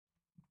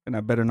And I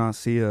better not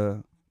see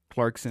a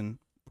Clarkson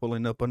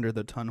pulling up under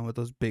the tunnel with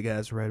those big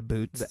ass red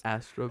boots. The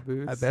Astro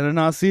boots. I better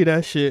not see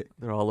that shit.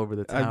 They're all over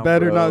the town. I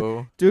better bro.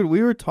 not, dude.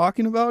 We were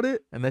talking about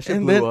it, And that shit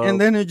and blew then up.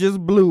 and then it just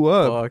blew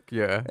up. Fuck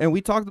yeah. And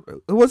we talked.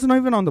 It wasn't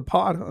even on the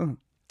pod,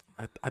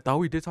 huh? I thought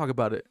we did talk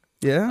about it.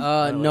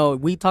 Yeah. No,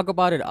 we talk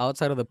about it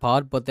outside of the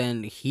pod, but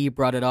then he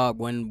brought it up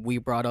when we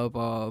brought up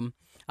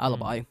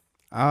Alibi.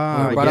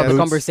 Ah, We brought up the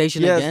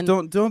conversation yes, again.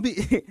 Don't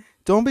be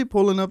don't be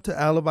pulling up to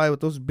Alibi with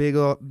those big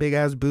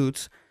ass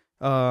boots,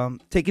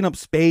 taking up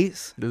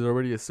space. There's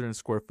already a certain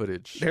square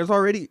footage. There's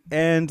already,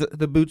 and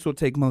the boots will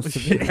take most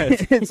of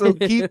it. So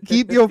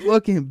keep your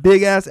fucking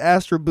big ass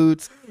Astra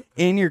boots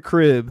in your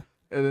crib.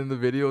 And then the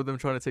video of them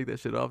trying to take that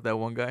shit off, that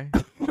one guy.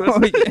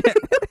 Oh, yeah.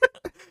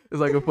 It's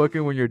like a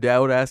fucking when your dad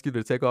would ask you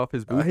to take off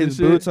his boots. His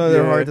and boots shit. are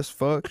they're hard as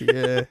fuck.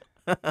 Yeah.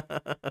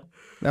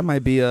 That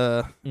might be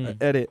a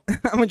edit. I'm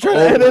gonna try to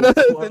edit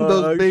us in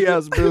those fuck. big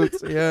ass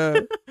boots. Yeah.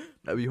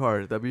 That'd be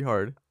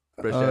hard.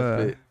 Fresh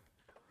ass fit.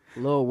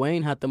 Lil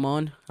Wayne had them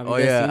on. Have you Oh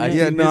guys yeah, seen I it?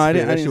 Yeah, seen no, this I fit.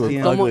 didn't- That I shit didn't was see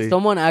it. ugly.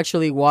 Someone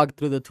actually walked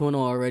through the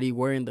tunnel already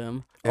wearing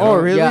them. Oh,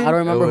 really? Yeah, I don't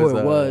remember who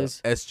it was.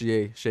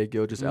 SGA Shea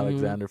Gilgis Mhm.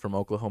 Alexander from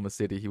Oklahoma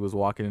City. He was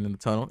walking in the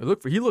tunnel.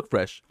 He looked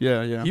fresh.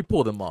 Yeah, yeah. He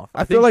pulled them off.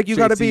 I feel think like you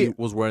gotta JT be-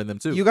 was wearing them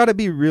too. You got to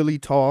be really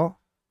tall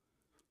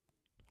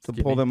to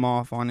Skinny. pull them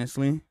off,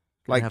 honestly.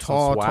 Like have some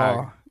tall, swag.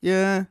 tall.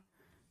 Yeah. You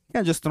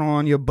can't just throw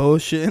on your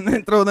bullshit and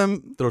then throw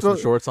them. Throw some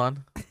shorts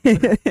on. Throw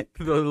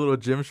the little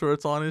gym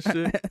shorts on and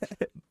shit.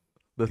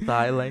 The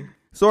thigh length.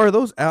 So are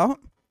those out?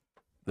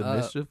 The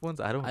mischief ones.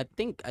 I don't. I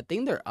think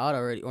they're out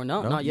already, or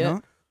no, No? not yet.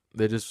 No?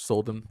 They just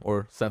sold them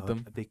or sent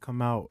them. They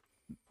come out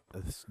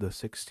the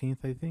 16th,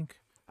 I think.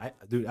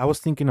 I was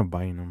thinking of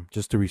buying them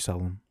just to resell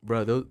them.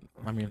 Bro, those.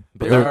 I mean,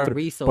 But they they're are.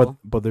 Resale.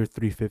 But they're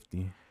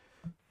 $350.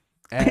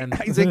 And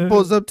Isaac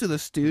pulls up to the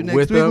stew next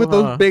With week them, with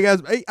those huh? big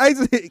ass. Hey,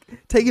 Isaac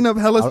taking up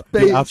hella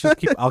space.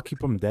 I'll keep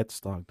them dead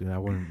stock, dude. I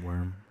wouldn't wear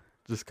them.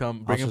 just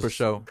bring them for just-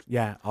 show.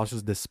 Yeah, I'll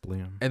just display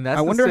them. And that's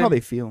I the wonder how same- they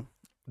feel.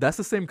 That's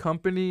the same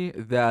company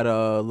that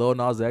Lil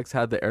Nas X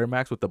had the Air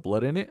Max with the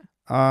blood in it.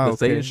 Ah, The okay.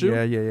 Satan shoe?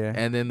 Yeah, yeah, yeah.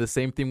 And then the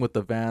same thing with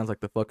the Vans, like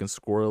the fucking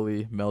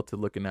squirrely, melted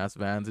looking ass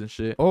Vans and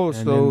shit. Oh, And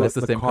so then that's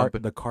the same car,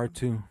 company. the car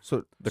too.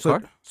 so The so-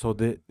 car? So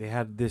they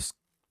had this.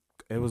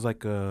 It was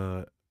like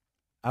a,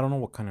 I don't know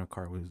what kind of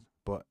car it was,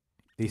 but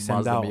they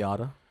sent Mazda out.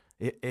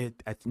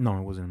 Miata. No,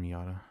 it wasn't a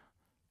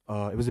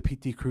Miata. It was a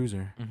PT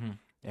Cruiser, Mm-hmm.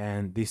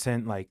 and they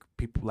sent like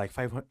people, like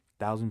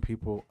 500,000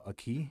 people a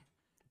key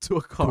To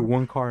a to car.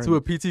 one car. To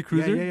a PT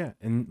Cruiser? Yeah.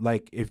 And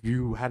like if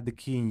you had the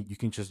key, you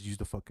can just use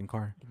the fucking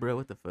car. Bro,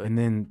 what the fuck? And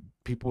then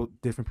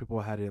different people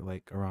had it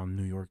like around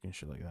New York and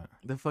shit like that.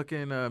 The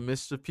fucking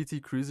Mr.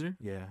 PT Cruiser?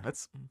 Yeah,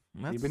 That's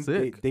they've been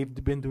sick. they've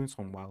been doing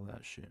some wild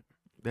ass shit.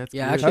 That's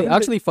Yeah, good. actually, Haven't they-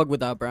 actually, fuck with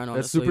that brand. That's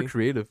Honestly, super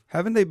creative.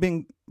 haven't they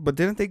been? But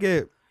didn't they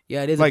get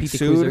yeah, it is like a PT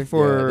sued Cruiser.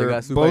 for they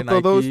got sued by both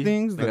of those Nike.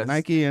 things? They The got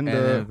Nike and And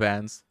the then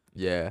Vans.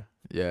 Yeah.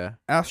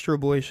 Astro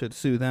Boy should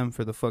sue them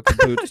for the fucking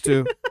boots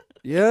too.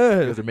 You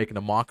Yeah, guys are making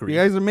a mockery. you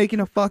guys are making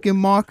a fucking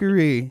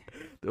mockery.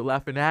 They're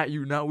laughing at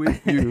you, not with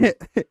you.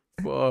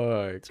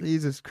 Fuck.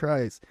 Jesus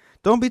Christ!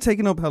 Don't be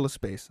taking up hella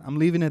space. I'm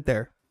leaving it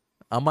there.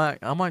 I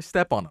might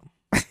step on them.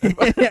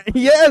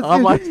 Yes, I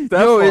dude. might step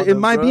Yo, on it them,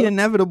 might be bro.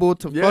 inevitable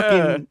to Yeah.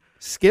 fucking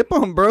skip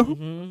them, bro.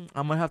 Mm-hmm.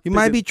 I might have to You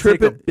might be take a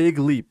tripping. big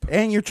leap.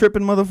 And you're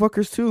tripping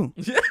motherfuckers too.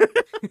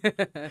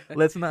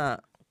 Let's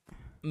not.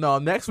 No,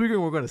 next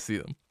weekend we're gonna see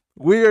them.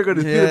 We are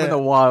gonna see them in the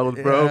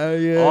wild, bro. Yeah,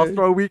 yeah.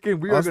 All-Star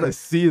Weekend, we are All-Star- gonna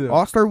see them.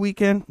 All-Star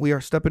Weekend, we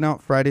are stepping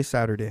out Friday,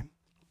 Saturday.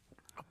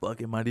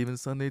 Fuck, it might even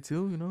Sunday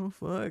too. You know,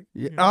 fuck.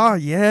 Yeah. You know? Oh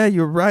yeah,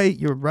 you're right.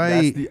 You're That's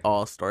right. the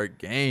All-Star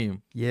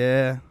game.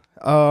 Yeah.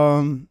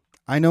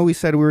 I know we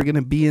said we were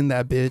gonna be in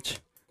that bitch,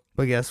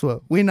 but guess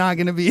what? We're not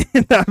gonna be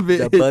in that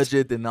bitch. The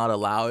budget did not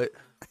allow it.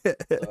 So,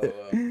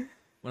 we're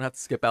gonna have to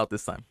skip out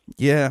this time.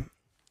 Yeah.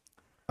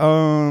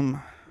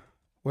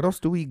 What else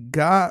do we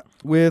got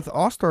with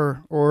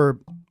All-Star? Or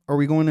are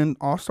we going in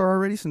All-Star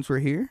already since we're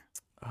here?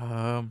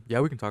 Yeah,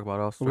 we can talk about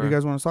All-Star. What do you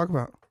guys want to talk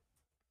about?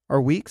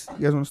 Our weeks?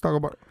 You guys want to talk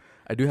about?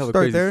 I do have a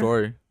Start crazy there.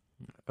 story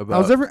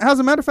about. As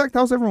a matter of fact,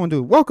 how's everyone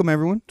doing? Welcome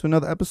everyone to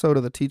another episode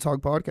of the Tea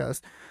Talk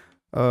podcast.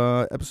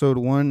 Episode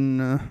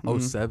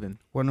 07.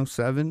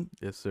 107.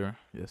 Yes, sir.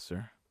 Yes,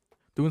 sir.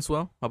 Doing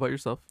swell. How about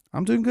yourself?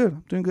 I'm doing good.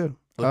 Looking good.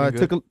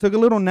 Took a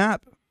little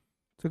nap.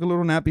 Took a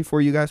little nap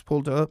before you guys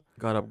pulled up.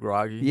 Got up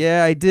groggy.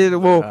 Yeah, I did.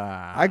 Well,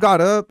 Ah. I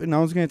got up and I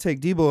was gonna take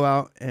Debo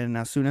out, and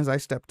as soon as I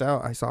stepped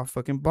out, I saw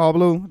fucking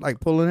Pablo like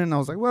pulling in. I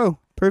was like, "Whoa,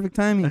 perfect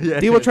timing." Yeah.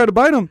 Debo tried to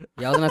bite him.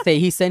 Yeah, I was gonna say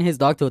he sent his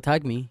dog to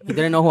attack me. He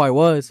didn't know who I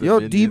was. The Yo,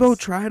 minions. Debo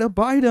tried to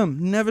bite him.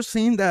 Never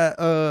seen that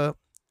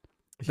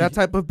that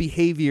type of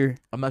behavior.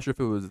 I'm not sure if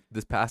it was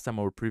this past time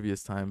or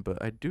previous time, but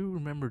I do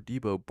remember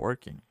Debo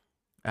barking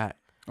at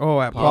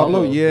Oh, at Pablo,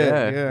 Pablo,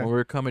 yeah. when we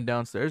were coming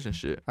downstairs and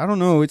shit. I don't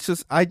know. It's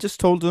just I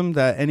just told him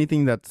that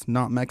anything that's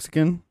not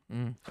Mexican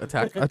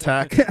Attack.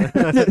 Attack.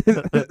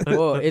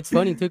 Well, it's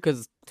funny too,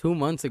 cause 2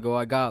 months ago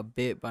I got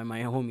bit by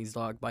my homie's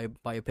dog by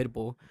a pit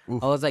bull.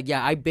 Oof. I was like,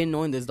 yeah, I've been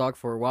knowing this dog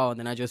for a while, and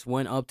then I just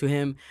went up to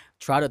him,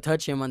 tried to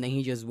touch him, and then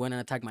he just went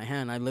and attacked my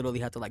hand. I literally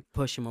had to like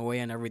push him away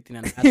and everything.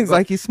 And I had to He's go-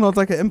 like, he smells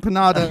like an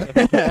empanada.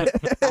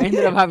 I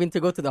ended up having to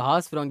go to the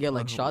hospital and get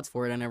like shots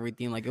for it and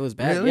everything. Like it was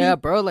bad. Really? Yeah,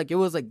 bro. Like it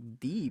was like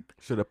deep.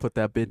 Should have put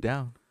that bit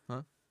down.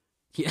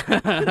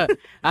 Yeah.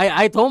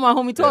 I told my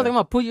homie, Yeah. I'm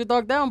gonna put your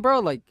dog down, bro.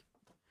 Like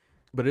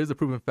But it is a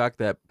proven fact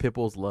that pit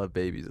bulls love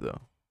babies, though.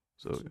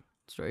 So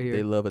it's right here.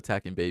 they love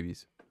attacking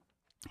babies.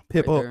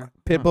 there.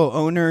 Pitbull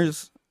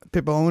owners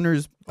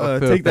Oh,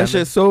 feel take that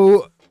shit offended.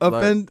 so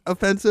Like-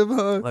 offensive,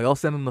 huh? Like I'll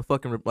send them the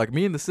fucking like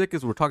me and the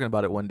sickest were talking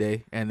about it one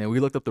day, and then we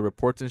looked up the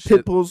reports and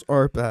shit. Pitbulls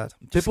are bad.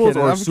 Pit Just bulls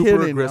kidding, are I'm super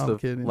kidding, I'm aggressive.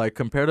 kidding. Like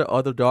compared to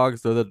other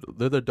dogs, they're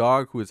the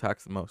dog who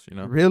attacks the most. You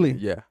know? Really?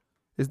 Yeah.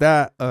 Is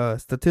that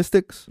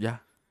statistics? Yeah.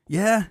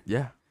 Yeah.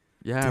 Yeah.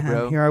 Yeah, Damn,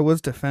 bro. here I was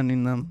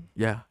defending them.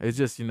 Yeah. It's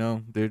just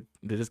they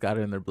just got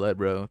it in their blood,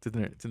 bro. It's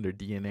in their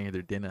DNA,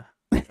 their dinner.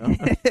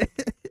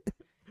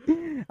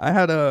 I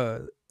had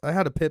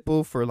a pit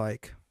bull for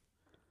like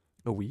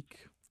A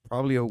week.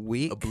 probably a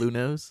week. A blue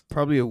nose.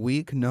 Probably a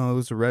week. No, it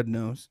was a red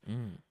nose.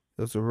 Mm.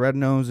 It was a red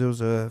nose. It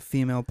was a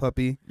female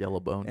puppy, Yellow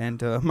bone.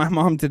 and my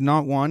mom did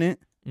not want it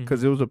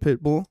because it was a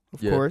pit bull.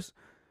 Of Yeah. course,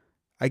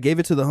 I gave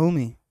it to the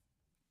homie.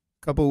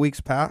 Couple of weeks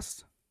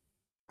passed.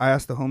 I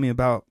asked the homie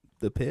about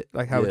the pit,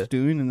 like how Yeah. it's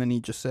doing, and then he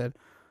just said,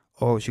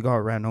 "Oh, she got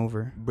ran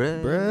over."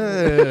 Bruh.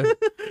 Bruh.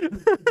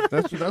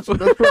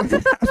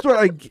 That's what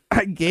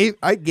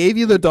I gave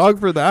you the dog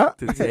for that.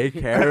 To take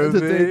care of To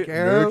take it,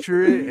 care of.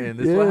 nurture it, and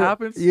this is what Yeah.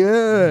 happens.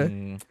 Yeah.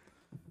 Mm.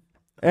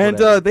 And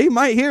Whatever. they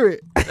might hear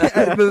it.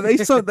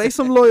 they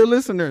some loyal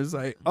listeners.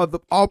 Like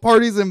all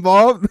parties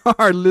involved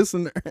are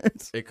listeners.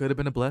 It could have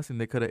been a blessing.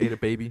 They could have ate a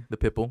baby, the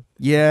pit bull.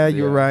 Yeah,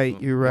 you're Yeah.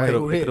 right. You're They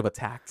right. Wait. could have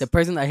attacked. The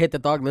person that hit the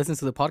dog listens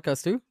to the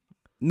podcast too.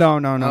 No. Oh.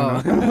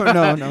 No.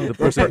 The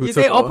person who You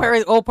took say all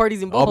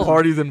parties involved. all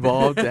parties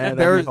involved. Damn,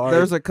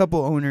 There's a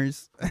couple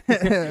owners.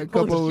 A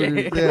couple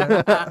owners. shit.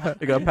 Yeah.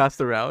 It got passed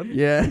around.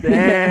 Yeah.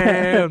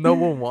 Damn, no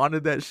one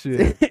wanted that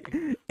shit.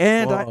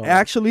 And Whoa. I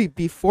actually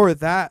before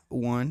that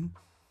one,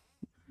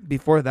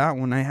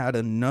 I had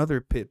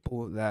another pit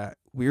bull that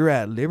we were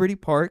at Liberty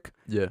Park,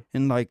 Yeah.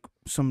 and like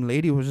some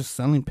lady was just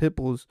selling pit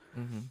bulls,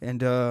 Mm-hmm.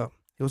 and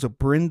it was a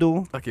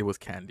brindle. Like it was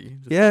candy.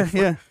 Just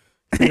Yeah.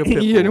 take a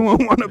pit You didn't bull.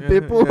 want a Yeah,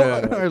 pit bull.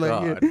 yeah, Or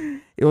like, God.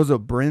 it was a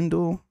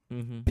brindle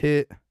Mm-hmm.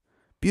 pit,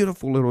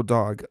 beautiful little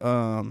dog.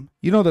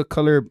 You know the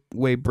color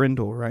way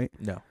brindle, right?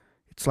 No.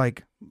 It's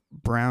like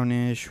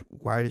brownish,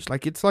 whitish,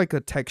 like it's like a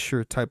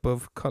texture type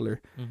of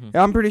color. Mm-hmm.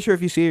 I'm pretty sure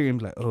if you see it, you're gonna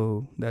be like,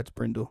 oh, that's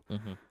brindle.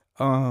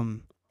 Mm-hmm.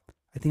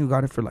 I think we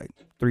got it for like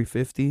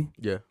 $350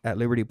 Yeah. at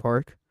Liberty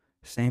Park.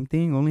 Same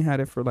thing. Only had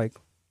it for like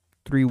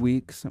 3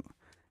 weeks,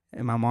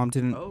 and my mom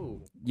didn't.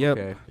 Oh. Yep.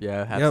 Okay.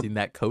 Yeah, I've Yep. seen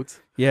that coat.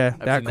 Yeah,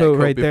 I've that seen coat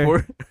right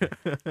before.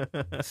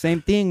 there.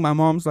 Same thing. My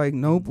mom's like,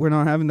 nope, we're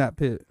not having that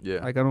pit.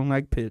 Yeah. Like I don't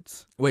like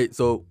pits. Wait.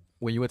 So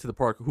when you went to the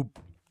park,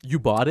 you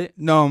bought it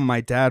No,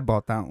 my dad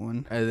bought that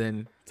one. and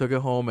then took it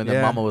home, and then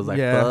Yeah, Mama was like,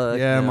 yeah, "Fuck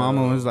yeah." no.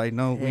 Mama was like,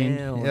 no, we ain't,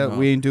 Hell yeah, no.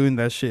 we ain't doing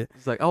that shit.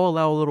 It's like, I'll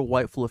allow a little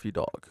white fluffy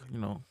dog,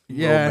 little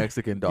Yeah,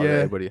 Mexican dog yeah. that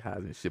everybody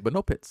has and shit, but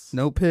no pits.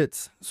 No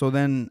pits. So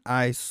then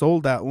I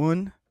sold that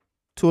one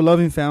to a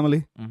loving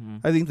family. Mm-hmm.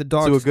 I think the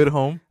dog. To a good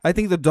home, I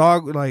think the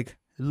dog like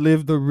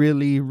lived a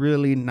really,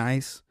 really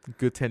nice,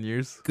 good 10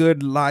 years.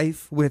 good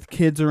life with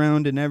kids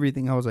around and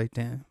everything. I was like,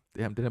 damn,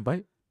 Damn, didn't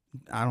bite.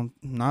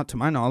 not to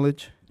my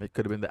knowledge. It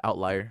could have been the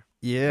outlier.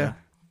 Yeah.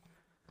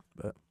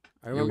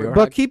 I Here we remember. are.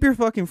 But keep your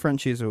fucking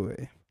Frenchies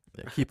away.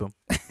 Yeah, keep them.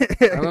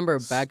 I remember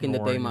back in the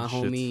day,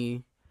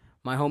 Snoring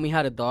my and homie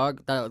had a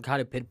dog that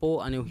had a pit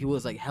bull, and he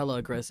was like hella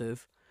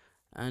aggressive,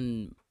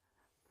 and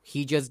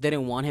he just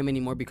didn't want him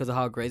anymore because of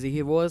how aggressive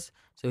he was.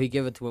 So he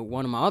gave it to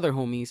one of my other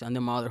homies, and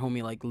then my other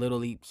homie like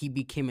literally he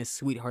became a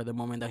sweetheart the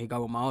moment that he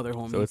got with my other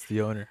homie. So it's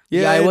the owner.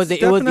 Yeah, it was it's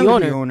the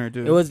definitely owner.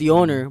 dude. It was the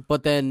owner,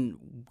 but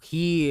then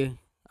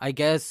I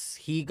guess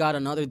he got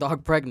another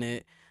dog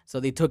pregnant,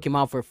 so they took him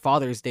out for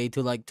Father's Day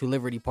to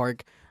Liberty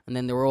Park, and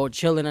then they were all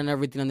chilling and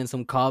everything, and then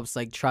some cops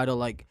like try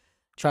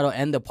to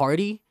end the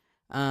party,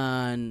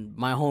 and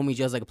my homie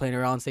just like playing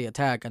around say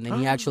attack, and then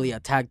he actually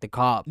attacked the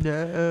cop.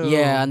 No.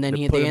 Yeah, and then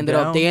they ended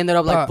up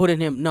like Ah. putting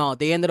him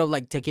they ended up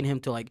like taking him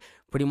to like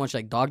pretty much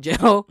like dog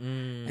jail,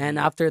 and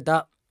after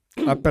that.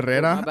 La My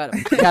Perrera. bad.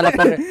 Yeah, La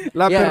Perrera.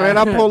 La Yeah.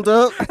 Perrera pulled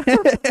up.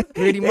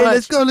 Pretty Hey,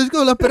 let's much.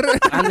 go, La Perrera.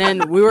 And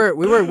then we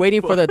were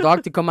waiting for the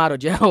dog to come out of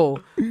jail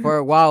for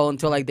a while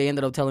until like they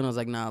ended up telling us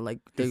like nah, like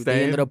He's they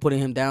ended staying? up putting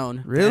him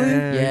down. Really?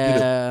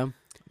 Yeah,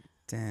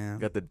 Damn.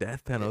 Got the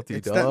death penalty,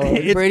 It's dog. that-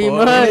 it's pretty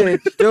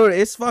fucked. much. Dude,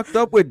 it's fucked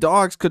up with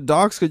dogs.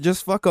 Dogs could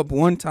just fuck up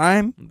one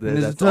time and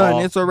it's That's done. all.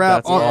 It's a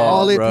wrap. That's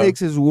All it bro.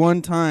 takes is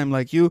one time.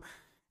 Like you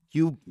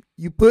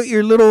put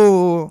your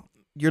little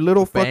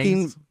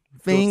fucking Fangs.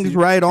 things Teeth.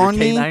 right Your on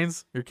me.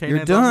 canines. Your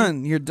canines You're on me.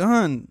 done. You're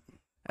done.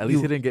 At least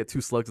You- he didn't get 2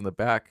 slugs in the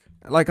back.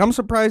 Like I'm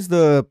surprised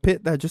the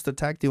pit that just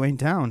attacked you ain't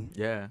down.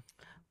 Yeah.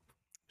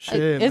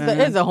 Shit, It's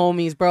man. the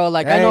homies, bro.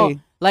 Like I know, Hey.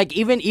 like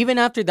even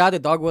after that, the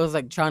dog was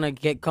like trying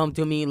to come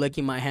to me,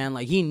 licking my hand.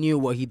 Like he knew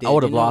what he did. I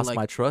would have you know? lost Like,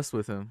 my trust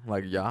with him.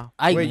 Like, yeah.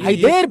 I Wait,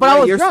 did, but I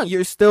was you're, drunk.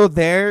 You're still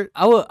there.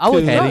 I was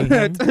Petting drunk.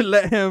 him. to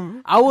let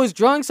him. I was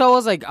drunk, so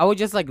I was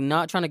just like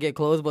not trying to get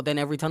close. But then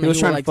every time He was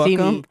he would trying like to fuck see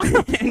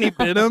him, me, and he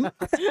bit him.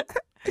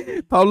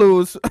 Pablo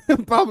was I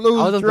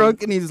was just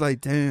drunk, and he's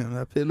like, "Damn,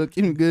 that pit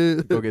looking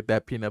good." Go get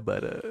that peanut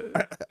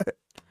butter.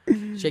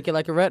 shake it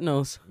like a red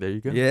nose. There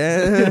you go.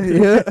 Yeah,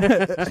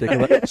 yeah.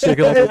 Shake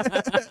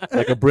it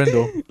like a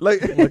brindle.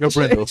 like Like a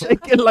brindle.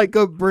 Shake it like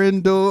a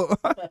brindle.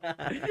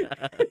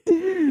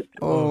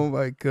 Oh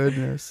my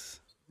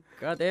goodness.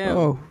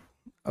 Goddamn.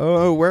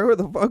 Oh, where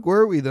the fuck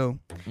were we though?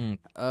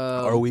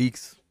 Our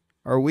weeks.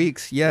 Our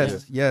weeks,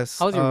 yes, yes.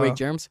 How's your week,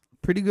 Germs?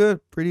 Pretty good.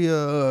 Pretty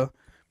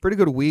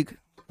good week.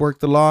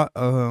 Worked a lot.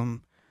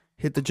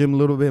 Hit the gym a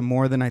little bit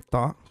more than I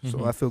thought, so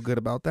Mhm. I feel good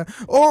about that.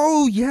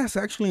 Oh yes,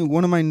 actually,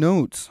 one of my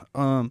notes.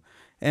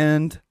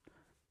 And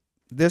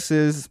this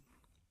is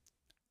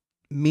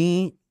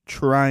me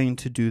trying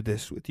to do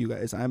this with you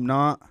guys. I'm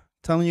not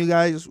telling you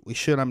guys we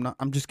should.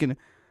 I'm just gonna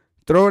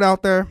throw it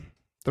out there.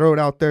 Throw it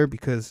out there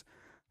because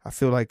I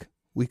feel like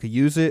we could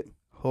use it.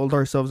 Hold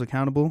ourselves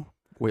accountable.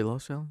 Weight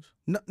loss challenge.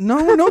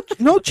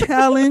 No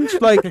challenge.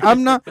 Like I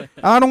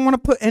don't want to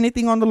put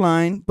anything on the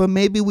line, but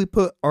maybe we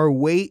put our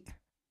weight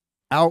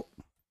out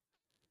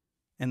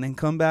and then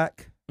come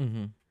back Mm-hmm.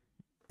 and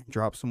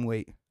drop some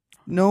weight.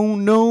 No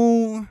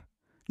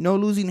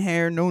losing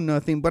hair, no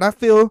nothing. But I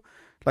feel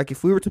like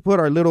if we were to put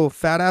our little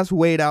fat ass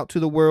weight out to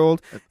the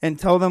world and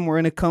tell them we're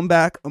gonna come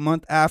back a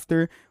month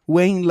after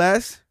weighing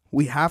less,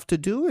 we have to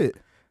do it.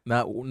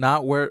 How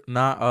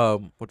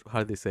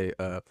do they say?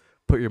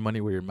 Put your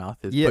money where your mouth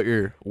is. Yeah. Put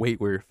your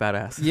weight where your fat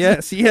ass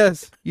is.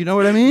 Yes. You know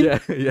what I mean?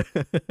 Yeah.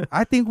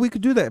 I think we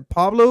could do that.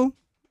 Pablo,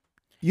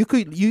 you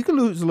could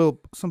lose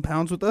some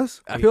pounds with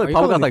us. I feel Are like you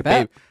Pablo has calling me like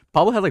fat?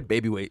 Pablo has like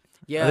baby weight.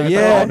 Yeah, I think it's, Yeah,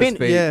 like, all I've on his been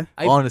face. yeah.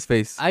 All on his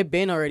face. I've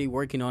been already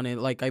working on it.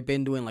 Like I've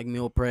been doing like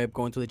meal prep,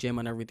 going to the gym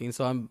and everything.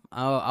 So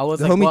I was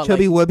The like, homie what,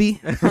 Chubby like,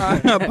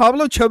 Wubby.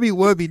 Pablo Chubby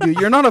Wubby, dude.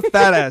 You're not a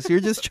fat ass. You're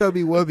just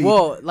Chubby Wubby.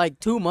 well, like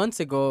 2 months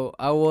ago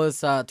I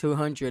was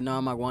 200. Now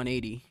I'm at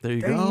 180. There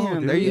you go. Damn,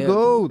 dude. there you Yeah.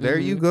 go. There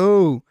you Mhm.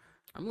 go.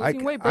 I'm I,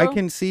 losing weight, bro. I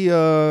can see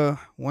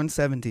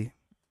 170.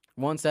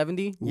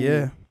 170.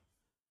 Yeah.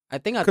 I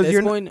think at Cuz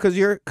this point. cuz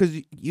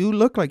you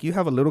look like you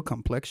have a little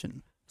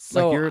complexion.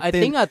 So you're I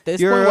thin- think at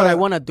this you're, point, what I uh,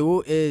 want to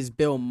do is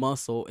build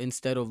muscle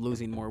instead of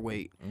losing more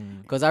weight.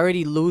 Mm. Cause I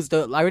already lost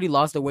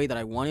the weight that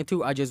I wanted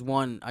to. I just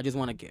want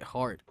to get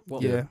hard.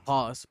 Well, Yeah.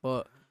 pause.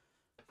 But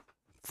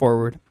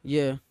Forward.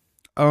 yeah,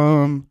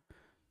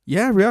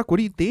 Yeah, Riak, what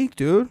do you think,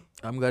 dude?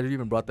 I'm glad you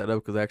even brought that up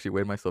because I actually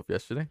weighed myself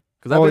yesterday.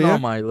 Because I've Oh, been yeah?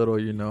 on my little,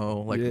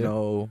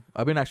 Yeah.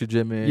 I've been actually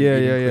gymming, Yeah,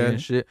 eating yeah, clean yeah.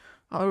 and shit.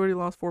 I already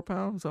lost 4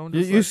 pounds. So I'm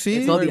You- just you like, see?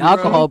 it's all the Bro.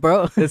 alcohol,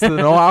 bro. It's the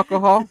no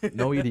alcohol,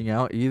 no eating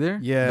out either.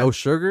 Yeah. No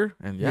sugar,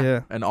 and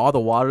Yeah. and all the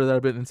water that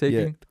I've been Yeah.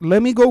 taking.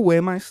 Let me go weigh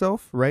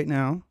myself right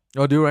now.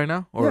 I'll do it right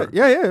now. Or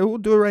Yeah, we'll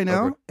do it right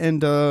now. Okay.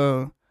 And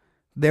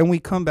then we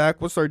come back.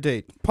 What's our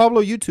date?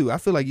 Pablo, you too. I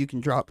feel like you can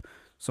drop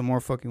some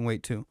more fucking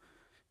weight too.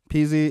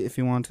 Peasy, if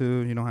you want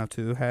to, you don't have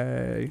to.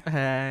 Hey.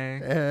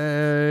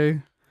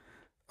 hey,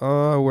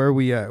 Where are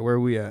we at?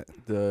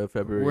 the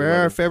February.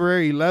 We're 11th,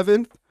 February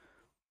 11th,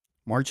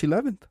 March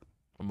 11th,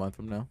 a month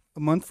from now, a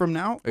month from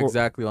now. Or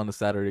exactly on the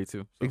Saturday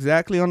too. So,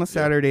 exactly on a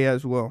Saturday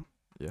as well.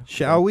 yeah.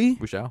 Shall we?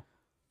 We shall.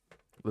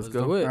 Let's do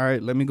go. it. All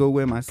right, let me go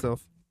weigh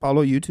myself.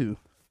 Pablo, you too.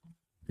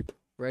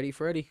 Ready,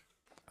 Freddy?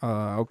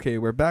 Okay,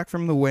 we're back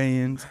from the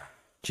weigh-ins.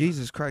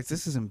 Jesus Christ,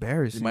 this is You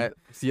embarrassing. might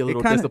see a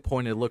little kinda-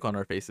 disappointed look on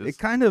our faces. It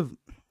kind of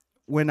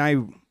when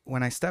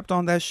I stepped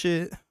on that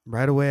shit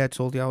right away, I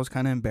told you I was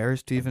kind of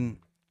embarrassed to even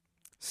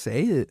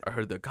say it. I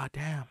heard the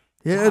goddamn.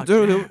 Yeah,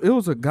 dude, Goddamn. it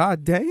was a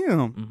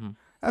goddamn. Mm-hmm.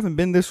 I haven't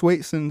been this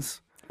weight since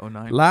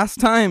 09. last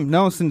time.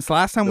 No, since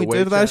last time The we weight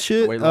did that chat, the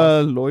shit. weight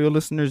loss. Loyal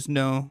listeners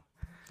know.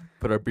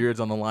 Put our beards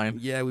on the line.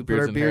 Yeah, we put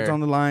Beards our and beards hair. on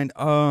the line.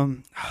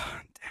 Damn.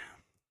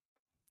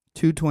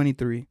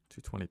 223.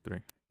 223.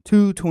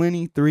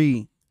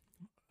 223.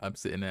 I'm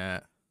sitting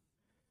at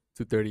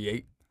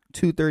 238.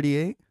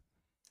 238.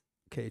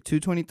 Okay,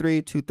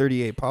 223,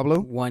 238.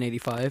 Pablo,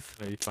 185.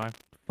 85.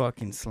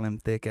 fucking slim,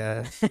 thick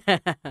ass.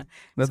 I'm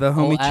The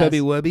homie ass. Chubby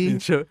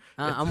Wubby.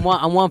 I'm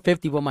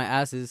 150, but my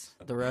ass is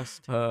the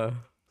rest.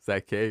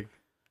 Zach K.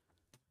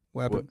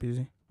 What happened,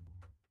 Busy?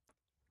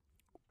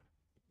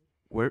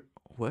 Where?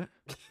 What?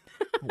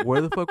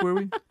 Where the fuck were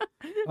we?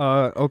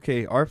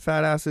 Okay, our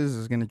fat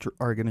asses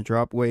are gonna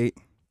drop weight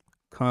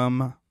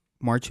come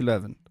March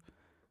 11th.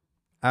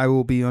 I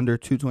will be under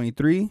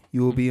 223.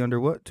 You will be under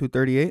what?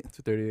 238.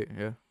 238.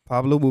 Yeah.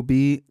 Pablo will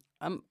be.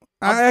 I'm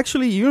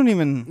Actually, you don't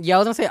even. Yeah, I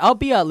was gonna say I'll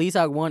be at least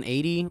at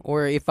 180,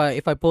 or if I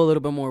pull a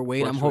little bit more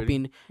weight, I'm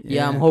Fluctuating. hoping.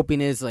 Yeah, I'm hoping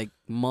it's like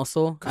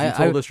muscle. Because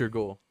you told us your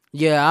goal.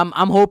 Yeah,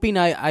 I'm hoping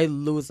I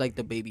lose like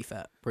the baby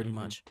fat pretty Mhm.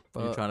 much.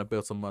 You're But trying to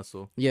build some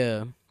muscle.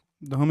 yeah,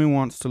 The homie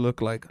wants to look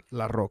like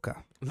La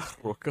Roca. La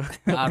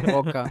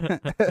roca,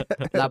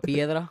 la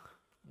piedra.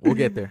 We'll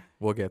get there.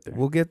 We'll get there.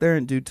 We'll get there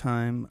in due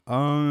time.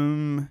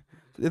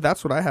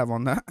 That's what I have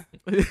on that.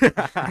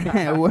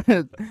 What-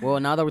 Well,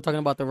 now that we're talking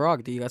about The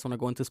Rock, do you guys want to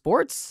go into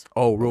sports?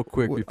 Oh, real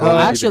quick Oh, before Oh, we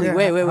get actually, yeah,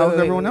 wait. how's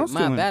everyone else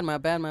my doing? bad, my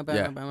bad.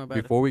 Yeah, My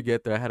bad. before we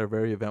get there, I had a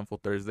very eventful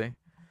Thursday.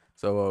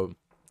 So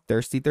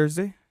Thirsty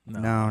Thursday?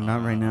 No,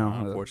 not right now.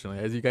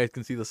 Unfortunately, as you guys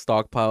can see, the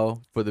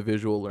stockpile for the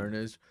visual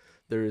learners,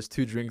 there is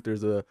 2 drinks.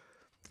 There's a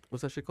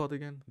what's that shit called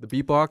again? The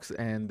Beatbox,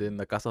 and then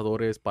the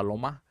Cazadores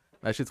Paloma.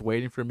 That shit's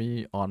waiting for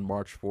me on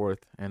March 4th,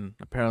 and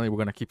apparently we're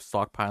gonna keep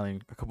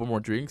stockpiling a couple more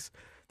drinks.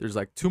 There's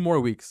like 2 more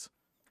weeks,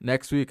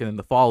 next week and then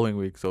the following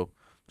week. So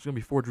there's gonna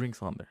be 4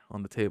 drinks on there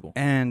on the table.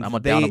 And I'm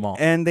gonna down they them all.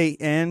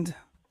 and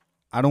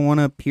I don't want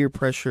to peer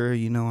pressure.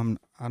 You know,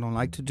 I don't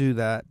like to do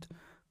that.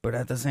 But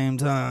at the same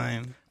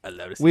time, I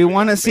love to we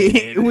want to see.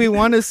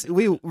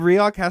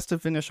 Riok has to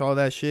finish all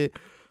that shit.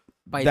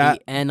 By That-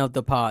 the end of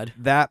the pod.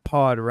 That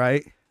pod,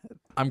 right?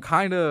 I'm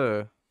kind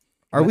of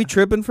Are we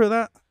tripping for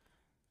that?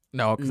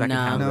 no, because I can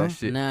Nah, handle no. that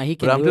shit. Nah, he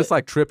can But I'm do just it.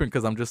 like tripping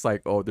because I'm just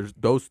like, oh, there's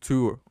those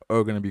 2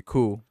 are gonna be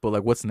cool. But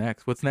like, what's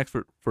next? What's next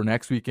for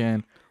next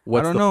weekend?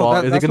 What's I don't the know. fall?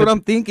 That, Is it that's gonna what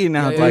I'm thinking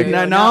now, Yeah, dude. yeah,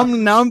 yeah.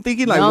 Now I'm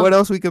thinking like, Now- what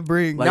else we could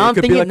bring? Like, now it I'm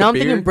could be thinking. like a Now I'm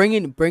thinking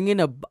beer. bringing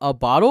a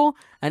bottle,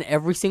 and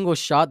every single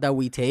shot that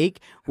we take,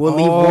 we'll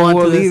leave Oh, one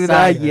we'll to the leave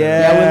side. that,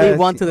 Yeah, we'll leave yes.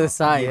 one to the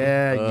side.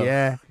 yeah, Ugh.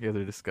 yeah, Yeah,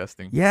 they're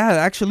disgusting. yeah.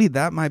 Actually,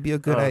 that might be a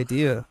good Ugh.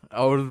 idea.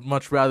 I would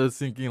much rather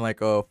thinking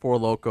like a 4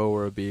 Loko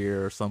or a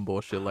beer or some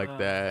bullshit like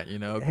that. You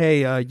know,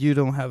 Hey, you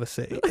don't have a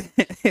say.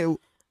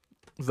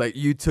 it's like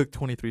you took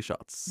 23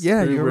 shots.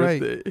 Yeah, for your you're right.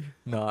 birthday.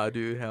 Nah,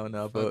 dude, hell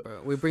no. Fuck, But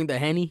bro. We bring the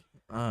Henny.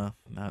 now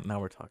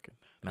we're talking.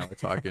 Now we're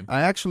talking.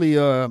 I actually,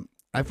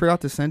 I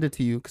forgot to send it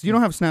to you because you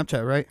don't have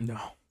Snapchat, right? No,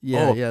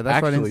 Yeah, Oh, yeah.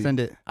 That's why I didn't actually, send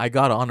it. I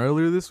got on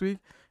earlier this week,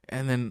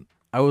 and then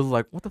I was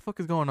like, "What the fuck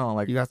is going on?"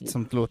 Like, You got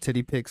some little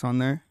titty pics on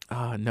there.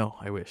 no,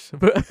 I wish.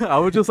 But I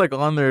was just like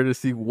on there to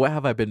see what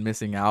have I been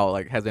missing out.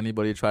 Like, has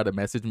anybody tried to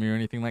message me or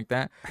anything like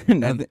that?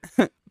 Nothing.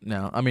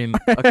 No, I mean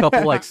a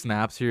couple like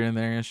snaps here and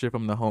there and shit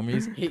from the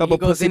homies. He Couple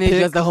goes pussy in and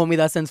just pics. the homie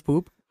that sends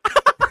poop.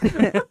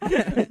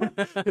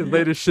 His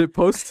latest shit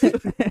post.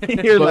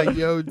 You're like,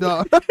 yo,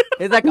 dog.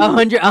 It's like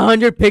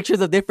 100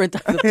 pictures of different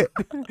types of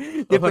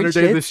 100 different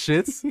days of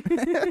shit.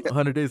 shits.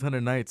 100 days,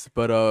 100 nights.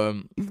 But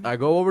I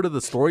go over to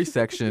the story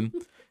section,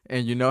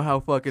 and you know how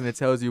fucking it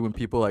tells you when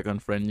people like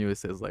unfriend you, it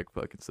says like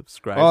fucking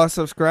subscribe. Oh,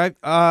 subscribe.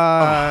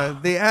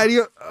 They add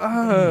you.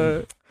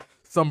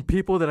 Some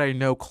people that I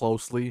know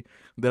closely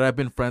that I've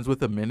been friends with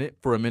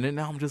for a minute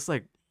now, I'm just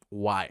like,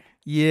 why?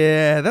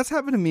 Yeah, that's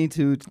happened to me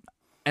too.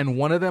 And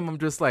one of them, I'm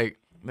just like,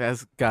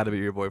 that's got to be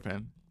your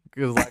boyfriend.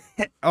 Because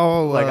like,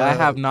 Oh, I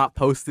have not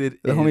posted.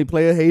 the homie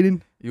player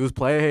Hayden. He was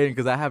play hating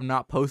because I have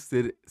not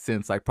posted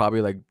since like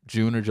probably like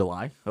June or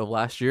July of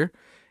last year.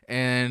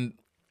 And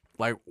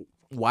like,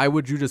 why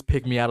would you just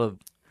pick me out of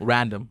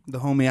random? The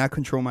homie, I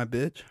control my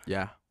bitch.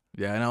 Yeah.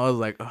 Yeah. And I was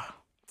like, ugh,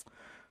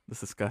 that's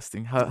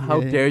disgusting.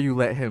 How Yeah. dare you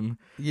let him?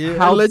 Yeah,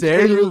 How let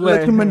dare you let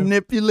let him him-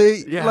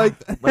 manipulate. Yeah. Like,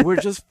 Like we're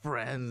just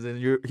friends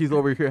and he's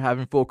over here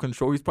having full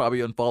control. He's probably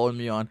unfollowing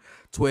me on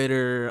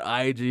Twitter,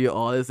 IG,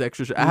 all this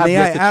extra shit. I have may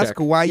I yet to ask check.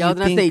 why Yeah, I you was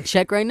gonna say think?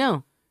 check right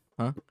now.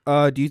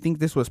 Do you think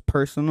this was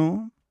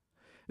personal?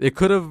 It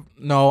could have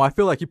I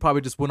feel like he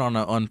probably just went on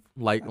on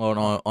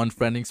a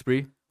unfriending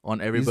spree on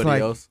everybody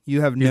like, else.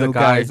 You have He's a no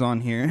guy. guys on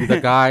here. He's a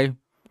guy.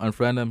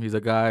 Unfriend him. He's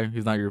a guy.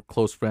 He's not your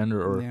close friend,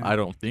 or Yeah. I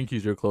don't think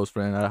he's your close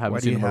friend. I haven't Why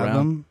do seen you him have around.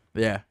 them?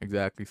 Yeah,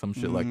 exactly. Some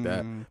shit like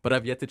that. Mm. But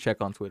I've yet to check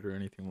on Twitter or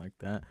anything like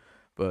that.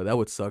 But that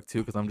would suck too,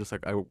 because I'm just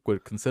like I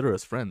would consider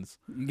us friends.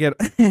 You get.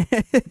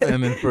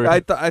 And then for I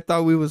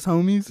thought we was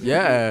homies.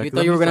 yeah, You 'cause thought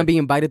I'm you were just gonna like- be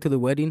invited to the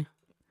wedding?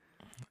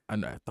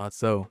 I thought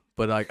so,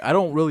 but like I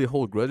don't really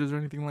hold grudges or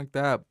anything like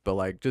that. But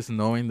like just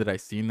knowing that I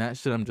seen that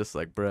shit, I'm just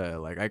like,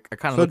 bruh. Like I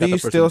kind of. So look do at you the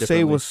person still say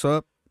differently. what's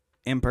up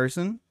in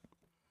person?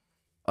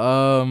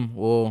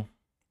 Well,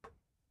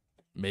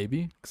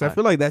 maybe. Because I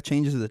feel like that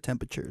changes the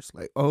temperatures.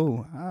 Like,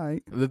 oh,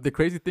 hi. The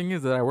crazy thing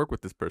is that I work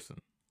with this person,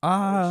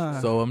 Ah.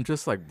 so I'm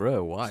just like,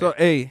 bruh, why? So,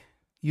 hey,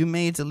 you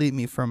may delete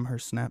me from her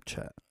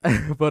Snapchat,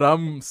 but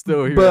I'm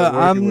still here. but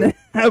working with-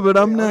 but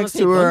I'm I was next gonna say,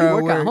 to don't her you at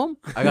work at work. home?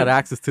 I got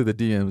access to the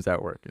DMs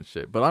at work and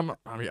shit. But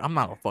I'm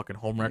not a fucking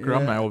homewrecker.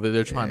 I'm Yeah. not over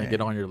there trying to Yeah.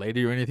 get on your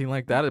lady or anything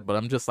like that. But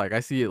I'm just like, I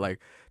see it like,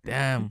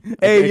 damn.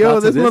 Hey, it yo,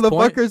 got to this point.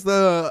 motherfucker's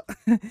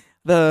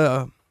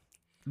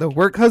the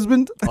work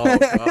husband. Oh, God.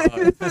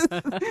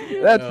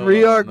 That's Hell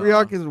Riok. no.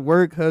 Riok is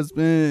work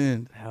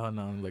husband. Hell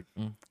no. I'm like,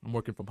 I'm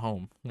working from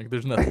home. Like,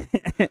 there's nothing.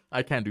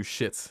 I can't do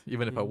shit,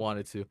 even if I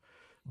wanted to.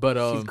 But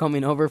She's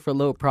coming over for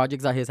little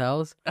projects at his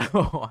house.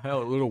 oh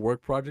hell, little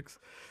work projects.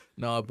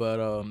 No,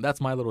 but that's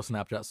my little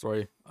Snapchat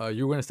story.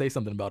 You were gonna say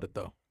something about it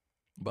though,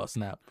 about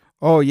Snap.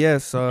 Oh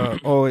yes.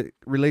 It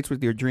relates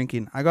with your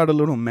drinking. I got a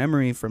little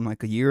memory from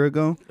like a year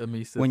ago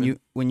Me when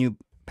sipping. you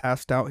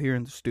passed out here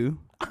in the stew,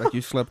 like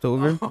you slept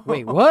over.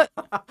 Wait, what?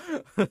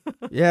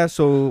 Yeah.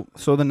 So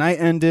the night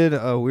ended.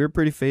 We were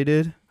pretty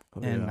faded,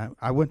 Oh, and yeah.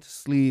 I went to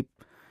sleep.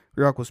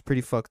 Riok was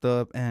pretty fucked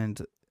up,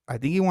 and I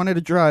think he wanted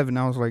to drive, and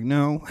I was like,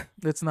 no,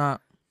 It's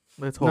not.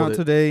 Let's hold not it.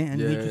 today. And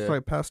he Yeah, just yeah.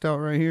 like passed out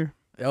right here.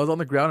 I was on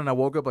the ground and I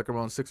woke up like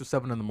around 6 or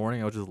 7 in the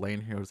morning. I was just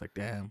laying here. I was like,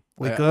 damn.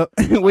 Wake up.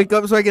 Wake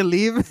up so I can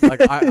leave.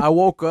 Like I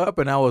woke up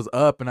and I was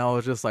up and I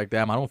was just like,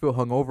 damn, I don't feel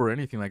hungover or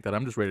anything like that.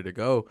 I'm just ready to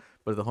go.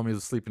 But if the homie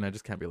was sleeping, I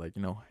just can't be like,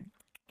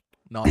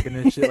 knocking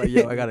and shit. Like,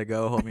 yo, I gotta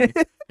go, homie.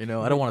 I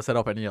don't want to set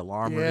off any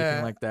alarm or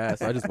anything like that.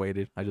 So I just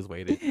waited. I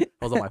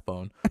was on my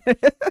phone.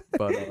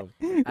 But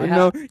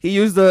he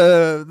used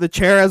the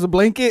chair as a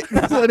blanket.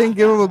 So I didn't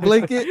give him a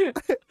blanket.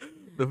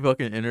 the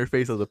fucking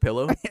interface as a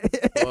pillow.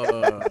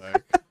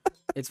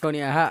 It's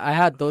funny. I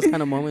had those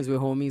kind of moments with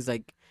homies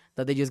like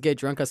that. They just get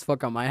drunk as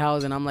fuck at my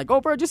house, and I'm like, "Oh,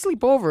 bro, just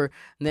sleep over."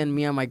 And then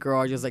me and my girl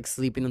are just like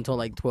sleeping until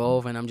like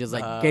 12, and I'm just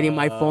like getting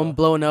my phone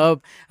blown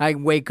up. I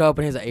wake up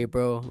and he's like, "Hey,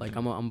 bro, like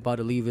I'm about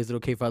to leave. Is it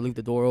okay if I leave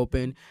the door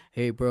open?"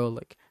 Hey, bro,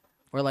 like.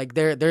 Or like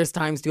there's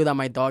times too that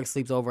my dog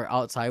sleeps over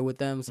outside with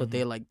them, so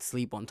they like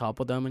sleep on top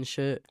of them and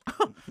shit.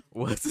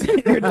 What?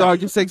 Your dog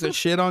just takes a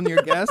shit on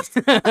your guest.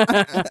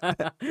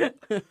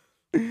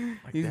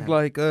 He's that.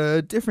 like,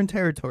 different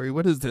territory.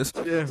 What is this?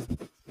 Yeah.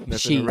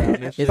 She.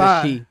 It's It's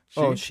a she.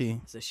 Oh, she.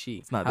 It's a she.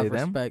 It's not Have they,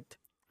 them? respect.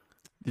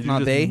 Did you Not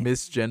just they?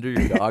 misgender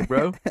your dog,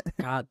 bro?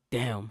 God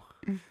damn.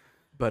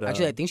 But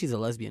Actually, I think she's a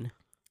lesbian.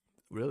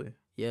 really?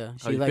 Yeah,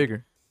 How she you like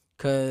figure?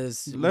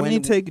 because Let me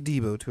take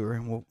Debo to her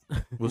and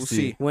we'll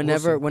see.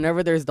 whenever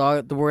there's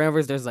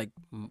like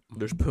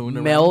There's poon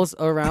around. males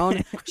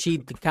around, she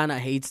kind of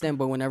hates them.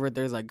 But whenever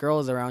there's like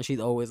girls around, she's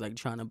always like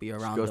trying to be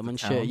around goes them to and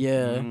town. shit.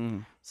 Yeah.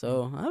 Mm.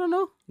 So I don't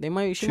know. She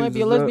might be a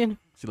Chooses up. lesbian.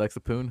 She likes the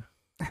poon.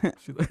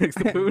 She likes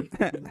the poon.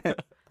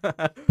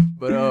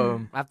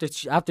 But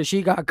After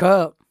she got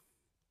cut.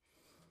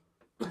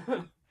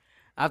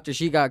 After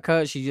she got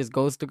cut, she just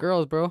goes to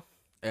girls, bro.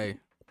 hey,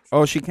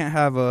 Oh, she can't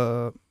have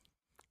a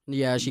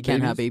Yeah, she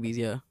can't have babies.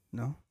 Yeah.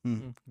 no.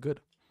 Mm. good.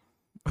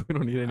 We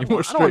don't need any I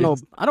more don't know.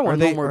 strays. I don't Are want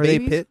they no more are they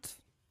babies. pits?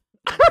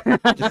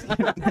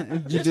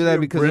 Did you do that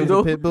because it was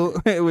a pit bull?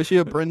 Was she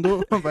a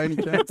brindle by any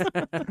chance?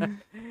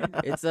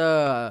 It's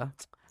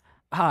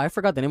I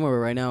forgot the name of it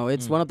right now.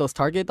 It's one of those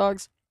Target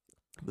dogs.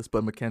 The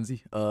Spud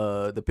McKenzie,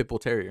 the Pitbull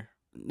Terrier.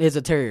 It's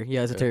a terrier.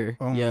 Yeah, it's a terrier.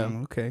 Oh, Yeah,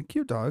 okay,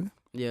 cute dog.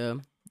 yeah.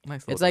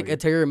 Nice. It's little like a doggy.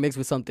 terrier mixed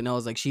with something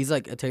else. Like she's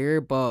like a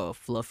terrier but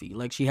fluffy.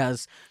 Like she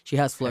has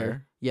flair.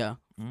 Hair? Yeah.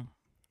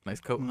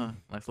 Nice coat, huh?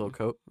 Nice little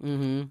coat.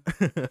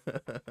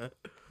 Mm-hmm.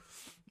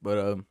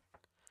 But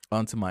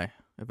on to my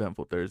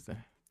eventful Thursday.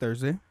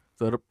 Thursday.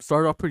 So it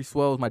started off pretty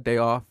swell. It was my day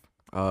off.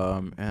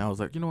 And I was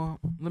like, you know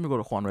what? Let me go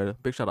to Juan Reda.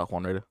 Big shout out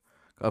Juan Reda.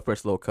 Got a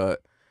fresh little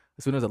cut.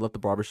 As soon as I left the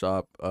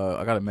barbershop,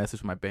 I got a message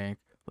from my bank.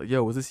 Like,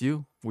 yo, was this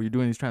you? Were you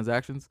doing these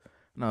transactions?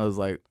 And I was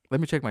like, let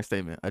me check my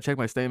statement. I checked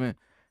my statement.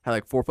 Had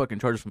like 4 fucking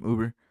charges from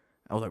Uber.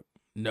 I was like,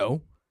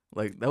 no.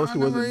 Like, that was I who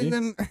never wasn't me.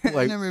 even, I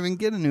Like- never even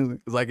get an Uber.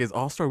 It's like, is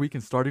All-Star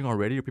Weekend starting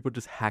already? Are people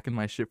just hacking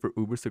my shit for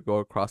Ubers to go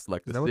across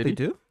like the Is that what city? they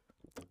do?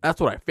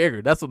 That's what I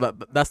figured. That's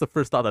the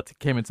first thought that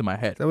came into my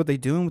head. Is that what they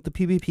doing with the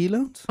PPP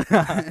loans?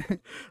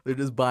 They're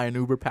just buying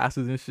Uber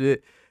passes and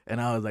shit.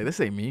 And I was like, this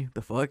ain't me.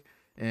 The fuck?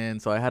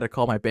 And so I had to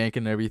call my bank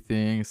and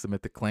everything,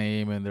 submit the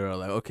claim, and they're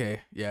like,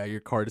 okay, yeah,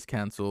 your card is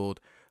canceled.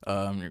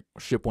 Your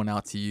ship went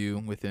out to you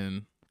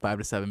within 5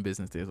 to 7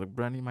 business days. Like,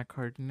 bro, I need my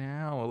card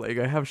now. Like,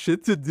 I have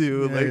shit to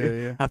do. Yeah, like,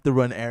 yeah. I have to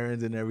run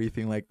errands and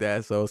everything like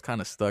that. So I was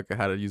kind of stuck. I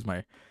had to use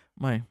my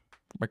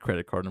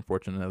credit card,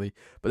 unfortunately.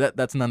 But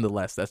that's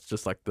nonetheless, that's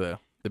just like the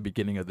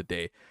beginning of the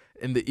day.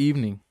 In the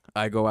evening,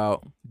 I go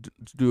out,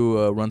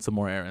 run some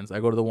more errands. I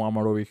go to the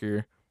Walmart over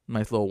here.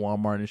 Nice little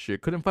Walmart and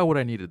shit. Couldn't find what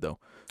I needed, though.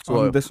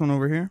 So, This one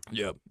over here?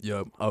 yep.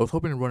 I was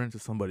hoping to run into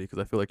somebody because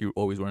I feel like you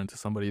always run into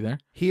somebody there.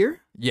 Here?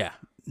 Yeah.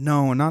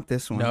 No, not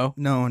this one. No?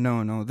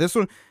 No.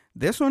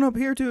 This one up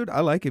here, dude, I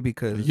like it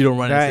because You don't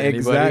run that into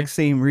anybody? exact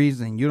same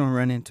reason. You don't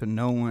run into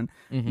no one.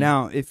 Mhm.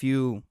 Now, if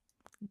you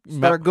Ma-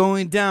 start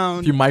going down,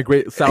 if you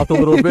migrate south a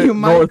little if bit, you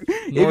north,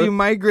 if you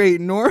migrate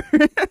north,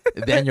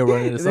 then you'll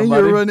run into then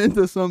somebody. you run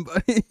into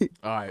somebody.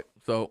 All right.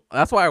 So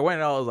that's why I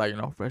went. I was like,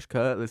 fresh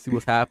cut. Let's see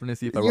what's happening.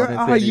 See if I You're- run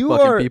into any you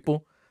fucking are-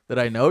 people that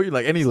I know. You're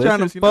like any You're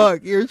trying listeners. to You know?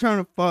 fuck. You're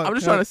trying to fuck. I'm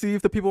just trying to see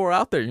if the people were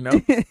out there. You know.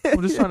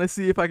 I'm just trying to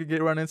see if I could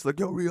get run into like,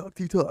 yo, Real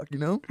T-Talk. You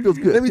know, feels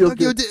good. Let me feels fuck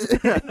your good.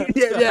 dick.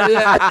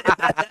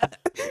 yeah.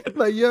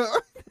 Like, yo.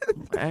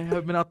 I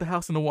haven't been out the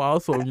house in a while,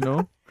 so I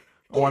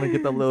want to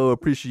get that little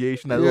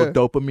appreciation, that Yeah.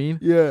 little dopamine.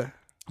 Yeah.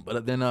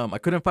 But then I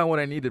couldn't find what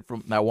I needed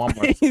from that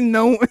Walmart.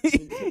 No,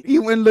 he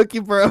went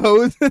looking for a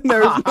hose and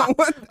there was no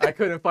one. I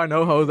couldn't find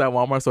no hose at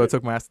Walmart, so I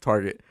took my ass to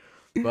Target.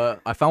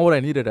 But I found what I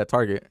needed at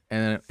Target,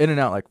 and in and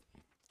out like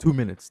 2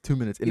 minutes. 2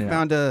 minutes in He and out.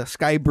 found a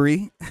Sky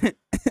Brie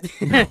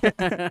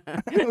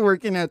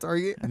working at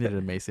Target. I needed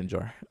a mason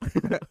jar,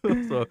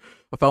 so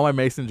I found my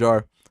mason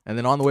jar, and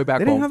then on the way back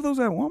They home, didn't have those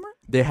at Walmart?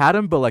 they had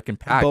them, but like in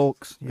packs.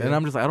 Bulks. And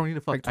I'm just like, I don't need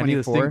a fuck. Like I need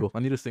a 24? single. I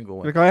need a single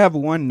one. Like, I have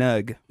one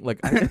nug. Like,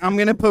 I'm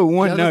going to put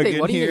one I was gonna nug say, in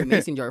what do you here. need a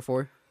mason jar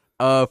for?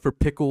 for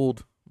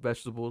pickled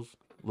vegetables,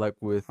 like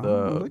with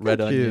Oh, look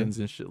red at you. onions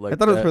and shit like I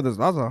thought that. it was for the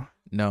Zaza.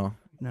 No,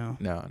 No.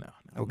 no.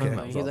 Okay. No,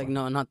 But it's he's all like, fine.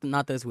 no,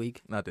 not this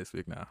week. Not this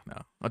week. No.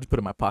 I'll just put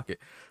it in my pocket.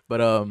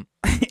 But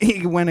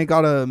He went and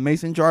got a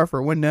mason jar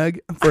for one nug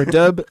for a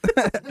dub.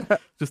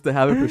 just to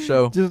have it for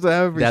show. Just to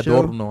have it De for show.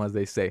 adorno, as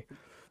they say.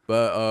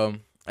 But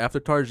after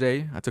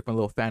Tarjay, I took my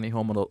little Fanny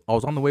home. I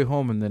was on the way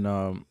home, and then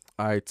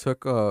I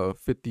took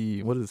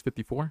 50. What is this?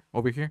 54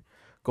 over here,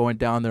 going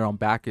down there on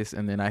Bacchus,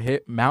 and then I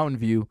hit Mountain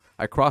View.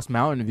 I crossed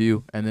Mountain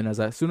View, and then as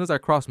soon as I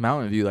crossed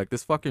Mountain View, like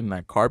this fucking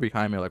like car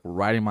behind me, like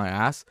riding my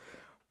ass,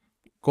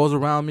 goes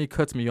around me,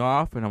 cuts me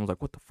off, and I was like,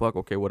 what the fuck?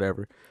 Okay,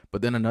 whatever.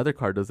 But then another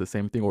car does the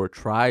same thing or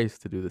tries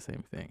to do the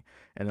same thing,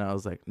 and I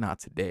was like, not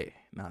today.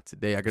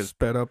 I just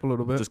Sped up a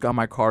little bit. got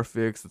my car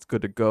fixed. It's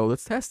good to go.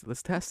 Let's test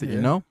it. Yeah.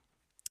 You know,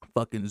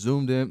 fucking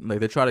zoomed in. Like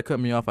they tried to cut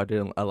me off. I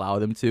didn't allow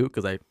them to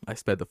because I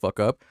sped the fuck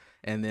up.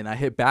 And then I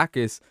hit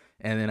Bacchus.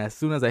 And then as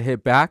soon as I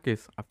hit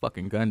Bacchus, I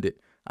fucking gunned it.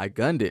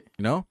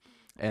 You know.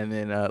 And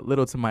then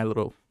little to my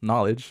little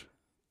knowledge,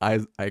 I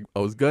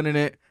was gunning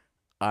it.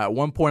 At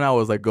one point, I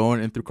was like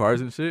going in through cars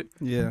and shit.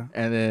 Yeah.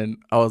 And then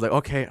I was like,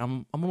 okay,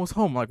 I'm almost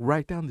home. Like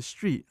right down the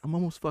street. I'm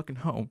almost fucking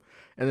home.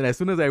 And then as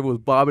soon as I was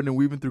bobbing and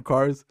weaving through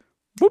cars,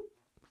 whoop,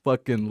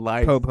 fucking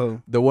light.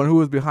 Popo. The one who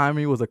was behind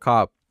me was a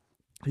cop.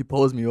 He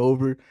pulls me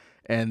over,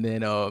 and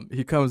then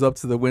he comes up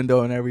to the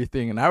window and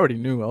everything. And I already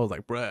knew. I was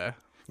like, bruh,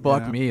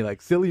 fuck Yeah. me.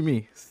 Like, silly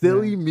me.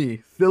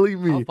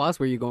 How fast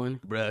were you going?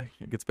 Bruh,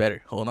 it gets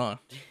better. Hold on.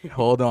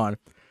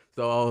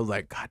 So I was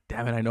like, God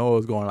damn it. I know I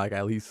was going like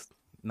at least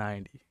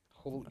 90.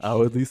 Holy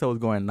At least I was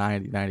going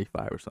 90,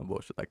 95 or some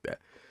bullshit like that.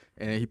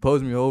 And he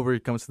pulls me over. He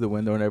comes to the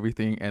window and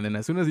everything. And then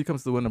as soon as he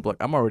comes to the window, like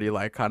I'm already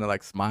like kind of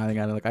like smiling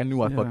at him. Like I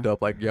knew I Yeah. fucked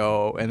up. Like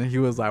yo. And then he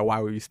was like,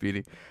 "Why were you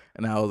speeding?"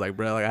 And I was like,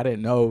 "Bro, like I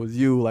didn't know it was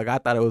you. Like I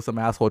thought it was some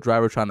asshole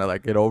driver trying to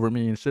like get over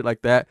me and shit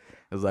like that."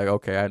 It was like,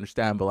 "Okay, I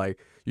understand, but like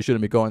you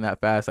shouldn't be going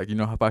that fast. Like you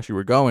know how fast you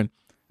were going."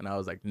 And I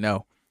was like,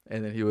 "No."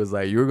 And then he was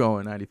like, "You were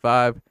going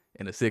 95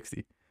 in a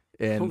 60."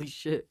 And Holy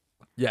shit.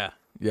 yeah.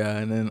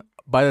 And then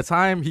by the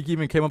time he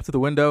even came up to the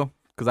window,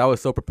 because I was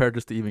so prepared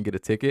just to even get a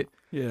ticket.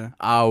 Yeah.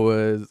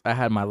 I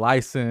had my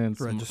license,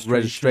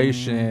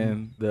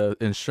 Registration. the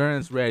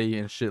insurance ready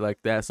and shit like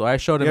that. So I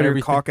showed You him got your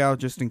everything cock out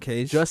just in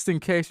case. just in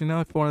case, you know,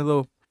 if you want a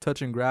little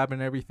touch and grab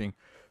and everything.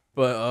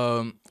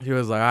 But he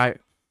was like, all right,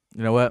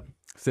 you know what?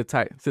 Sit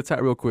tight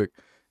real quick.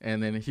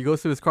 And then he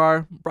goes to his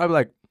car, probably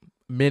like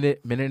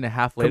minute and a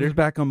half later, Comes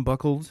back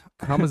unbuckled.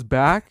 comes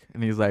back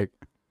and he's like,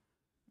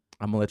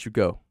 I'm gonna let you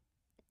go.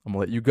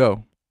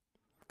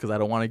 Because I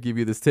don't want to give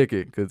you this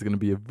ticket because it's going to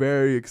be a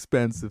very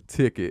expensive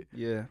ticket.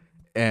 Yeah.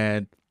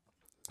 And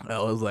I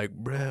was like,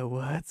 bruh,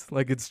 what?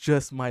 Like, it's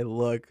just my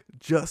luck.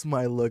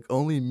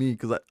 Only me.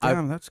 Because I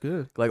Damn, that's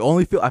good. like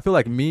I feel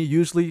like me,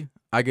 usually,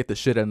 I get the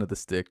shit end of the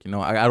stick. You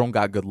know, I don't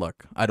got good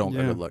luck.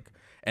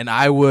 And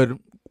I would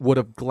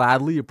have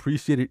gladly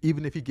appreciated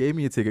even if he gave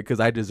me a ticket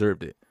because I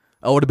deserved it.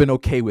 I would have been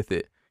okay with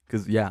it.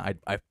 Because, yeah,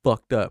 I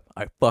fucked up.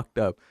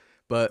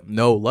 But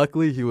no,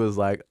 luckily, he was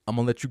like, I'm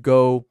going to let you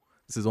go.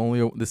 This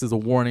is a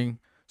warning.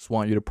 Just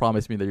want you to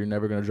promise me that you're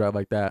never gonna drive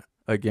like that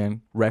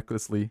again,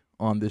 recklessly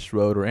on this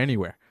road or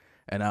anywhere.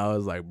 And I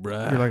was like,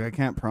 bruh. You're like, I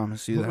can't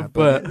promise you that,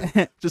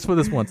 But just for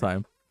this one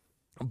time.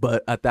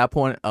 But at that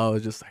point, I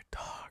was just like,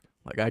 dog.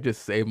 Like I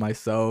just saved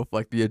myself.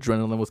 Like the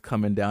adrenaline was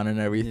coming down and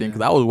everything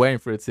because Yeah. I was waiting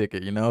for a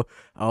ticket. You know,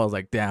 I was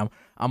like, damn,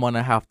 I'm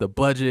gonna have to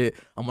budget.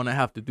 I'm gonna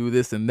have to do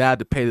this and that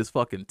to pay this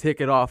fucking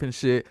ticket off and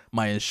shit.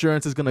 My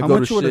insurance is gonna how go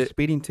much to would a shit.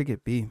 speeding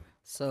ticket be?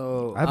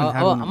 So I haven't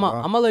had one in a while.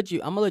 I'm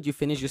gonna let you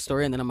finish your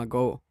story and then I'm gonna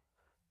go.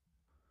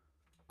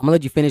 I'm gonna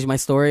let you finish my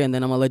story and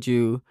then I'm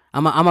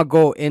gonna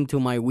go into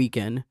my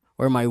weekend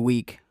or my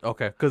week.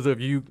 Okay, because if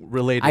you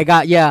related,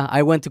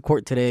 I went to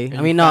court today. And I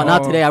you mean, no,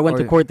 not found- today. I went oh,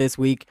 to yeah. court this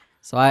week,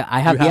 so I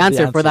have You the have the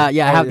answer for that. answer.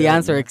 Yeah, I Oh, have the yeah,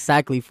 answer yeah.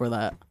 exactly for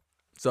that.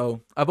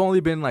 So I've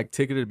only been like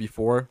ticketed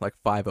before, like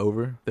 5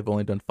 over. They've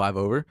only done 5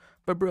 over.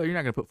 But bro, you're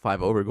not gonna put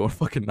 5 over going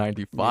fucking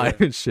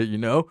 95 and shit, you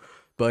know?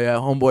 But yeah,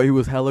 homeboy, he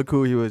was hella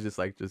cool. He was just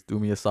like, just do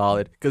me a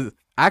solid. Because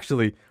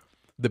actually,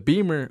 the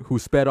Beamer who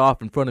sped off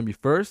in front of me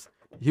first,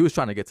 he was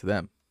trying to get to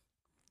them.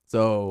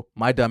 So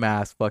my dumb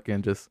ass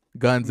fucking just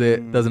guns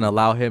it, doesn't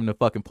allow him to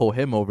fucking pull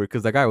him over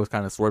because that guy was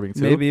kind of swerving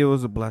too. Maybe it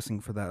was a blessing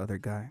for that other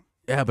guy.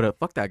 Yeah, but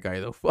fuck that guy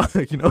though.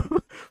 Fuck, you know,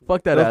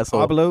 fuck that Little asshole.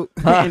 Pablo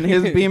in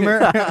his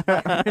Beamer.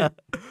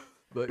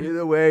 But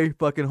either way,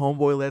 fucking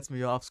homeboy lets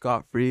me off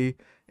scot free,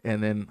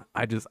 and then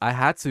I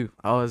had to.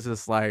 I was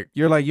just like,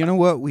 You're like, you know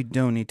what? We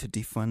don't need to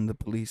defund the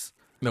police.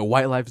 no,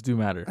 white lives do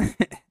matter,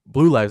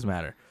 blue lives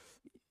matter.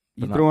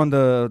 You But throw on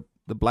the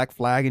black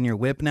flag in your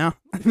whip now.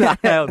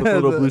 the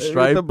little blue With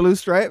stripe. The blue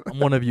stripe. I'm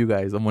one of you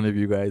guys.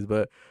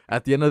 But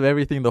at the end of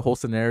everything, the whole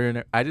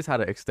scenario, I just had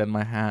to extend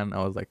my hand.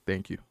 I was like,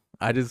 thank you.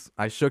 I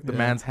shook the Yeah.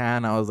 man's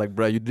hand. I was like,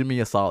 bro, you did me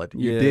a solid.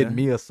 You Yeah. did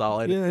me a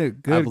solid. Yeah,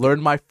 good. I've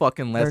learned my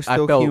fucking There's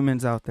lesson. still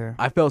humans out there.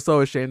 I felt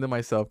so ashamed of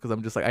myself because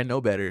I'm just like, I know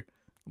better.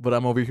 But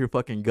I'm over here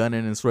fucking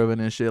gunning and swerving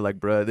and shit. Like,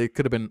 bro, they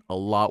could have been a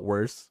lot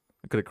worse.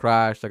 I could have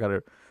crashed. I got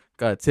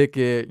a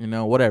ticket, you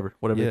know, whatever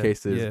the Yeah,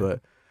 case is. yeah.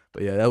 But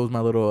yeah, that was my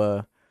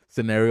little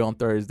scenario on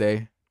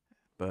Thursday.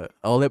 But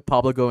I'll let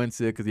Pablo go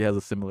into it because he has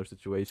a similar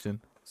situation.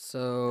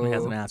 So He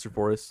has an answer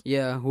for us.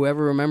 yeah,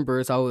 whoever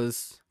remembers, I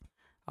was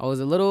a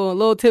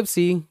little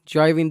tipsy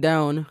driving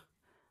down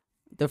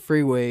the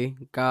freeway.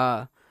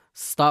 Got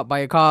stopped by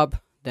a cop.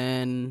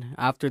 Then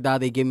after that,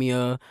 they give me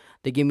a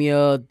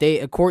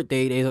court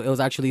date. It was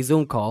actually a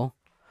Zoom call.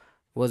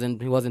 It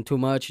wasn't too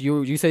much.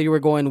 You said you were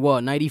going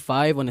what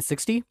 95 on a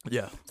 60,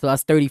 Yeah. so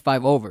that's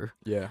 35 over.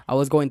 Yeah. I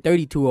was going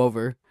 32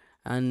 over,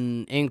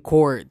 and in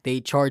court they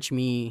charged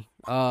me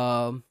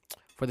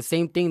for the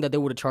same thing that they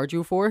would have charged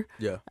you for,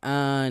 Yeah.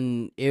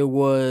 and it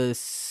was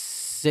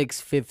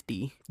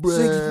 $650.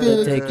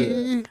 $650.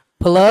 ticket.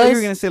 I thought you were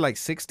Plus, gonna say like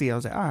 60. I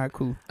was like, all right,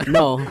 cool.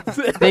 no,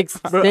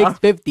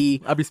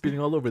 $650. I'd be speeding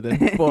all over then.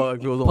 Fuck,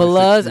 if it was only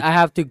Plus, 60. I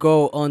have to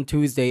go on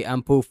Tuesday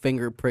and put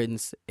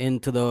fingerprints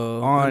into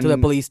the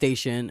police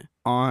station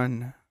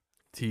On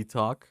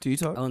T-Talk.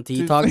 TikTok. on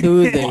Talk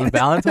Tuesday. On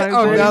Valentine's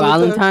Oh, Day? Valentine's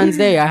Valentine's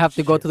Day, I have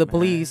to go to the Shit,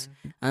 police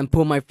man. and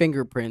put my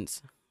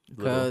fingerprints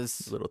Little-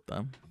 because little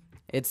thumb.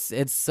 it's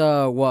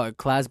what,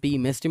 Class B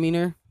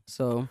misdemeanor.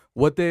 So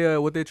What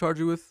they charge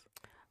you with?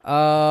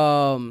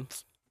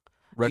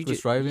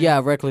 Reckless driving? Yeah,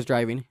 reckless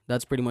driving.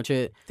 That's pretty much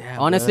it. Damn,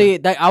 Honestly,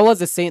 that I was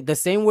the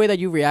same way that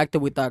you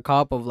reacted with that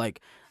cop of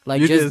like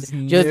You just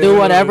just do knew.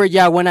 whatever.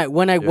 Yeah, when I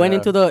went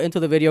Yeah. into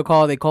the video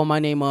call, they called my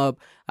name up.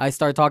 I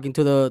started talking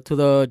to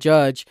the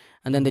judge,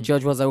 and then the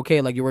judge was like,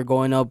 okay, like you were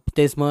going up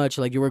this much,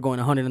 like you were going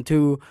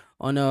 102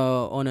 on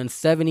a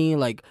 70.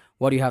 Like,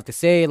 what do you have to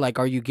say? Like,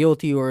 are you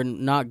guilty or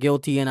not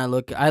guilty? And I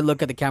look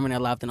at the camera and I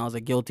laughed and I was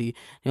like, guilty.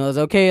 And I was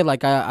okay.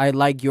 Like I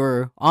like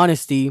your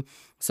honesty.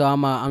 So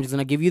I'm just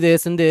gonna give you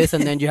this, and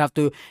then you have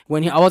to. He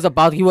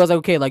was like,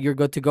 okay, like you're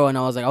good to go, and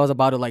I was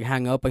about to like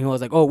hang up, and he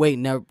was like, oh wait,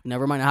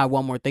 never mind, I have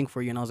one more thing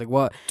for you, and I was like,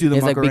 what? Do the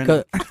It's like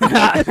Macarena.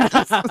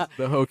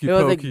 The hokey it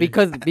was like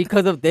pokey.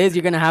 because of this,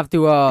 you're gonna have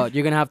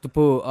to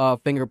put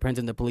fingerprints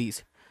in the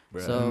police.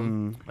 Bruh.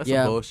 So That's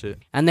yeah. some bullshit.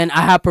 and then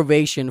I have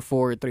probation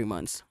for 3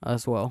 months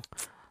as well,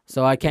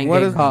 so I can't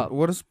get caught.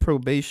 What is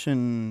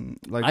probation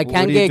like? I what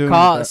can't are you get doing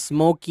caught with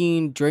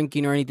smoking,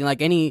 drinking, or anything.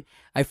 Like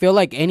I feel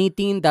like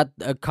anything that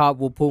a cop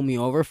will pull me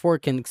over for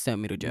can send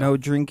me to that? jail. No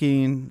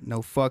drinking,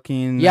 no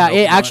fucking. Yeah, no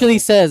it blood. actually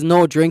says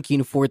no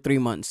drinking for 3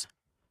 months.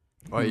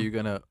 Are you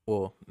gonna?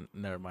 Well,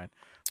 never mind.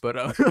 But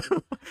I was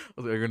like,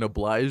 you're gonna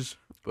oblige.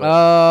 But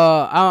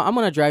I'm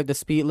gonna drive the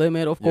speed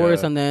limit, of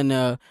course, Yeah. and then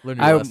learn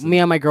your lesson. me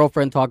and my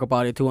girlfriend talk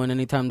about it too. And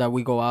anytime that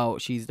we go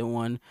out, she's the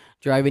one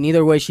driving.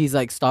 Either way, she's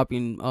like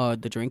stopping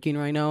the drinking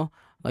right now.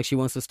 Like she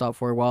wants to stop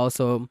for a while.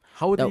 So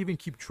How would that- they even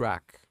keep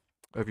track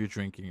of your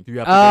drinking? Do you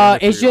have to go in there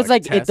for it's your, just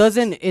like it tests?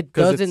 doesn't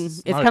 'Cause it's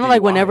it's not a kind of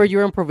like whenever DUI.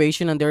 you're in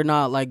probation and they're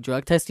not like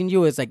drug testing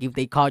you. It's like if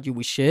they caught you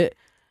with shit,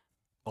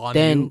 On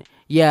then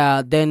you?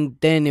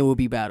 then it will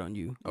be bad on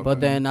you. Okay.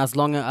 But then as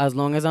long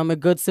as I'm a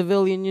good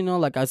civilian,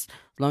 like as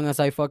long as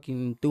I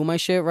fucking do my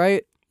shit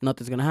right,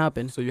 nothing's gonna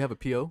happen. So you have a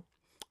PO?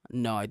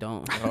 No, I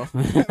don't. Oh.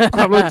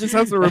 I would just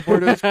have to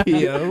report his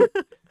PO.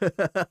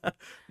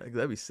 Like,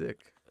 that'd be sick.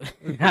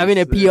 Having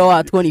a PO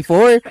at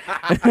 24.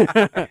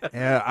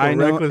 Yeah, I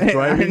know. reckless I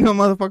driving. know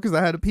motherfuckers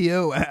that had a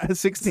PO at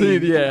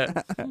 16.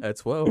 Yeah. At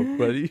 12,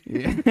 buddy.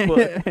 Yeah.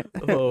 What?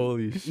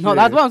 Holy shit. No,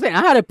 that's what I'm saying.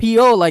 I had a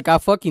PO like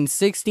at fucking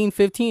 16,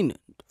 15.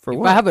 For If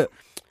what? I have a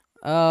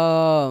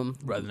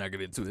Rather not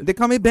get into it. They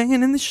call me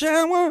banging in the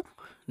shower.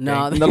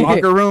 no, In the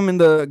locker room, in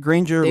the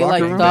Granger they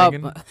locker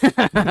like room.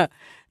 stop.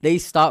 They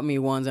stopped me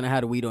once and I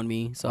had weed on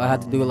me, so I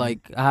had to do like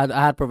I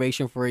had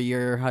probation for a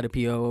year. Had a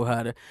PO.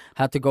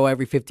 Had to go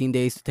every 15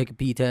 days to take a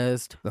P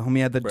test. The homie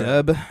had the Bruh.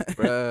 dub.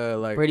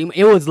 Bruh, like,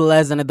 It was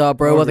less than a dub,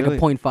 bro. It Oh, was like really? a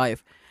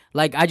 0.5.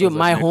 Like Was that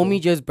my nickel?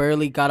 homie just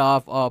barely got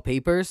off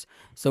papers,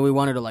 so we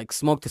wanted to like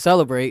smoke to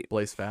celebrate.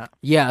 Blaze fat.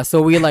 Yeah,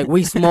 so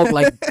we smoked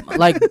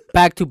like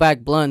back to back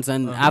blunts,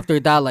 and after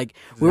that, like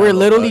we Not were a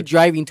literally lot.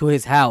 driving to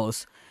his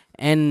house,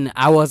 and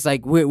I was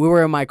like, we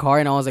were in my car,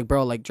 and I was like,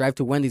 bro, like drive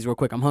to Wendy's real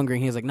quick. I'm hungry.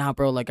 And he was like, nah,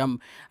 bro, like I'm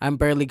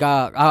barely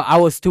got. I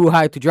was too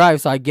high to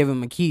drive, so I give him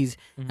my keys,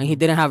 and he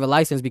didn't have a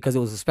license because it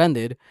was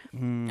suspended.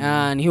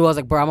 And he was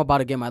like, bro, I'm about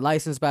to get my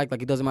license back.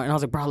 Like it doesn't matter. And I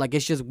was like, bro, like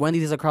it's just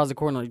Wendy's is across the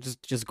corner.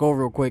 Just go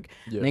real quick.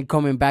 Yeah. And then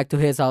coming back to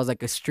his house,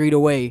 like a street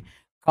away,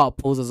 cop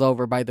pulls us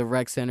over by the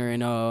rec center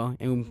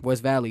in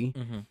West Valley.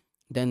 Mm-hmm.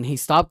 Then he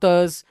stopped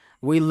us.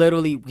 He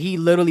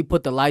literally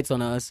put the lights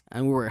on us,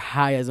 and we were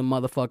high as a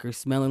motherfucker,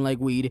 smelling like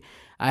weed.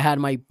 I had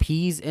my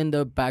peas in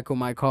the back of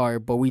my car,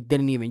 but we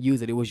didn't even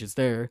use it. It was just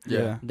there.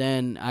 Yeah.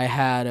 Then I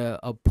had a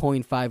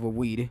 0.5 of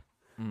weed,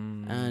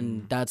 Mm.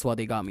 and that's what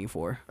they got me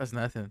for. That's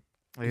nothing.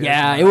 Like,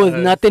 Yeah, that's it was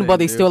nothing, nothing, but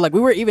they dude. still like we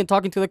were even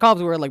talking to the cops.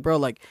 We were like, bro,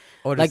 like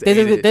Oh, like just this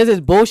ate is it. this is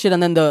bullshit.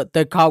 And then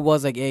the cop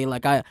was like, hey,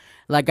 like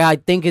I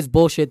think it's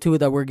bullshit too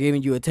that we're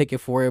giving you a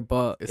ticket for it,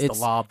 but It's the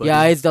law, buddy.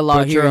 yeah, it's the law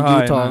But here you're in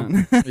high, Utah.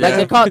 man. Like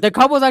Yeah. the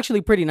cop was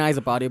actually pretty nice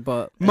about it,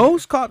 but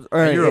Most cops. All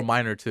And right. you're a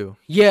minor too.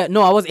 yeah,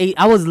 no, I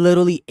was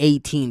literally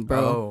 18, bro.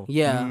 Oh.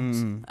 Yeah.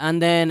 Mm.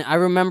 And then I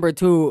remember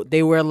too,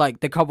 they were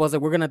like, the cop was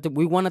like,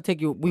 we want to take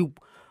you,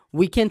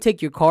 we can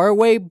take your car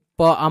away,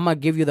 but I'm gonna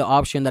give you the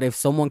option that if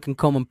someone can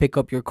come and pick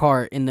up your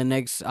car in the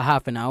next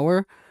half an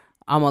hour,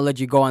 I'm gonna let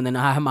you go. And then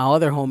I have my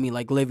other homie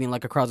like living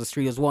like across the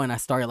street as well, and I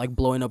started like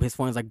blowing up his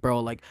phone. It's like, bro,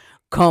 like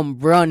come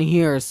run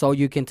here so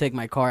you can take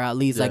my car at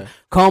least. Like Yeah.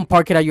 come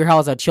park it at your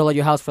house. I'll chill at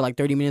your house for like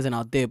 30 minutes and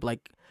I'll dip.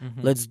 Like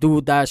Mhm. let's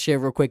do that shit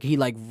real quick. He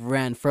like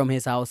ran from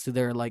his house to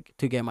there like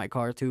to get my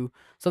car too.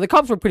 So the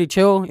cops were pretty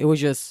chill. It was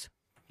just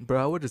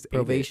Bro, I would just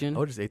Probation. I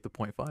would just ate the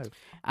 0.5.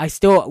 I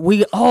still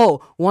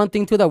one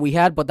thing too that we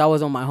had, but that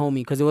was on my homie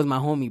because it was my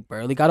homie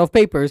barely got off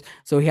papers,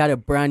 so he had a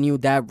brand new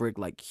dab rig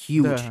like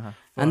huge.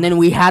 And then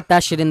we had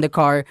that shit in the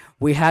car.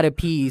 We had a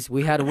peas.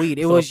 We had weed.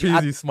 It was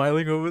Peasy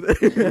smiling over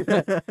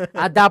there.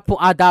 at that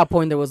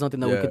point there was nothing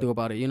that we Yeah. could do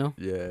about it. You know?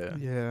 Yeah.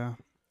 Yeah.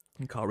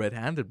 And caught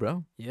red-handed,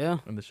 bro, Yeah.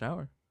 in the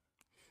shower.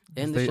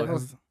 In They- the shower.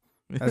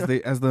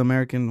 as the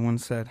American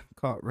once said,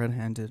 caught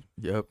red-handed.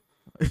 Yep.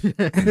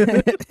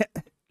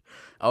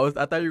 I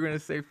thought you were gonna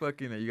say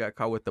fucking that you got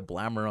caught with the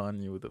blammer on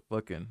you with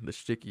the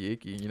sticky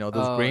icky. You know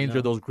those Oh, Granger,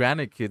 no. those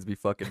Granite kids be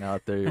fucking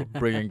out there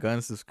bringing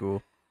guns to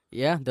school.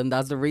 Yeah. Then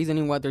that's the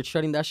reasoning why they're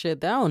shutting that shit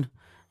down.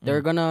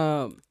 They're Mm.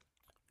 gonna.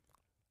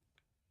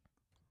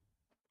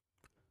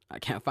 I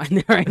can't find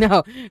it right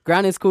now.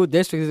 Granite School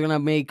District is gonna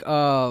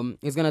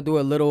is gonna do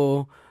a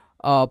little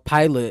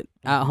pilot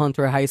at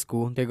Hunter High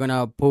School. They're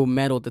gonna put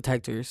metal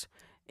detectors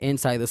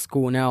inside the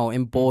school now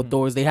in both Mhm.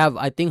 doors. They have,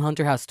 I think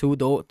Hunter has two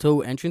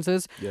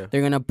entrances. Yeah.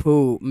 They're gonna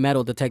put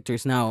metal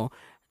detectors now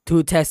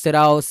to test it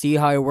out, see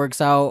how it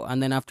works out,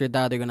 and then after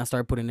that they're gonna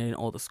start putting it in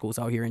all the schools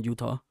out here in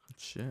Utah.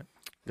 Shit.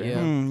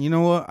 Yeah. You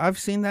know what? I've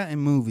seen that in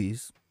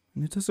movies.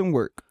 It doesn't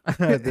work.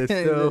 They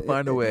still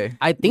find a way.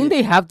 I think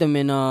they have them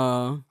in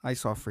I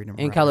saw Freedom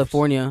Riders.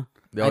 California.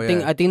 Oh,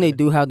 I think they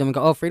do have them.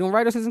 Freedom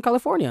Riders is in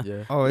California.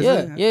 Yeah. Oh, is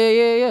Yeah, it?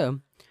 yeah.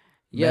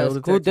 Metal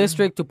School detector?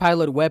 district to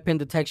pilot weapon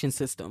detection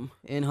system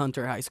in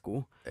Hunter High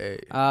School. Hey.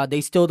 They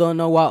still don't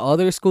know what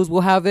other schools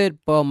will have it,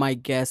 but my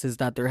guess is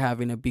that they're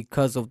having it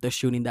because of the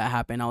shooting that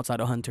happened outside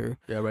of Hunter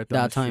Yeah. Right.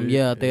 Down that the time. street.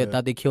 Yeah,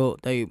 that they killed.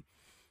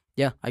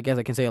 Yeah, I guess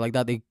I can say it like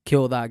that. They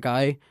killed that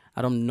guy.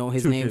 I don't know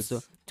his Two name. kids.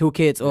 So 2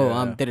 kids. Oh,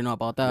 I Yeah. didn't know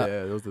about that.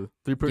 Yeah, there was a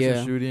 3-person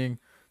Yeah. shooting.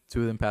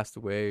 2 of them passed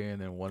away, and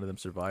then 1 of them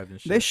survived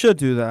and shit. They should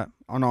do that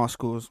on all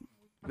schools.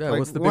 yeah, like,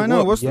 what's the why big not?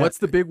 whoop? What's- What's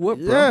the big whoop,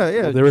 bro? Yeah,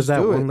 yeah. Well, there was just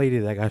that do one it. lady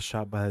that got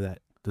shot by the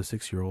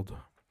 6-year-old.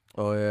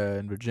 Oh yeah,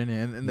 in Virginia.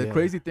 And the Yeah.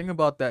 crazy thing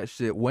about that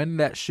shit, when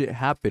that shit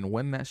happened,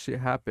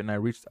 I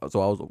reached out.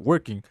 So I was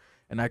working,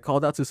 and I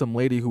called out to some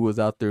lady who was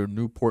out there in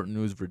Newport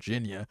News,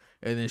 Virginia,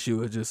 and then she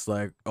was just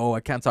like, "Oh, I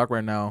can't talk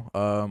right now.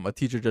 A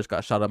teacher just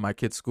got shot at my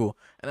kid's school,"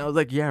 and I was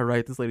like, "Yeah,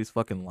 right. This lady's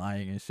fucking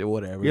lying and shit.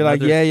 Whatever." You're like,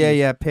 Another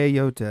yeah, excuse. pay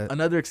your debt.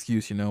 Another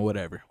excuse,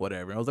 whatever.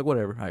 And I was like,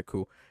 whatever, all right,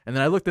 cool. And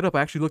then I looked it up.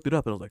 I actually looked it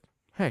up, and I was like,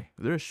 hey,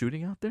 is there a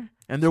shooting out there?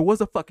 And there was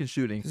a fucking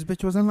shooting. This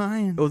bitch wasn't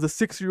lying. It was a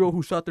 6-year-old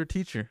who shot their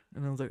teacher.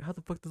 And I was like, how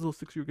the fuck does a little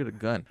 6-year-old get a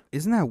gun?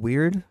 Isn't that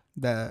weird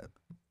that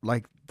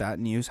like that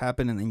news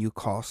happened and then you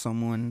call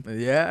someone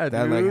Yeah,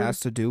 that dude. like has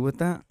to do with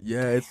that?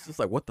 Yeah, it's just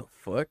like, what the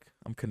fuck?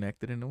 I'm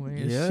connected in a way.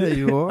 and Yeah, shit.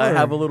 you are. I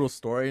have a little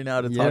story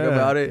now to talk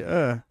about it.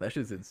 Yeah. That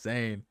shit's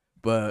insane.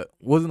 But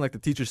wasn't like the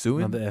teacher Now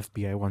suing? the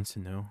FBI wants to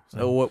know.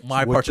 So what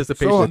my what-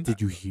 participation? What did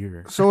you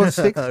hear? So a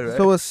six Right.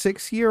 so a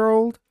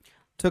 6-year-old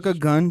took a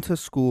gun to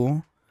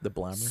school. The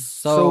blammer.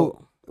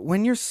 So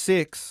When you're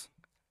 6,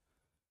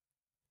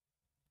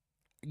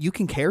 you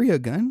can carry a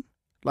gun?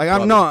 Like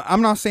Probably.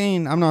 I'm not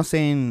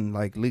saying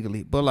like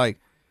legally, but like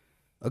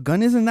a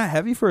gun isn't that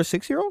heavy for a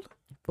 6-year-old?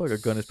 I feel like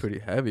a gun is pretty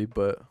heavy,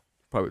 but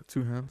probably with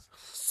 2 hands.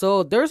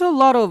 So there's a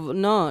lot of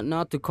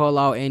not to call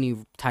out any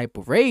type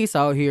of race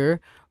out here,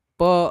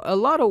 but a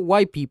lot of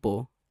white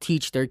people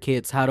teach their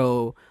kids how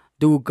to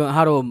use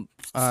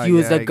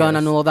Yeah, the I gun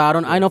and guess. all that.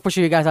 I know for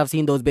sure you guys have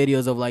seen those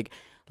videos of like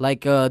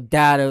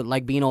dad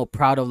like being all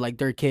proud of like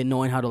their kid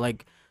knowing how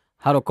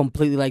to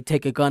completely like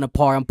take a gun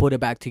apart and put it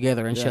back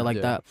together and Yeah, shit like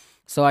yeah. that.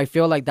 So I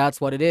feel like that's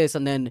what it is.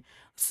 And then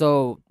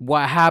so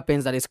what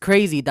happens that is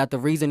crazy that the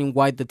reasoning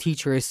why the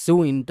teacher is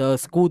suing the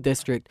school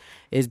district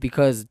is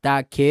because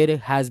that kid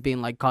has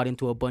been like caught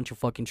into a bunch of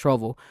fucking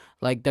trouble.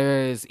 Like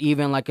there's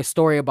even like a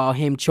story about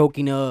him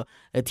choking a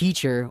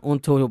teacher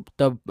until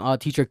the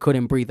teacher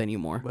couldn't breathe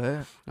anymore.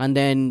 But And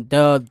then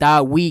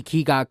that week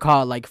he got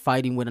caught like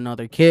fighting with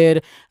another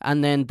kid.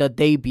 And then the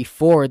day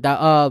before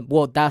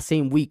that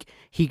same week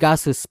he got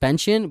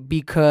suspension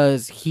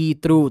because he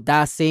threw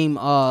that same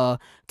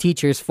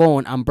teacher's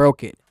phone and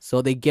broke it.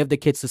 So they give the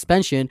kid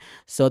suspension.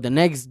 So the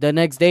next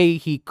day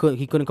he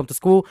couldn't come to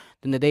school.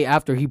 Then the day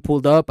after he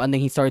pulled up and then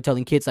he started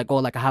telling kids like, oh,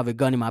 like I have a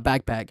gun in my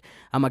backpack.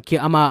 I'm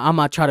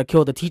gonna try to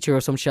kill the teacher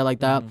or some shit like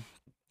that.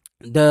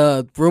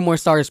 The rumor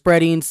started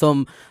spreading.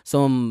 Some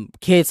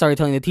kids started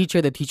telling the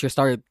teacher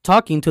started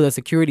talking to the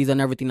securities and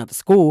everything at the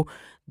school.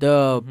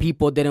 The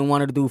people didn't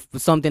want to do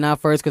something at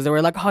first because they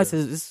were like, oh,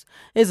 it's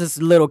this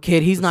little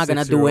kid, he's The not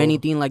gonna do 6-year-old.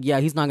 anything, like yeah,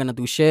 he's not gonna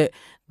do shit.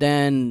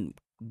 Then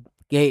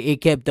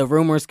the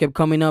rumors kept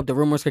coming up.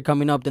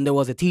 Then there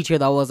was a teacher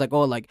that was like,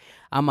 oh, like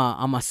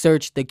I'ma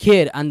search the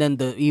kid. And then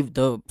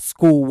the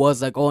school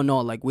was like, oh no,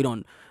 like we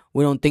don't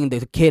think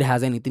the kid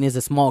has anything. He's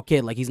a small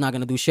kid, like he's not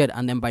gonna do shit.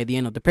 And then by the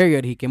end of the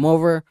period he came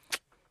over,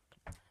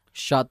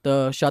 shot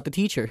the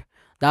teacher.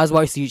 That's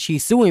why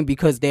she's suing,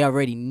 because they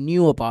already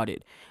knew about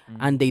it Mhm.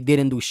 and they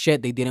didn't do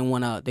shit. They didn't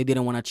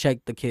wanna check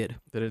the kid.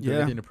 They didn't do Yeah.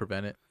 anything to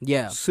prevent it.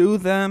 Yeah. Sue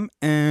them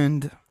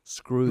and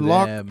Screw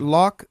them.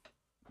 lock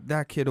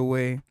that kid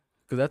away.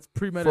 Because that's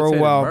premeditated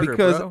while, murder,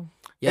 because- bro.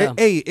 Yeah.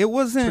 Hey, it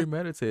wasn't.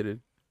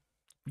 Premeditated.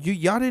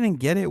 Y'all didn't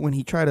get it when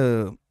he tried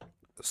to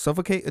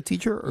suffocate a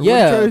teacher. Or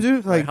Yeah. What he tried to do?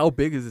 Like, Like, how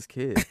big is this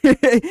kid?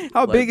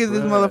 how like, big is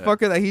this bruh.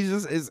 motherfucker that he's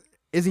just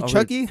is he Over-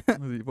 Chucky? Is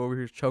he over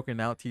here choking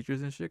out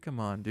teachers and shit? Come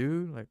on,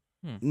 dude. Like,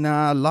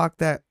 Nah, lock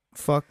that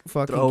fucking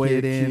Throw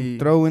kid a in. key.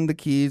 Throw in the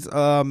keys.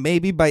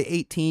 Maybe by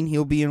 18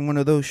 he'll be in one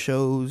of those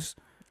shows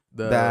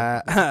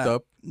that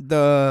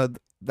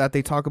that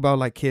they talk about,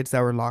 like kids that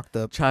were locked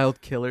up,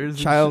 child killers. and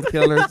child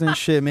killers and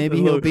shit.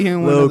 Maybe he'll be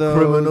in one little of those.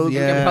 criminals. You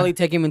can Yeah. probably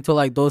take him into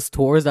like those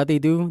tours that they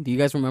do. Do you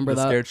guys remember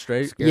The that? Scared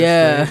Straight. Scared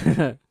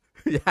Yeah.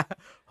 Yeah.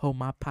 Hold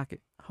my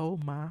pocket.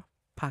 Hold my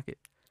pocket.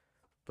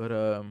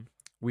 But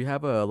we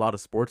have a lot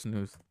of sports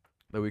news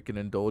that we can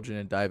indulge in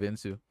and dive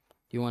into.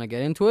 You want to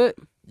get into it?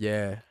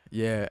 Yeah.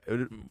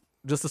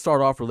 Just to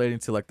start off, relating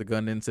to like the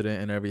gun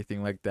incident and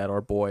everything like that,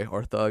 our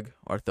thug,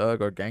 or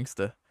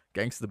gangsta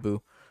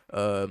boo,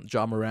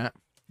 John Morant.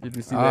 Did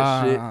you see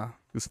that shit?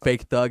 He was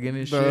fake thugging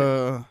and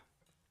shit.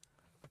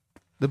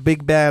 The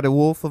big bad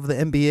wolf of the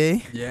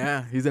NBA.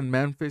 Yeah, he's in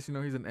Memphis.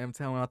 He's in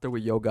M-Town out there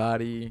with Yo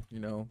Gotti,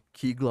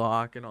 Key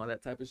Glock and all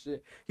that type of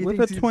shit. With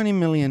a $20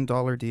 million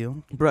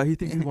deal. Bro, he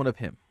thinks he's one of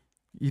him.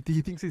 He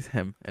thinks he's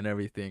him and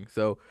everything.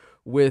 So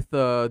with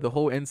the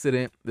whole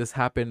incident, this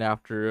happened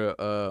after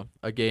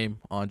a game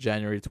on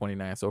January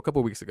 29th, so a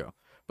couple weeks ago.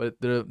 But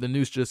the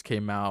news just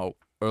came out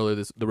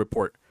earlier. The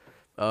report.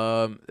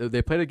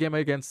 They played a game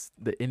against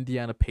the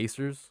Indiana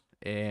Pacers.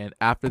 And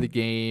after the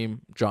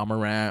game, John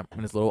Morant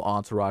and his little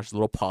entourage, his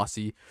little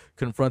posse,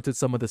 confronted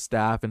some of the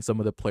staff and some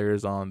of the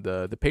players on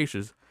the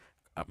Pacers.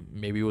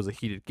 Maybe it was a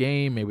heated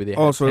game. Maybe they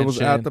had So it was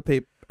at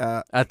tension.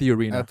 the At the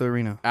arena. At the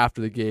arena. After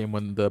the game,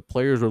 when the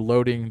players were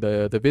loading,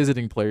 the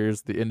visiting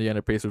players, the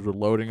Indiana Pacers were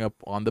loading up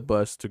on the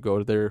bus to go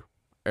to their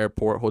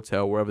airport,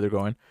 hotel, wherever they're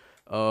going.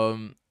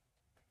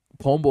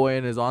 Homeboy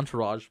and his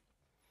entourage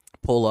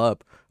pull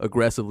up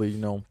aggressively,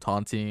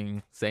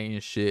 taunting, saying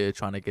shit,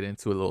 trying to get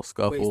into a little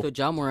scuffle. Wait, so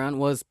John Moran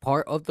was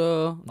part of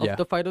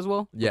the fight as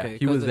well? Yeah, Okay,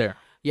 he was there.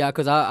 Yeah,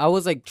 because I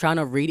was like trying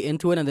to read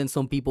into it, and then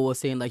some people were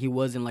saying like he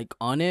wasn't like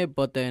on it,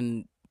 but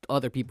then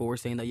other people were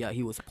saying that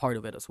he was part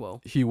of it as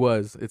well. He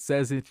was. It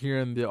says it here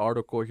in the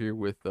article here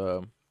with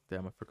damn,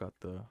 I forgot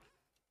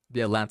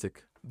the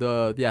Atlantic,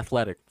 the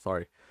Athletic.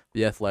 Sorry,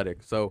 the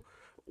Athletic. So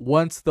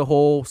once the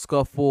whole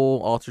scuffle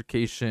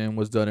altercation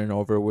was done and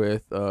over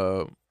with,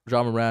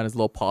 John Moran and his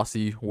little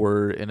posse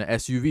were in an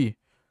SUV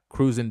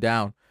cruising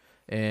down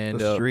and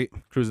The street.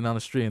 cruising down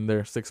the street in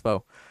their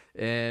 6'4",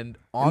 and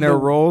on their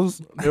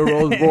Rolls. their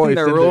Rolls Royce,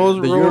 Their and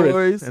Rolls the Urus,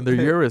 Royce. and their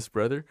Urus,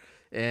 brother,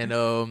 and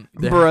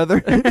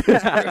Brother.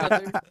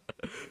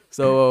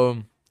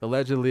 So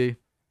allegedly,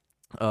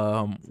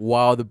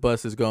 while the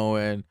bus is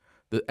going,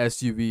 the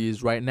SUV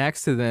is right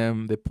next to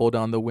them. They pull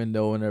down the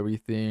window and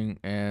everything,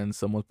 and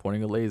someone's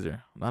pointing a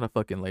laser. Not a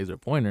fucking laser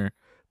pointer,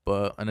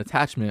 but an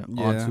attachment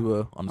onto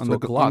a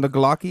Glock. On the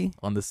Glocky.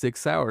 On the 6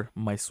 Sauer,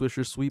 my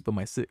Swisher Sweet, but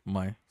my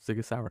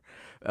Sig Sauer,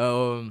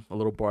 a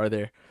little bar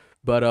there,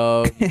 but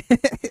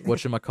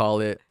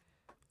whatchamacallit.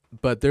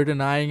 But they're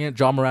denying it.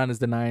 John Moran is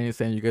denying it,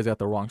 saying you guys got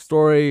the wrong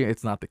story.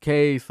 It's not the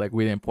case. Like,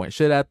 we didn't point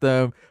shit at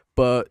them.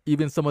 But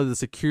even some of the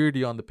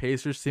security on the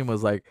Pacers team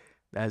was like,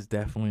 that's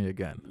definitely a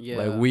gun. Yeah.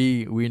 Like,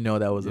 we know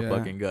that was a Yeah.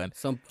 fucking gun.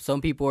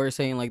 Some people are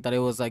saying like that it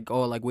was like,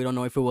 oh, like we don't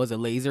know if it was a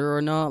laser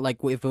or not, like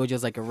if it was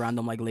just like a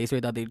random like laser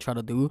that they try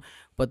to do,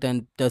 but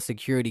then the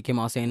security came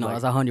out saying no,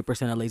 Like, that's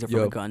 100% a laser from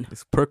Yo, a gun.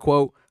 it's per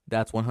quote,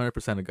 that's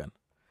 100% a gun.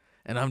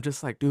 And I'm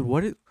just like, dude,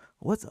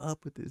 what's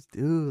up with this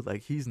dude?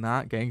 Like, he's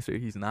not gangster,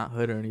 he's not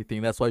hood or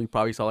anything. That's why you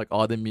probably saw like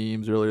all the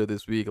memes earlier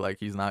this week, like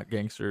he's not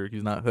gangster,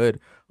 he's not hood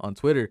on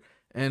Twitter,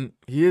 and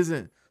he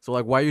isn't. So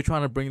like, why are you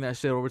trying to bring that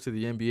shit over to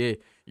the NBA?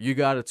 You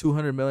got a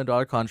 $200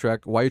 million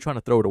contract. Why are you trying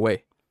to throw it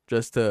away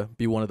just to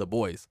be one of the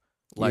boys?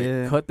 Like,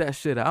 Yeah. cut that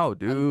shit out,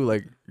 dude.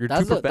 Like, you're too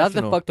That's the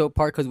professional. fucked up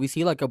part, because we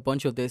see like a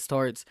bunch of this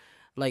starts.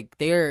 Like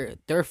they're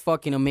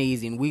fucking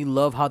amazing. We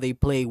love how they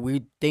play.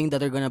 We think that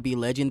they're gonna be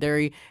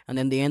legendary, and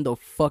then they end up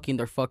fucking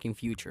their fucking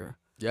future.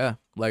 Yeah,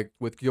 like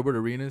with Gilbert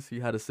Arenas,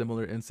 he had a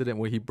similar incident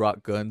where he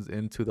brought guns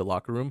into the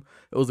locker room.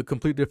 It was a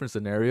complete different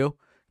scenario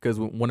because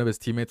one of his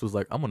teammates was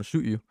like, I'm going to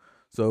shoot you.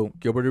 So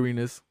Gilbert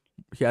Arenas,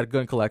 he had a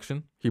gun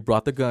collection. He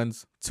brought the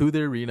guns to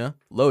the arena,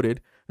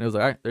 loaded, and it was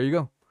like, all right, there you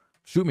go.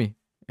 Shoot me.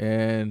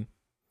 And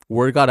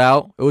word got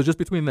out. It was just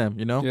between them,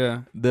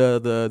 Yeah.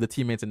 the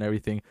teammates and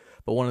everything.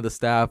 But one of the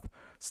staff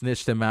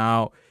snitched him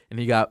out, and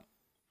he got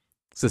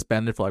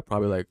suspended for like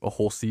probably like a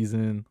whole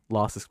season,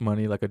 lost his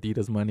money, like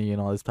Adidas money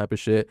and all this type of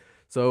shit.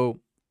 So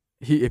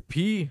if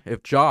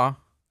Ja,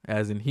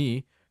 as in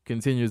he,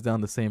 continues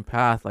down the same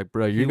path, like,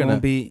 bro, you're gonna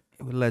won't be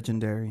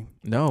legendary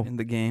no, in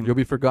the game. you'll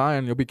be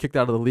forgotten. You'll be kicked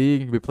out of the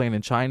league. You'll be playing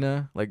in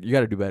China. Like, you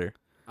got to do better.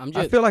 I'm I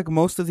just feel like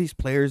most of these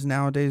players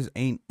nowadays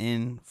ain't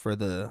in for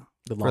the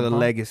The long haul?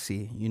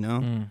 legacy, you know?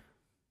 Mm.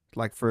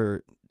 like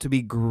to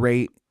be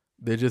great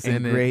They're just and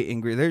in it great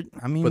and great. They're,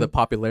 I mean, for the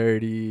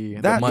popularity,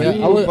 the that money. too,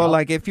 Yeah, I would- but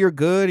like if you're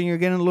good and you're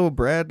getting a little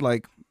bread,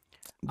 like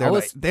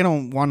they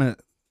don't want to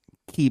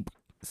keep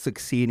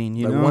succeeding.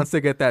 You Like know, once they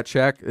get that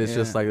check, it's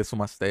just Yeah. like this is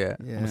where I stay at.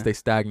 I'm Yeah. gonna stay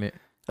stagnant.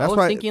 I that's was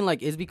why. thinking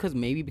like it's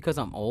because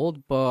I'm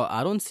old, but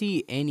I don't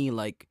see any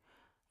like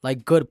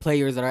good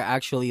players that are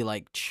actually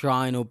like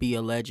trying to be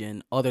a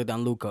legend other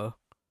than Luca.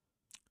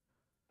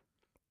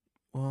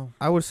 Well,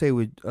 I would say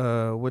with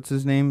what's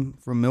his name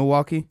from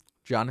Milwaukee?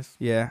 Giannis,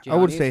 Yeah, I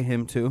would Giannis? say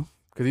him too.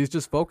 because he's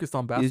just focused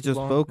on basketball. He's just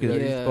focused. Yeah,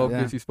 Yeah. he's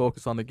focused. Yeah. He's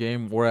focused on the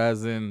game.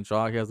 Whereas in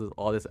Ja, he has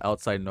all this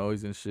outside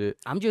noise and shit.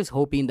 I'm just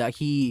hoping that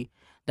he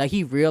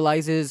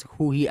realizes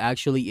who he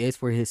actually is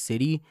for his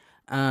city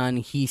and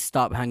he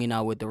stop hanging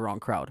out with the wrong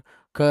crowd.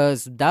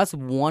 Cause that's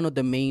one of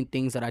the main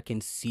things that I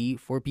can see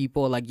for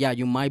people. Like, yeah,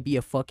 you might be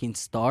a fucking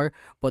star,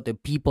 but the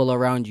people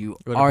around you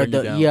Gonna are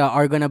bring you down.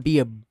 are gonna be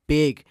a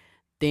big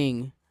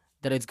thing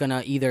that it's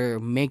gonna either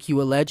make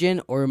you a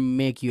legend or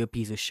make you a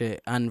piece of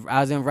shit. And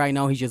as in right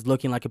now, he's just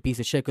looking like a piece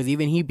of shit. Cause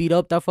even he beat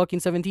up that fucking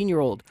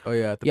 17-year-old. Oh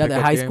yeah, Yeah, the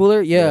pickup high game?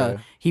 schooler. Yeah,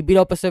 he beat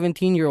up a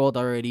 17-year-old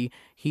already.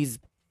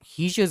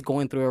 He's just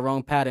going through a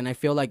wrong path, and I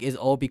feel like it's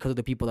all because of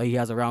the people that he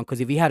has around. Because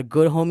if he had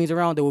good homies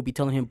around, they would be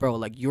telling him, "Bro,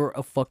 like you're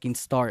a fucking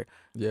star.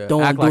 Yeah.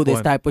 Don't Act do like this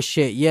one. type of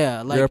shit."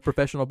 Yeah, You're a like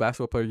professional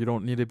basketball player. You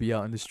don't need to be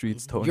out in the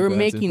streets towing you're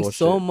guns and making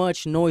so bullshit.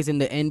 much noise in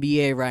the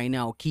NBA right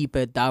now. Keep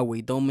it that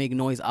way. Don't make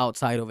noise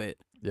outside of it.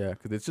 Yeah,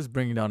 because it's just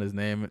bringing down his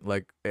name.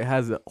 Like it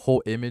has a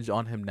whole image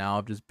on him now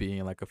of just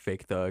being like a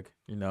fake thug,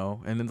 you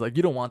know. And it's like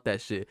you don't want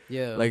that shit.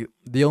 Yeah, Like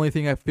the only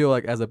thing I feel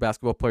like as a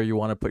basketball player you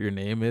want to put your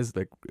name is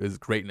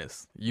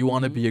greatness. You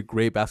want to Mhm. be a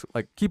great basketball.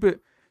 Like keep it,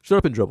 shut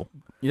up and dribble.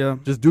 Yeah,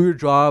 Just do your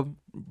job,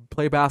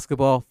 play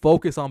basketball,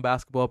 focus on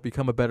basketball,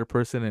 become a better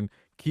person, and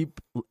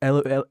keep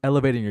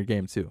elevating your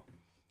game too.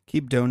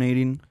 keep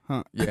donating.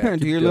 Huh? Yeah, do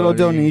keep your little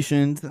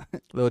donating. donations.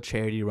 Little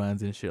charity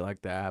runs and shit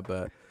like that.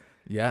 But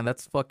yeah, and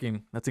that's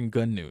in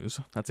gun news.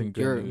 That's in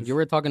good news. you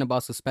were talking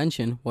about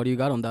suspension. What do you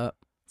got on that?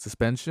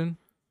 Suspension.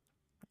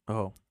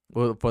 Oh,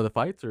 well, for the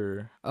fights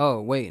or? Oh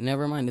wait,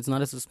 never mind. It's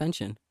not a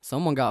suspension.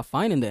 Someone got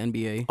fined in the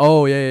NBA.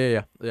 Oh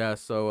yeah.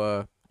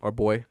 So our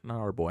boy, not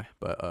our boy,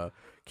 but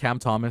Cam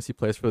Thomas, he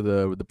plays for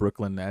the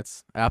Brooklyn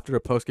Nets. After a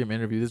post game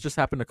interview, this just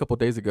happened a couple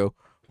days ago.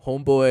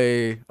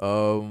 Homeboy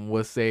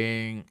was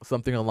saying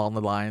something along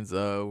the lines,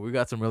 we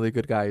got some really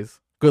good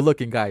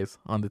looking guys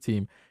on the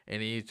team,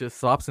 and he just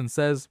stops and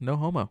says, "No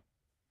homo,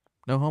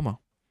 no homo."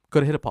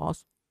 Could have hit a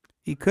pause.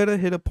 He could have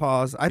hit a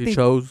pause. I He think.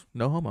 chose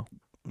no homo,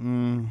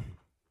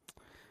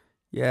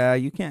 Yeah,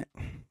 you can't.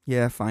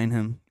 Yeah, fine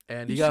him.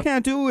 and You he just got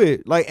can't do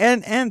it. Like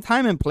and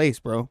time and place,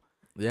 bro.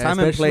 time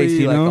and especially place,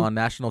 you like know? on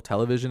national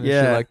television and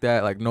Yeah. shit like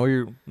that. Like know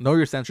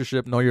your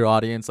censorship, know your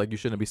audience. Like you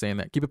shouldn't be saying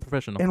that. Keep it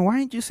professional. And why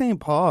aren't you saying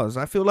pause?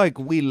 I feel like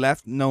we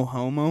left no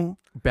homo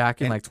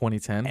Back in and- like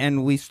 2010.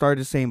 and we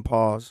started saying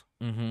pause.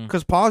 Mm-hmm.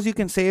 Because pause, you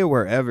can say it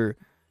wherever.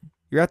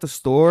 You're at the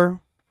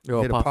store,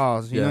 hit a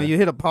pause. You know, Yeah. you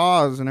hit a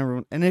pause, and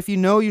everyone. And if you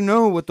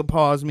know what the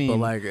pause means. But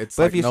like it's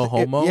But like if you no s-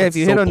 homo. yeah, if it's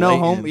you so hit a no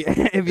blatant, homo,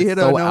 if you It's hit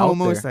a so no out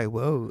homo, it's there. like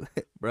whoa,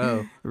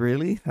 bro.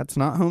 really? That's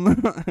not homo.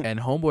 And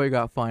homeboy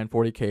got fined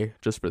 $40K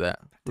just for that.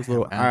 Those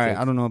little All right, antics.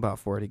 I don't know about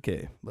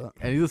 40K, but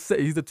And he's a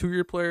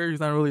 2-year player. He's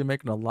not really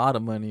making a lot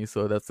of money,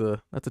 so that's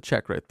a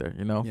check right there,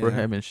 you know, for Yeah.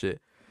 him and shit.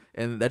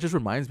 And that just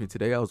reminds me.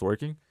 Today I was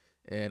working,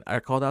 and I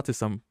called out to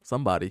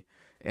somebody,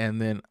 and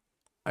then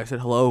I said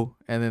hello,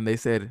 and then they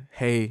said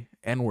hey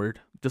N-word,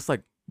 just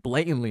like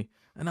blatantly,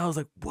 and I was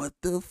like, what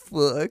the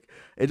fuck?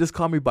 It just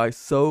caught me by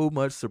so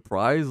much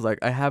surprise. Like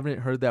I haven't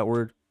heard that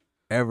word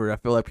ever. I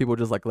feel like people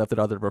just like left it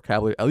out of their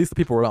vocabulary. At least the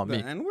people around the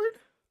me. N-word.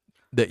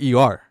 The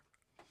ER.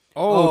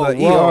 Oh, the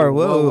whoa, ER.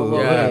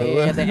 Whoa, Yeah.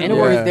 yeah, the N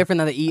word Yeah. is different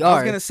than the ER. I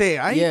was gonna say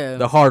yeah,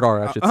 The hard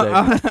R, I should say.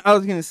 I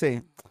was gonna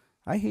say,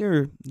 I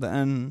hear the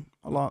N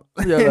a lot.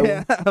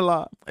 Yeah, a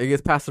lot. It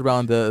gets passed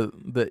around the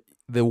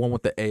one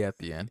with the A at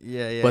the end.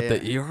 Yeah. But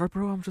the ER,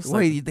 bro, I'm just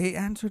wait, like, they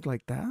answered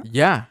like that?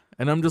 yeah.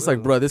 And I'm just like,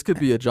 Whoa. bro, this could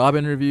be a job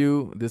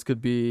interview. This could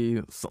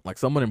be like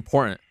someone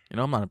important. You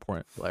know, I'm not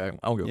important. Like,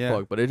 I don't give Yeah. a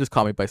fuck. But it just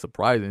caught me by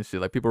surprise and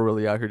shit. Like, people are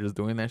really out here just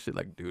doing that shit.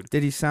 Like, dude,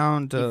 Did he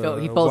sound? he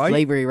felt white?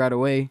 slavery right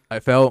away. I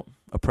felt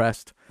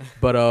oppressed.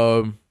 But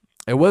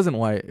it wasn't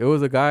white. It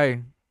was a guy.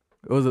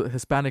 It was a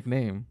Hispanic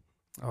name.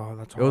 Oh,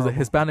 that's It was a horrible.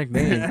 Hispanic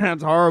name.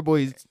 That's horrible.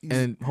 He's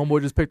And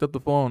homeboy just picked up the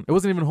phone. It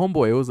wasn't even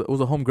homeboy. It was a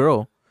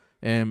homegirl,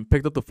 and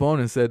picked up the phone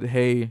and said,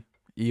 "Hey,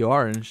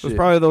 ER and it shit." was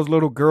probably those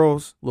little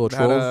girls. Little that,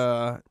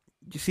 trolls.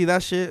 you see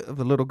that shit of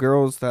the little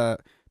girls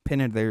that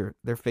painted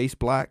their face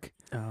black,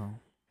 Oh.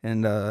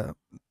 and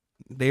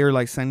they are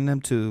like sending them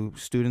to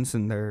students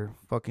in their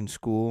fucking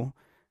school,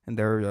 and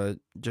they're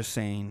just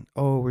saying,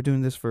 "Oh, we're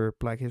doing this for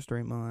Black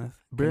History Month."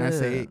 Can I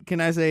say? Bruh.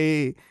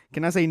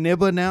 Can I say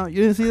nibba now? You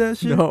didn't see that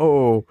shit?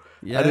 No,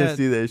 yeah, I didn't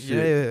see that shit.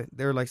 Yeah,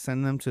 they were like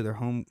sending them to their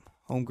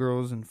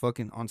homegirls and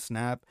fucking on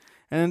Snap.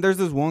 And then there's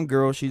this one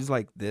girl, she's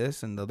like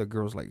this, and the other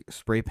girl's like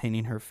spray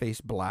painting her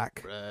face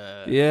black.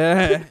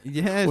 Yeah,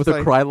 yeah. With it's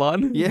a like,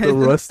 Krylon, yeah, the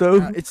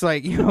Rusto. It's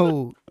like,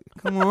 yo,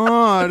 come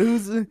on,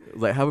 who's?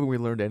 Like, haven't we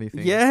learned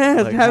anything?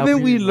 Yes, Like,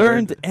 haven't we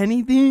learned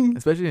anything?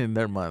 especially in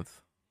their month,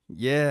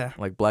 Yeah.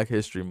 like Black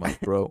History Month,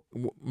 bro?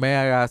 May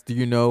I ask, do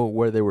you know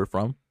where they were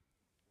from?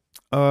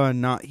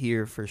 Not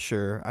here for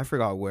sure. I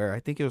forgot where. I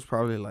think it was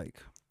probably like,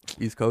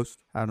 East Coast,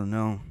 I don't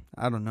know,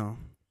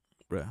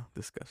 bro.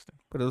 Disgusting.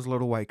 but it was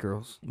little white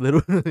girls.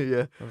 Little,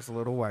 yeah. It was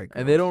little white girls.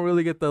 And they don't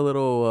really get the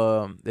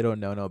little. They don't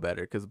know no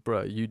better, cause,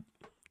 bro, you do.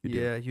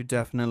 Yeah, you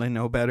definitely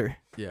know better.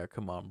 Yeah,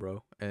 come on,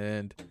 bro.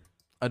 And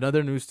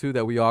another news too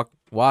that we all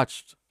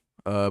watched,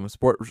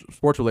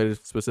 sports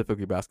related,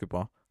 specifically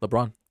basketball.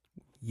 LeBron.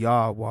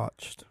 Y'all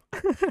watched.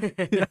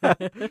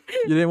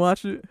 You didn't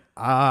watch it?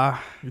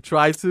 You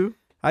tried to?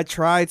 I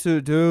tried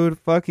to, dude.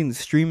 Fucking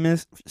Stream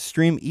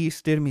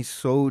East did me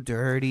so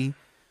dirty.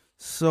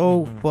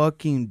 So Mhm.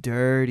 fucking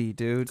dirty,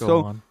 dude. Go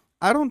so on.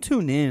 I don't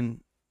tune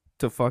in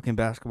to fucking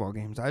basketball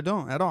games. I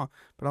don't at all.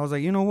 But I was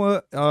like, you know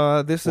what?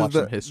 This Watch is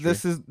some the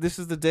history. this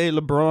is the day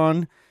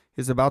LeBron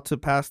is about to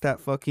pass that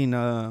fucking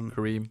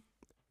Kareem,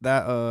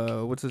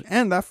 what's his,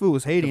 and that fool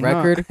was hating,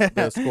 huh? record?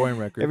 the scoring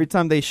record. Every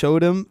time they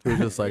showed him, He was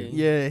just like,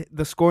 yeah,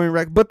 the scoring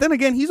record. But then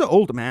again, he's an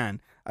old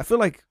man. I feel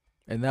like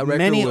and that record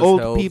many was old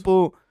held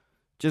people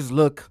just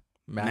look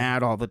mad.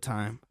 mad all the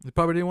time. He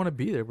probably didn't want to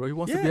be there, bro. He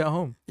wants to be Yeah. at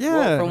home.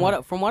 Yeah.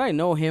 Well, from what I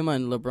know, him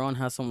and LeBron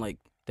has some like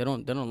they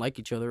don't like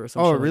each other or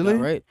something. Oh, like really? that,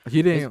 right?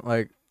 He didn't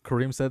like.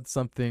 Kareem said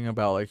something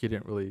about like he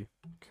didn't really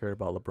care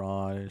about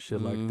LeBron and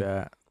shit like Mhm.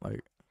 that.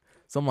 Like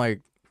some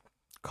like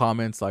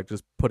comments like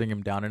just putting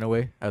him down in a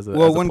way as a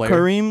Well, as a when player.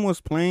 Kareem was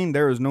playing,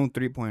 there was no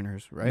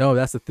 3-pointers, right? No,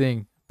 that's the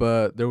thing.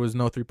 But there was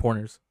no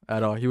 3-pointers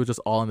at all. He was just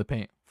all in the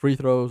paint. Free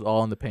throws,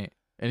 all in the paint.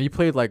 And he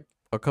played like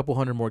a couple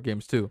hundred more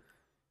games too.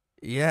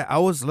 Yeah, I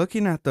was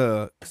looking at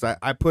because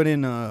I put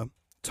in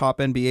top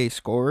NBA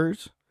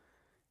scorers,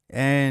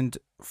 and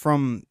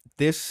from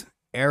this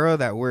era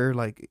that we're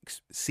like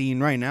seeing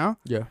right now,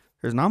 Yeah.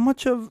 there's not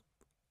much of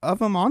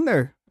them on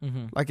there.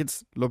 Mm-hmm. Like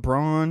it's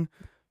LeBron,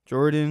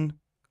 Jordan,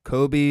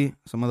 Kobe,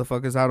 some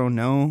motherfuckers I don't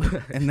know,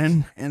 and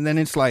then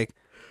it's like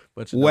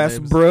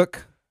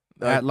Westbrook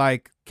at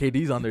like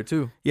KD's on there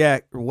too.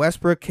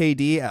 Westbrook,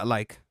 KD at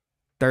like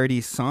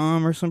 30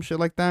 some or some shit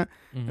like that.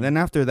 Mm-hmm. And then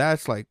after that,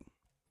 it's like,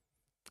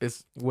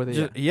 it's where they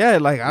just, yeah,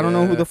 like I don't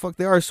know who Yeah. the fuck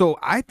they are. So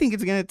I think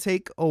it's gonna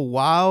take a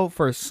while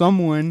for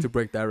someone to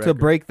break that record. to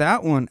break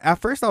that one. At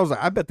first, I was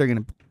like, I bet they're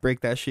gonna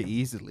break that shit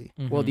easily.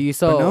 Mhm. Well, do you But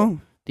saw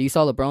no, do you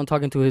saw LeBron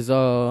talking to his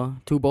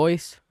two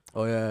boys?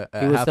 Oh yeah, He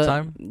at was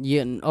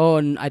halftime.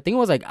 And I think it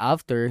was like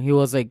after he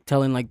was like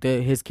telling like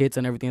his kids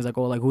and everything. He's like,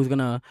 oh, like who's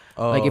gonna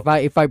Oh, like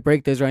if I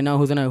break this right now,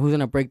 who's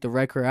gonna break the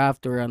record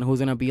after, and who's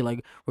gonna be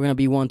like we're gonna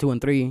be 1, 2,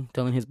 and 3,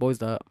 telling his boys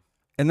that.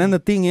 and then the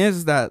thing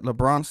is that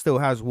LeBron still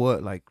has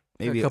what, like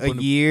maybe a couple-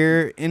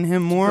 year in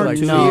him more, like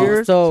 2 No,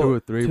 years, so 2 or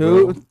 3,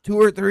 bro. two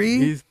or three.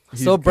 He's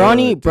so good,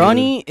 Bronny dude.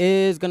 Bronny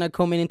is gonna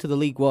come into the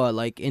league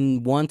like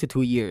in 1 to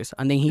 2 years,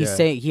 and then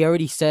Yeah. he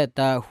already said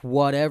that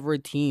whatever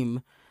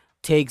team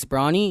takes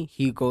Bronny,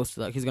 he's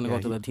gonna go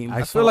to the team.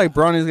 I feel like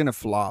Bron is gonna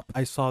flop.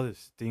 I saw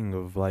this thing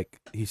of like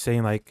he's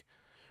saying like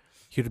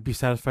he'd be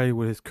satisfied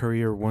with his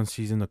career once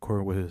he's in the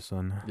court with his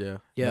son. Yeah,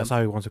 yeah. That's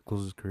how he wants to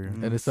close his career.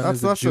 and his son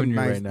is a junior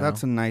right now.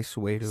 That's a nice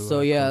way to. So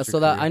yeah, close so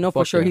your that career. I know for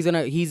Fuck sure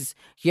yeah.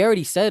 he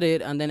already said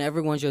it, and then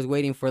everyone's just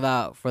waiting for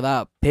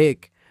that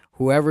pick.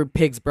 Whoever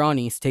picks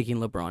Bronny's taking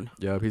LeBron.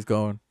 Yeah, he's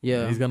going.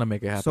 Yeah. He's gonna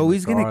make it happen. So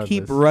he's gonna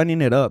keep regardless.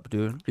 running it up,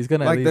 dude. He's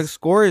gonna Like at the least,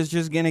 score is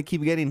just gonna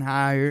keep getting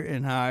higher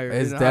and higher.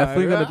 It's and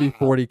definitely higher. gonna be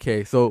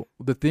 40K. So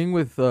the thing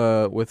with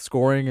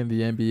scoring in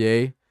the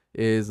NBA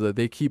is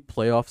they keep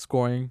playoff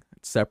scoring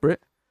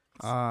separate.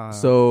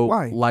 So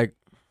why? like,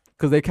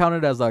 because they count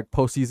it as like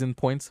postseason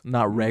points,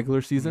 not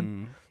regular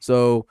season. Mm.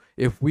 So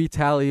if we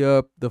tally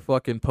up the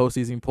fucking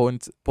postseason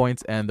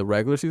points and the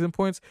regular season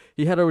points,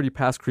 he had already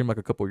passed Kareem like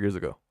a couple years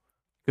ago,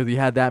 because he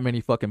had that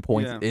many fucking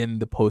points Yeah. in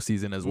the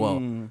postseason as well.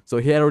 Mm. So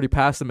he had already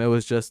passed him. It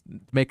was just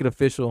make it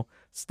official,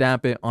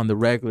 stamp it on the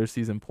regular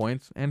season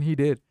points, and he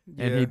did.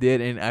 And Yeah. he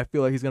did. And I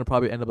feel like he's gonna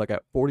probably end up like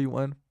at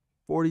 41,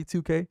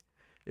 42K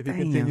if he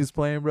Damn. continues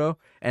playing, bro.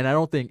 And I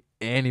don't think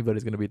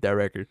anybody's gonna beat that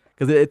record,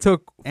 because it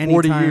took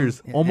 40 Anytime-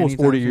 years, yeah, almost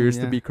anytime 40 soon, years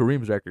yeah. to beat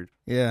Kareem's record.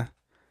 Yeah.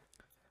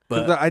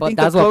 But I But think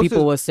that's the what closest,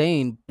 people were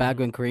saying back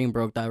when Kareem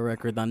broke that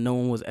record, that no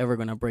one was ever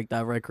gonna break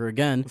that record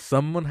again.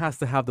 someone has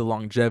to have the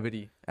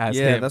longevity as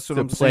Yeah, him that's what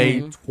to I'm play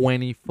saying.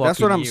 20 fucking That's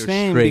what I'm years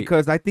saying, straight.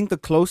 because I think the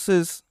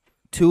closest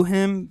to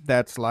him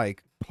that's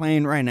like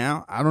playing right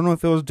now, I don't know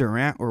if it was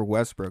Durant or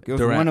Westbrook. It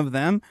was Durant. one of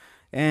them,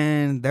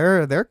 and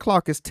their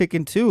clock is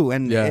ticking too,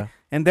 and Yeah.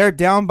 and they're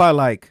down by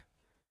like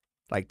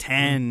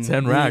 10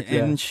 10 rack,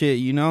 and yeah. shit,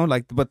 you know,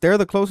 like, but they're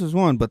the closest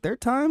one, but their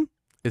time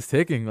It's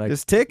ticking. Like,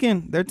 is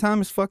ticking. Their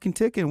time is fucking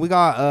ticking. We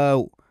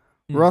got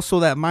Russell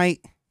that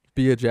might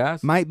be a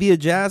Jazz. be a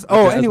Jazz. A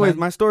Oh, Jazz anyways, man?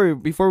 my story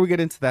before we get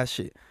into that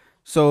shit.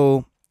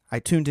 So I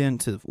tuned in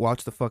to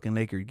watch the fucking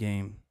Lakers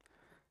game.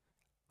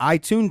 I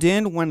tuned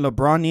in when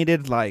LeBron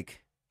needed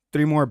like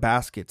 3 more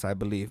baskets, I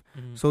believe.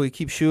 Mhm. So he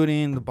keeps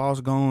shooting, the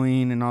ball's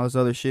going, and all this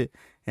other shit.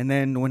 And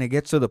then when it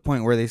gets to the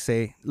point where they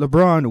say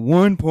LeBron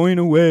 1 point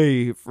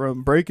away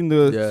from breaking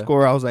the Yeah.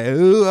 score, I was like,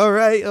 "Ooh, all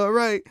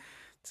right."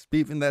 Just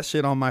beeping that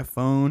shit on my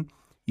phone.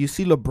 You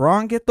see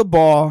LeBron get the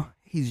ball.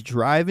 He's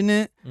driving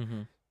it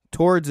Mhm.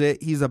 towards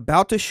it. He's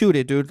about to shoot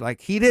it, dude.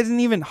 Like, he doesn't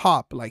even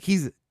hop. Like,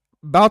 he's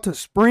about to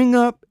spring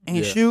up and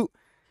Yeah. shoot.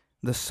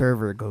 The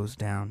server goes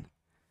down.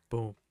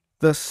 Boom.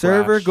 The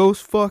server Crash. goes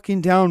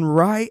fucking down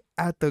right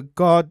at the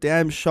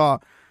goddamn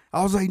shot.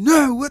 I was like,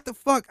 no, what the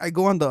fuck? I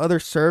go on the other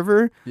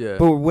server, Yeah.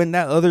 but when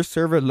that other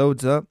server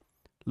loads up,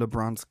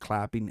 LeBron's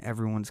clapping.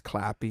 Everyone's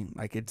clapping.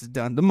 Like, it's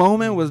done. The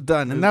moment was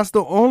done. And that's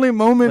the only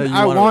moment That you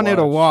I wanna wanted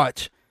to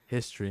watch. watch.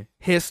 History.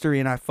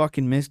 History, and I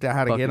fucking missed it. I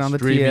had to Fucking get on the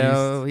Stream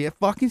TL. Yeah,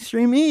 fucking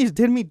Stream East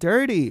did me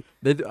dirty.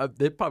 They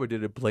probably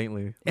did it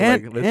blatantly.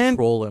 And- Like, let's and-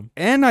 troll him.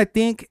 And I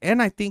think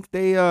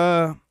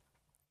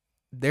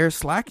they're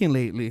slacking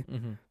lately.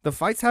 Mhm. The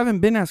fights haven't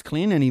been as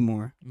clean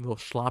anymore. A little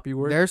sloppy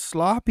work. They're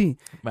sloppy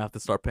Might have to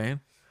start paying.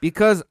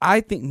 because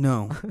I think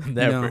no,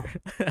 Never.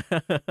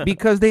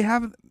 because they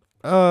have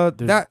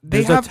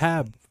There's a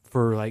tab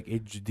for like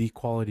HD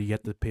quality. You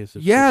have to pay a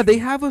subscription. yeah, they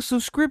have a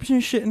subscription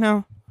shit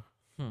now.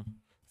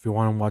 If you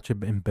want to watch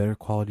it in better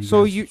quality, So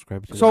gotta you-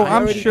 subscribe to so it.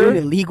 I'm already sure- doing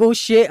illegal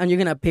shit, and you're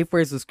gonna pay for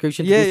a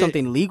subscription to Yeah, do yeah.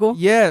 something legal.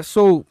 Yeah,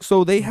 so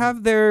they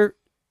have their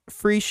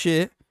free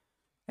shit,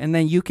 and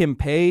then you can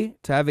pay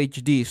to have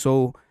HD.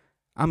 So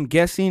I'm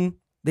guessing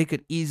they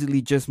could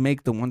easily just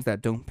make the ones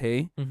that don't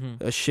pay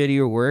Mhm. a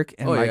shittier work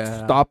and Oh, like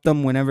yeah. stop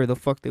them whenever the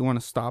fuck they want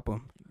to stop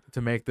them.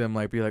 To make them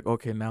like be like,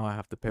 okay, now I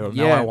have to pay. Or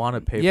Yeah. now I want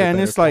to pay. Yeah, for and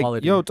better it's like,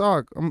 quality. yo,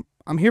 dog,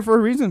 I'm here for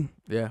a reason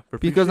yeah, for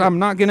free because shit. I'm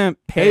not gonna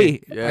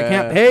pay. Hey, I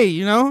can't yeah. pay,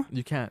 you know.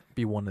 You can't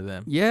be one of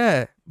them.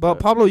 Yeah, but But-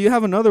 Pablo, you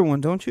have another one,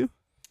 don't you?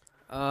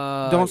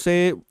 Uh, Don't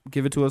say it.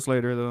 Give it to us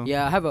later, though.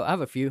 Yeah, I have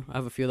a few. I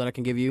have a few that I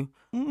can give you.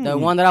 The Mm.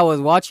 one that I was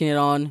watching it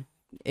on,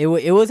 it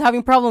was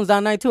having problems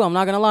that night too. I'm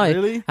not gonna lie.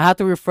 Really? I had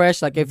to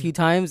refresh like a few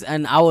times,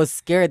 and I was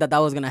scared that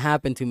was gonna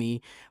happen to me.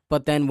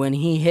 But then when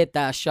he hit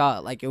that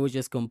shot, like it was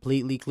just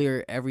completely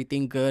clear,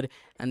 everything good.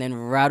 And then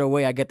right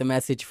away, I get the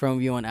message from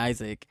you and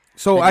Isaac.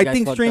 So That you I guys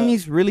think fucked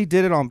Streamies really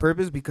did it on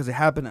purpose because it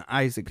happened to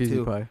Isaac Peasy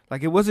too. pie.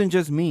 Like, it wasn't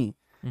just me.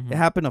 Mhm. It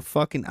happened to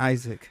fucking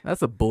Isaac.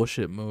 That's a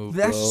bullshit move.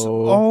 That's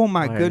bro. oh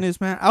my Like, goodness,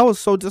 man! I was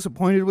so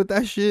disappointed with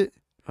that shit.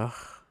 ugh.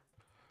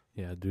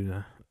 Yeah,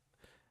 dude.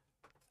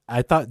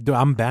 I thought, dude,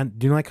 I'm banned.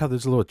 Do you know like how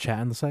there's a little chat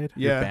on the side?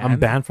 You're Yeah. I'm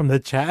banned from the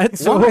chat.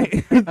 So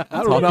Why? I don't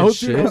Talking know.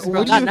 shit. Dude.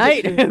 What do That you-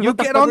 night. You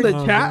get on the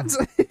Oh, chats.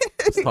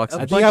 It's toxic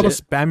I A think I bunch was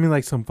of- spamming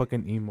like some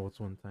fucking emotes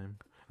one time,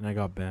 and I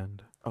got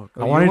banned. Oh,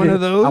 Are you one to,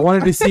 of those? I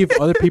wanted to see if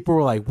other people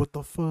were like, "What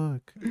the fuck?"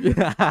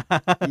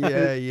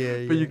 yeah.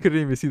 yeah. But you couldn't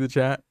even see the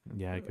chat.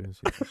 Yeah, I couldn't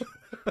see.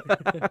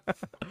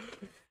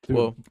 Dude.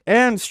 Well,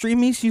 And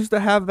Streamies used to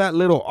have that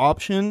little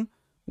option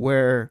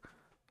where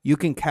you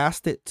can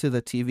cast it to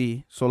the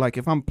TV. So like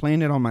if I'm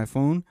playing it on my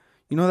phone,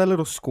 you know that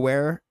little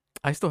square?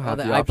 I still have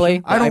the the option.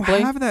 iPlay. I don't iPlay?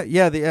 have that.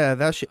 Yeah,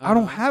 that shit. I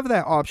don't Uh-huh. have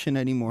that option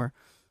anymore.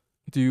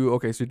 Do you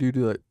so do you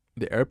do like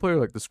the AirPlay or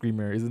like the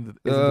Screamer? Isn't it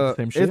the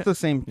same shit? It's the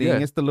same thing. Yeah.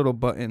 It's the little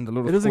button, the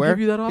little It doesn't square.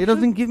 give you that option. It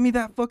doesn't give me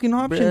that fucking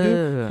option, dude.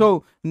 Bruh.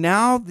 So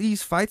now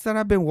these fights that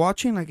I've been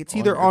watching, like it's On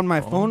either your on my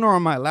phone? phone or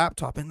on my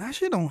laptop, and that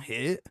shit don't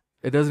hit.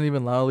 It doesn't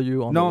even allow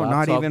you on No, the not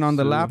laptop even on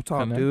the to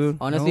laptop, connect? dude.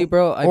 Honestly, No.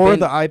 bro, Or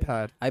the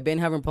iPad. I've been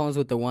having problems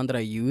with the one that I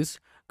use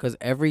because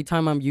every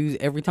time I use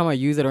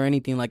it or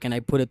anything like, and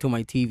I put it to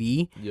my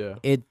TV, Yeah.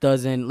 it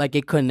doesn't like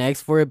it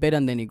connects for a bit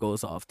and then it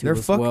goes off too. They're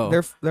as fucking. well.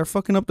 They're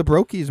fucking up the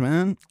brokies,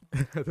 man.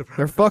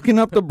 They're fucking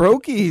up the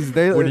brokies.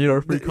 They We need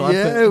our free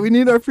content. Yeah, we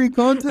need our free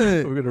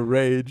content. We're gonna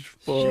rage.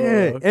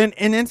 Shit. Fuck. And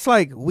it's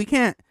like we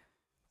can't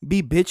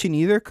be bitching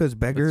either because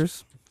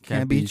beggars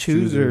can't be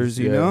choosers.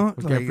 You yeah. know,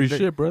 We're getting free they-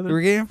 shit, brother.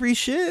 We're getting free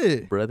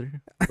shit.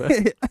 Brother.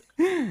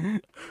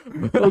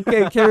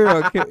 Okay, carry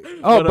on.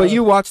 Oh, but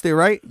you watched it,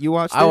 right? You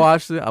watched it. I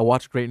watched it. I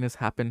watched greatness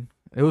happen.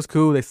 It was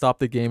cool. They stopped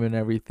the game and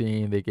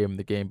everything. They gave him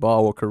the game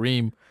ball. Well,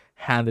 Kareem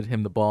handed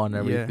him the ball and Yeah.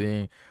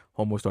 everything.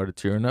 Homo started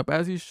tearing up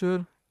as he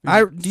should.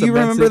 Do you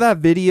remember that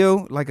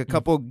video like a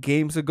couple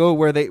games ago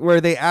where they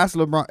asked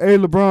LeBron, "Hey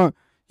LeBron,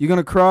 you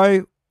gonna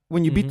cry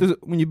when you beat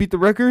the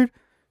record?"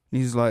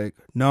 And he's like,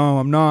 "No,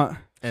 I'm not."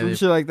 And Some they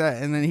shit like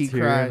that, and then he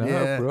tearing cried. up,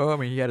 Yeah, bro. I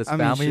mean, he had his I mean,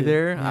 family shit,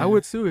 there. yeah. I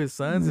would too. His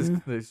sons,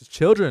 Mhm. his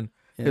children,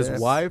 his Yes.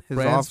 wife, His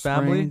friends,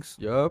 family. offsprings.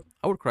 Yup.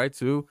 I would cry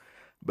too.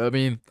 But I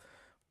mean,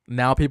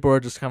 now people are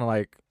just kind of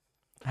like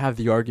have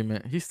the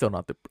argument. He's still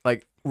not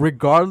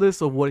regardless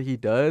of what he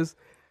does,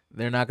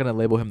 they're not gonna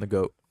label him the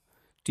GOAT.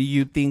 Do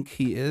you think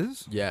he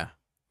is? Yeah.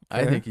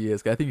 I Okay. think he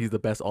is. I think he's the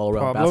best all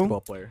around Pablo?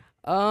 basketball player.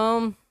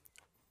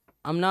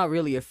 I'm not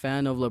really a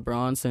fan of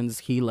LeBron since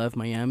he left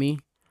Miami.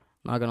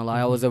 Not gonna lie,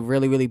 I Mm-hmm. was a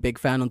really, really big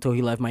fan until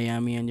he left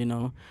Miami, and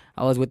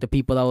I was with the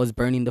people that was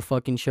burning the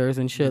fucking shirts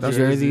and shit, the That's-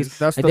 jerseys.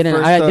 That's I the didn't,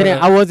 first.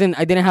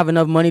 I didn't have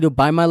enough money to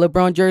buy my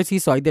LeBron jersey,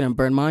 so I didn't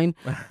burn mine.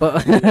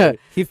 But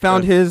He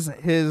found his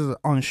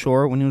on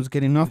shore when he was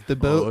getting off the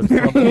boat. it's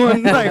probably-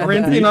 When, like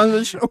rinsing on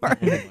the shore. Oh my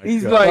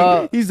He's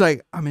God.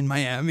 like, I'm in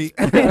Miami.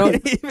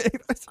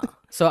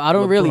 So I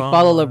don't really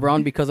follow LeBron.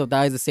 LeBron because of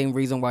that. Is the same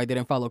reason why I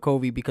didn't follow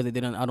Kobe, because I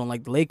don't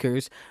like the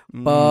Lakers.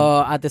 Mm.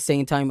 But at the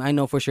same time, I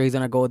know for sure he's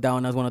gonna go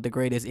down as one of the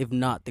greatest, if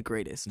not the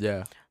greatest.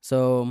 Yeah.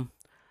 So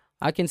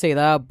I can say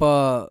that.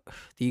 But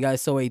do you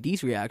guys saw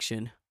AD's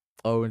reaction?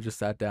 Oh, and just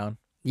sat down.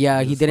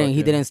 Yeah, he Just didn't. He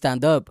fucking- didn't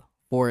stand up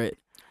for it.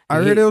 I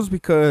heard it was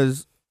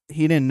because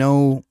he didn't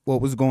know what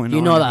was going on.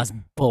 You know that's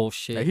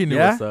bullshit. Like, he knew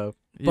Yeah? what's up.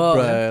 But-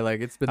 Bruh, like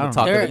it's been I the don't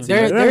talk know. of There, the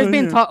there, team. there's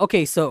been talk.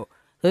 Okay, so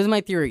here's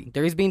my theory.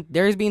 There's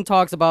been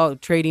talks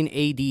about trading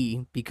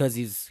AD because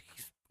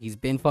he's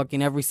been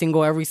fucking every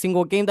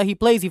single game that he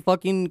plays, he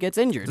fucking gets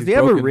injured. Does he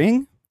have a broken.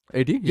 ring?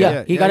 AD?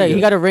 Yeah, he yeah, got he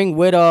he got a ring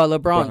with LeBron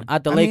LeBron.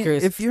 at the I mean,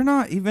 Lakers. if you're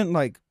not even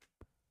like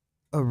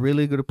a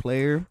really good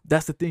player,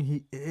 That's the thing.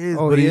 He is,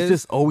 Oh, but he he's is?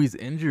 just always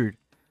injured.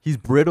 He's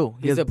brittle.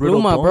 He He's has a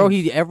brittle Bruma, bro. bones.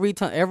 He every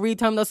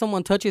time that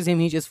someone touches him,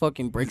 he just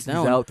fucking breaks He's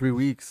down. out 3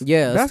 weeks.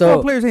 Yeah, basketball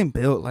so players ain't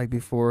built like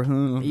before.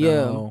 Huh?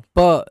 yeah, No.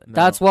 but No.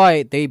 that's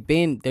why there's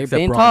been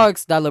Except Bron.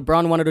 talks that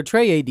LeBron wanted to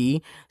trade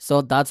AD.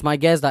 So that's my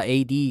guess that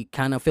AD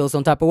kind of feels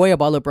some type of way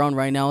about LeBron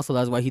right now. So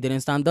that's why he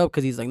didn't stand up,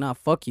 because he's like, nah,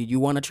 fuck you.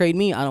 You want to trade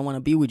me? I don't want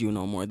to be with you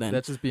no more. Then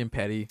That's just being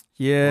petty.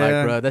 Yeah,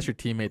 Like, bro, that's your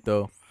teammate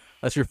though.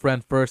 That's your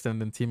friend first, and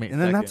then teammate.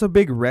 and then that's second. a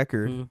big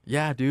record. Mhm.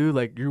 Yeah, dude,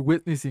 like you're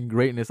witnessing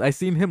greatness. I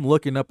seen him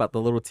looking up at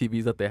the little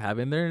TVs that they have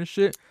in there and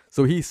shit.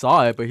 So he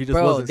saw it, but he just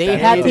Bro, wasn't. they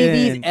standing had up.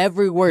 TVs And-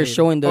 everywhere Dude,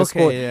 showing the okay,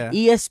 score. yeah.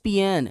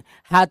 ESPN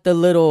had the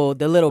little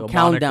The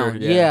countdown. moniker,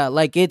 yeah. yeah.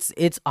 Like it's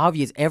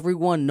obvious.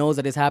 Everyone knows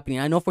that it's happening.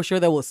 I know for sure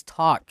there was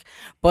talk,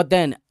 but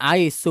then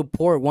I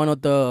support one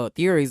of the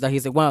theories that he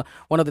said. One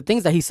of the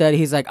things that he said,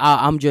 he's like,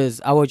 I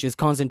was just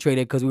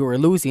concentrated because we were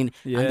losing,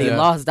 and they Yeah.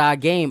 lost that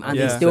game, and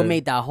they Yeah. still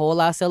made that whole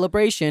last celebration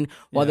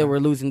while they Yeah.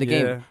 were losing the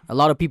game. Yeah. A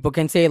lot of people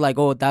can say like,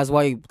 oh, that's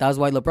why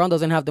LeBron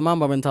doesn't have the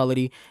Mamba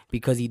mentality,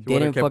 because he He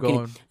would've didn't kept fucking.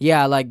 going.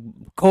 Yeah, like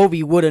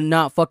Kobe would have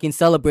not fucking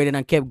celebrated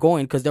and kept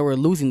going because they were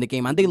losing the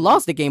game, and they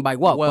lost the game by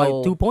what?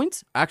 Well, by 2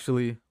 points?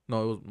 Actually,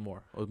 no, it was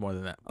more. It was more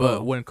than that. But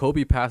Oh. when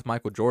Kobe passed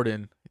Michael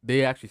Jordan,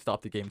 they actually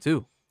stopped the game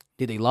too.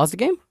 Did they lose the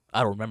game?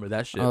 I don't remember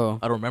that shit. Oh.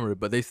 I don't remember it,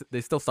 but they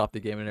still stopped the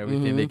game and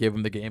everything. Mhm. They gave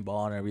him the game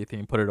ball and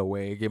everything, put it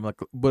away, gave him like.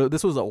 But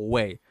this was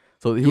away,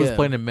 so he was Yeah.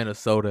 playing in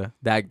Minnesota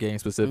that game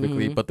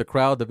specifically. Mhm. But the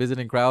crowd, the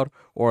visiting crowd,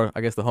 or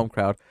I guess the home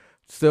crowd,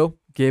 still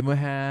gave him a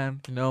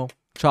hand.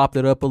 Chopped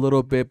it up a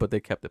little bit, but they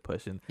kept it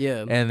pushing.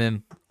 Yeah. And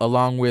then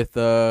along with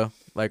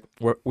like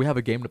we have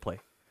a game to play,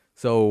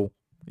 so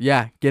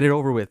yeah, get it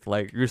over with.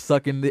 Like you're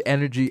sucking the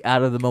energy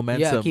out of the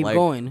momentum. Yeah, keep like,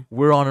 going.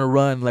 We're on a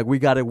run. Like we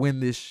gotta win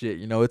this shit.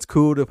 It's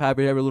cool to have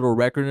every little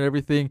record and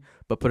everything,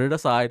 but put it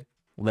aside.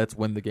 Let's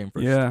win the game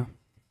first. Yeah.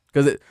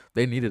 because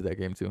they needed that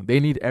game too. They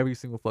need every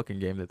single fucking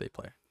game that they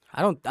play.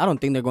 I don't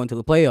think they're going to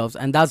the playoffs,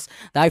 and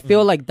I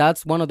feel like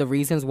that's one of the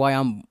reasons why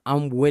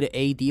I'm with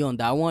AD on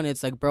that one.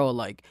 It's like, bro,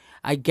 like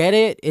I get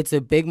it, it's a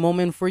big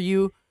moment for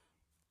you,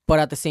 but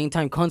at the same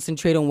time,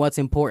 concentrate on what's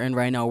important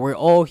right now. We're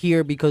all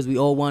here because we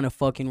all want a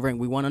fucking ring.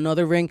 We want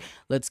another ring.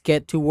 Let's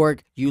get to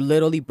work. You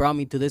literally brought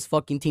me to this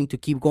fucking team to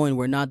keep going.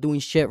 We're not doing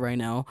shit right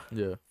now.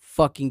 Yeah.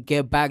 Fucking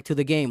get back to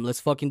the game. Let's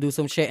fucking do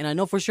some shit. And I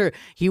know for sure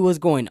he was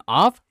going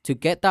off to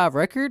get that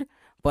record.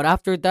 But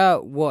after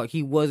that,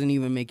 he wasn't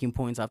even making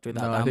points after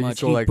that. No, I that think much.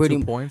 he scored like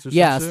 2 points or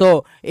yeah. some shit.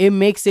 So it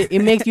makes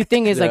you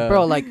think it's like, Yeah.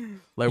 bro, like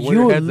Like where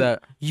your head's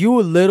at?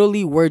 you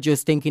literally were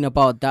just thinking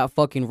about that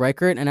fucking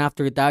record, and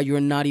after that,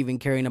 you're not even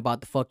caring about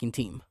the fucking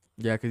team.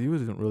 Yeah, because he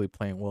wasn't really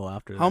playing well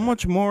after How that.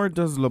 much more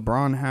does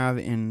LeBron have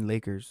in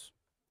Lakers?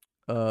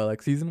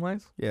 Like season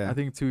wise? Yeah. I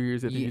think 2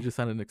 years. I think Yeah. he just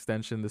signed an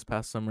extension this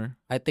past summer.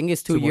 I think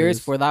it's 2 2 more years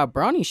years. for that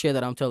Brownie shit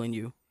that I'm telling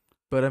you.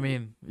 But I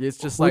mean, it's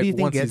just Who like do you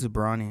think once gets he's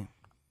Bronny?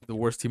 the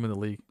worst team in the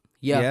league.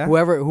 Yeah. Yeah?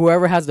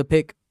 Whoever has the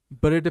pick.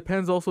 But it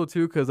depends also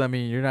too, because I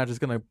mean, you're not just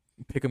gonna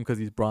pick him because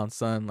he's Braun's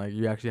son. Like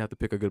you actually have to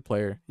pick a good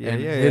player. Yeah,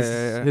 and yeah, his,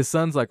 yeah. His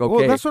son's like okay.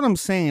 Well, that's what I'm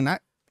saying.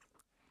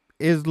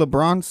 Is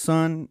LeBron's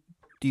son?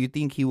 Do you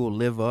think he will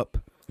live up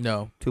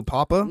no, to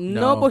Papa?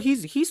 No, No. but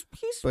he's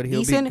But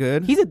he'll be decent.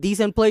 good? He's a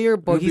decent player,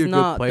 but He'll be he's a good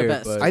not player, the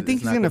best. but- I think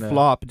it's he's not gonna gonna-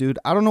 flop, dude.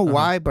 I don't know Uh-huh.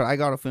 why, but I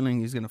got a feeling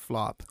he's gonna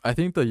flop. I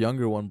think the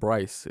younger one,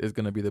 Bryce, is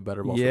gonna be the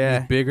better ball. Yeah,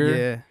 He's bigger.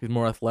 yeah. He's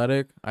more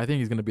athletic. I think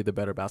he's gonna be the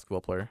better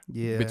basketball player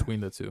Yeah. between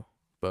the two.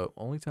 But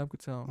only time could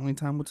tell. Only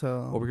time will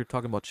tell. Over here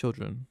talking about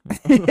children.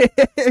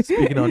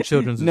 Speaking on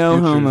children's No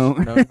futures. homo.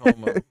 No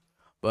homo.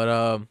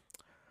 But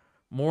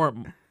more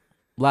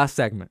last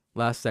segment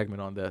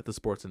on the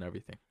sports and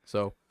everything.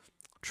 So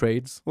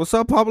trades. What's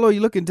up, Pablo?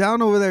 You looking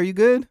down over there? You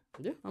good?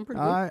 Yeah, I'm pretty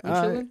Alright, good. I'm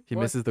alright. chilling. He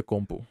What? misses the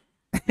compu.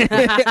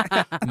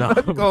 no,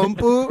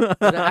 Compu.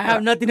 I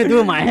have nothing to do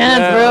with my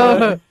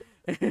hands,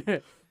 bro.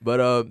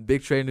 But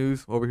big trade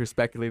news over here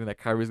speculating that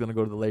Kyrie's gonna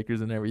go to the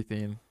Lakers and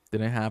everything.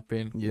 Didn't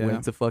happen. Yeah.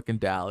 Went to fucking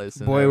Dallas.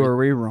 And Boy, everything. were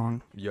we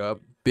wrong. Yup.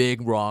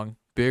 Big wrong.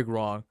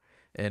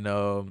 And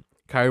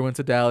Kyrie went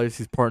to Dallas.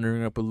 He's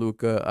partnering up with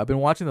Luka. I've been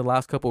watching the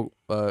last couple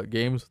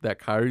games that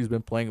Kyrie's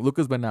been playing.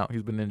 Luka's been out.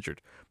 He's been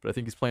injured. But I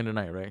think he's playing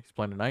tonight, right? He's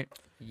playing tonight?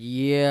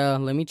 Yeah,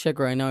 let me check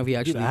right now if he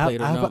actually Dude,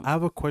 played or not. I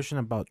have a question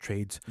about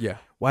trades. Yeah.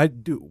 Why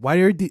do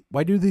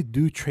they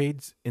do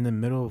trades in the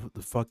middle of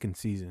the fucking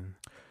season?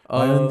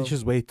 Why don't they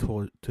just wait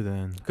to the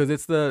end?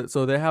 Because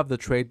so they have the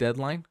trade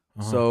deadline.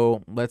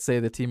 So let's say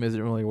the team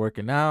isn't really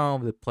working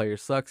out, the player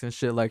sucks and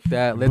shit like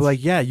that. But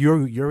like, yeah, you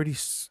already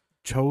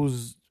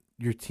chose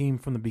your team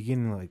from the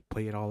beginning. Like,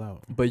 play it all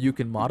out. But you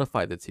can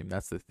modify the team.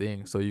 That's the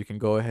thing. So you can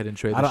go ahead and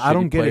trade. I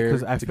don't get it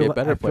because I feel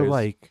better players.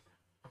 like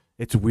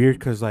it's weird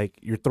because like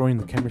you're throwing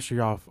the chemistry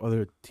off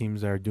other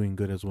teams that are doing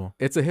good as well.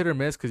 It's a hit or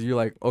miss because you're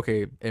like,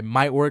 okay, it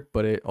might work,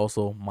 but it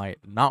also might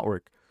not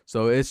work.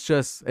 So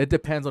it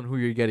depends on who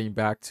you're getting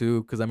back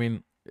to. Because I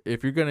mean,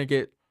 if you're gonna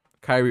get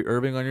Kyrie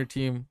Irving on your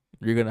team,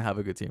 you're gonna have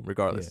a good team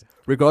regardless. Yeah.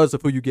 Regardless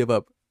of who you give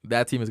up,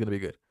 that team is gonna be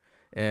good.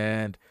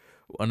 And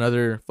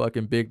another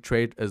fucking big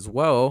trade as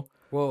well.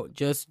 Well,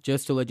 just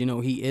to let you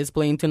know, he is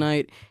playing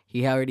tonight.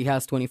 He already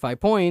has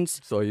 25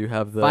 points. So you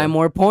have 5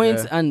 more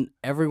points, yeah. and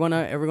everyone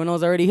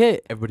else already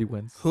hit. Everybody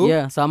wins. Who?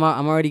 Yeah, so I'm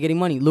already getting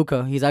money.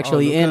 Luca, he's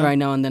actually in Luka. right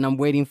now, and then I'm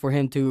waiting for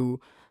him to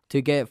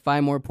get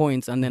 5 more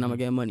points, and then I'm gonna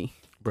get money.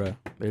 Bruh,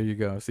 there you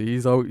go. See,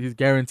 he's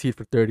guaranteed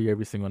for 30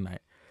 every single night.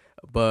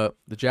 But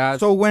the Jazz.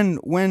 So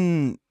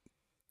when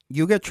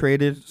you get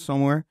traded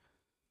somewhere,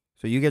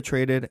 so you get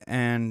traded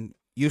and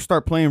you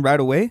start playing right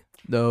away.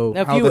 No,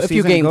 A How few- the a few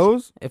season games.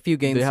 goes. A few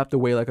games. they have to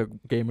wait like a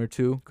game or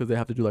two because they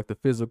have to do like the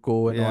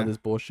physical and all Yeah. this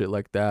bullshit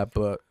like that.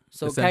 But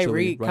So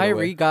essentially, right Kyrie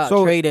away. got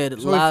So- traded so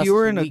if last you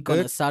were in a week on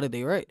a good-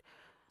 Saturday, right?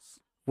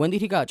 When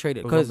did he got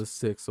traded? it was on the Because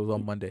 6th. It was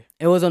on Monday.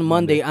 it was on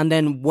Monday. Monday, and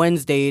then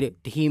Wednesday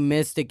he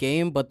missed the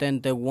game, but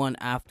then the one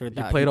after He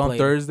that played on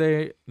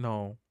Thursday.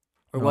 No,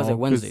 or was No, it 'cause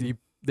Wednesday?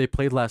 they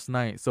played last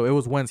night, so it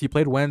was Wednesday. He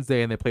played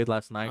Wednesday and they played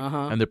last night,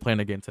 Uh-huh. and they're playing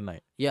again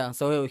tonight. Yeah,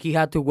 so he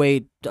had to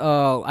wait.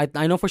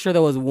 I know for sure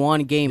there was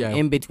one game Yeah.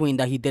 in between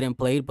that he didn't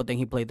play, but then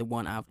he played the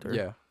one after.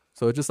 Yeah.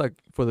 So it's just like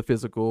for the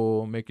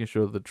physical, making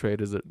sure the trade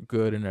is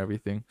good and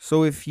everything.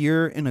 So if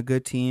you're in a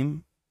good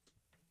team,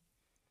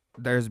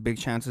 there's big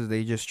chances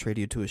they just trade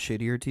you to a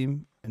shittier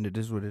team, and it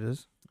is what it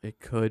is. It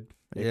could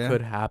Yeah.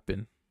 could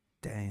happen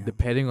Damn.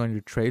 depending on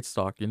your trade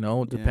stock,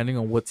 depending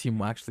on what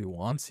team actually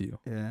wants you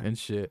Yeah. and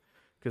shit.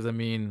 Because I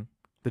mean,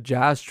 the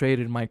Jazz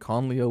traded Mike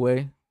Conley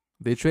away.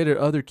 They traded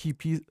other key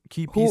pieces.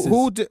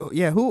 Who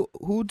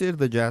did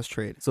the Jazz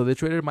trade? So they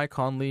traded Mike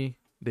Conley.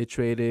 They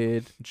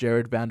traded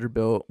Jared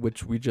Vanderbilt,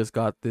 which we just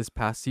got this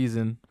past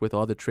season with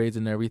all the trades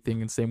and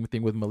everything. And same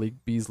thing with Malik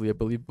Beasley. I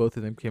believe both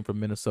of them came from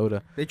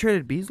Minnesota. They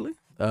traded Beasley?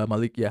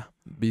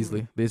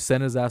 Beasley. They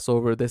sent his ass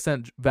over. They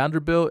sent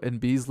Vanderbilt and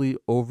Beasley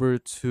over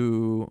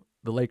to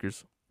the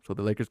Lakers. So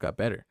the Lakers got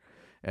better.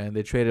 And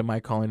they traded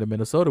Mike Conley to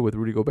Minnesota with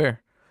Rudy Gobert,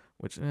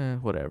 which,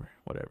 whatever,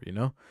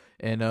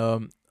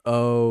 And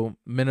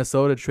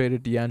Minnesota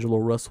traded D'Angelo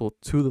Russell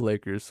to the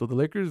Lakers. So the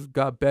Lakers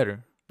got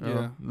better.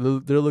 Yeah.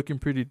 They're looking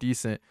pretty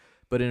decent.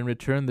 But in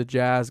return, the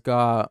Jazz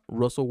got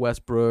Russell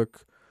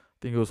Westbrook. I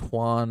think it was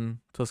Juan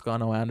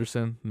Toscano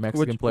Anderson,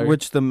 Mexican player.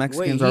 Which the Wait,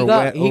 Mexicans he are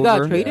got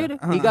over. traded.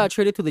 Yeah. He got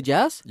traded to the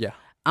Jazz. Yeah.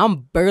 I'm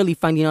barely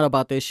finding out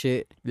about this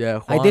shit. Yeah,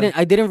 Juan,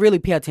 I didn't really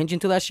pay attention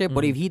to that shit.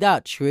 But Mhm. if he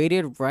got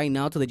traded right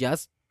now to the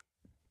Jazz,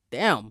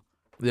 damn.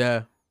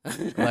 Yeah,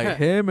 like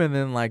him, and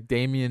then like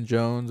Damian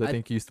Jones. I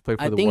think he used to play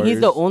for I the think Warriors.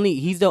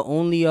 he's the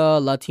only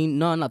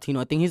Latino.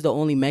 I think he's the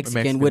only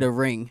Mexican with a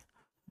ring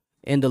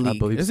in the I league.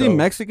 believe Is so. he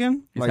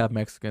Mexican? He's Like, half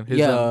Mexican. His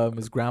Yeah.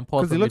 his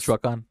grandpa's 'Cause he from looks-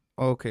 Michoacan.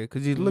 okay,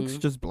 because he looks Mhm.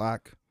 just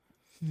black.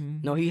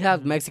 No, he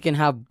has Mexican,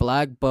 half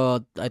black,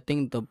 but I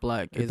think the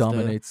black It is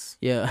dominates.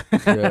 Yeah.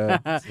 Yeah,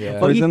 yeah.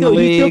 But He's he in still,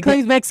 the he still league.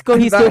 claims Mexico.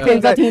 He still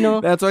claims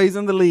Latino. That's why he's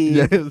in the league.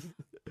 Yes.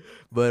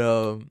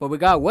 But But we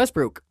got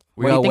Westbrook.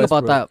 we What do got you think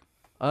about Westbrook.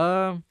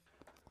 that?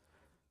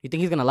 You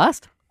think he's gonna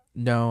last?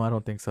 No, I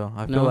don't think so.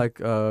 I No? feel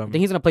like I think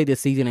he's gonna play this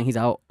season and he's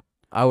out.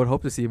 I would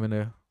hope to see him in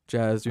a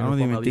Jazz I uniform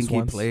don't even at think least he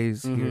once.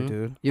 plays here, Mhm.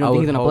 dude. You don't I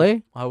think he's would gonna hope-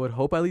 play? I would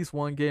hope at least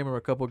one game or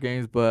a couple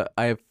games, but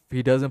if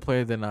he doesn't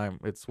play, then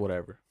it's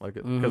whatever. Like,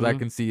 because I Mhm.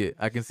 can see it.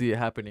 I can see it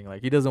happening.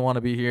 Like, he doesn't want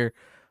to be here.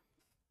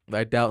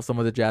 I doubt some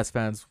of the Jazz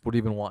fans would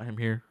even want him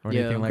here or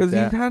Yeah. anything like Because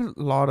that. he's had a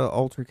lot of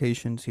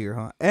altercations here,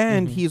 huh?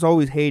 And Mhm. he's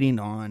always hating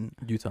on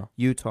Utah.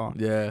 Utah.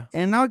 Yeah.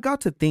 And I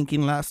got to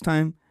thinking last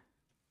time,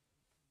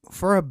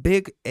 for a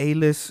big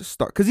A-list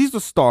star, because he's a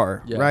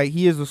star, Yeah. right?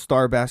 He is a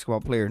star basketball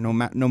player. No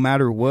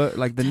matter what,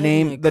 like the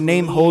name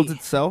holds Technically.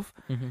 itself.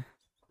 Mm-hmm.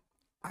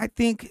 I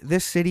think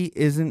this city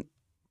isn't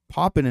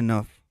popping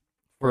enough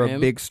for For a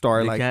him? big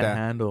star They like can't that.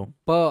 handle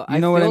But You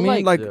know what I feel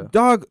mean? Like, Yeah.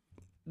 dog,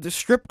 the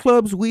strip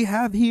clubs we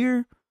have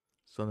here.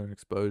 Southern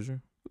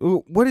exposure.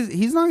 What is?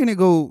 He's not gonna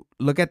go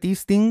look at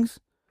these things.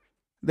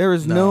 There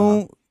is Nah.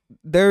 no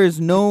These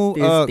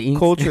things.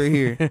 culture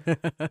here.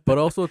 But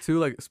also, too,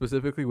 like,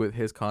 specifically with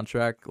his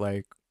contract,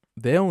 like,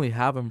 they only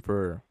have him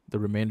for the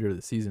remainder of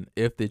the season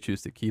if they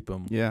choose to keep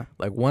him. Yeah.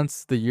 Like,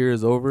 once the year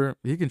is over,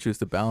 he can choose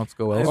to bounce,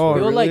 go I elsewhere. Oh,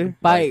 feel really?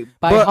 like by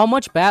But- how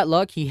much bad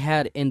luck he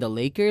had in the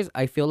Lakers,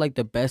 I feel like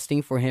the best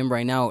thing for him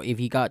right now, if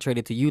he got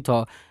traded to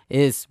Utah,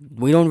 is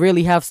we don't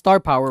really have star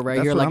power right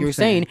That's here, what like I'm you're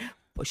saying.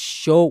 But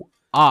show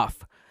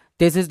off.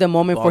 This is the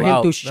moment for Ball him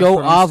out. to That's show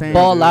what I'm off, saying,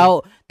 ball dude.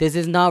 out. This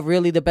is not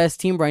really the best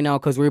team right now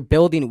because we're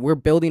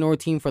building our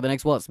team for the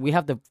next We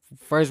have the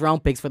first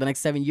round picks for the next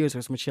 7 years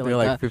or some shit They're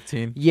like like that.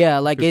 15. Yeah,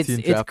 like 15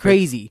 it's draft picks.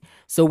 crazy.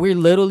 So we're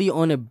literally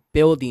on a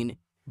building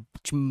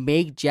to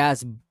make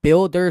Jazz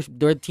build their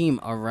team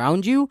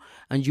around you,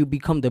 and you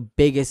become the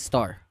biggest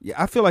star.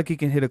 Yeah, I feel like he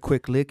can hit a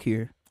quick lick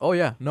here, Oh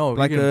yeah, no,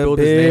 like he can a build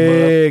his name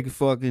up. big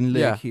fucking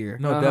lick Yeah. here.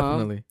 No, Uh-huh.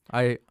 definitely.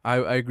 I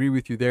agree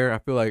with you there. I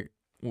feel like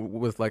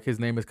with like his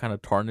name is kind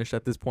of tarnished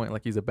at this point,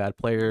 like he's a bad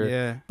player.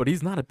 Yeah, But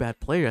he's not a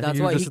bad player. I That's think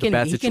he why was he just a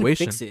bad can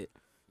situation. fix it.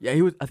 Yeah,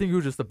 he was. I think he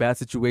was just a bad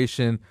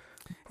situation.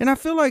 and I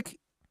feel like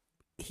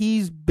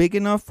he's big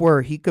enough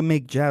where he could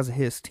make Jazz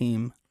his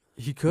team.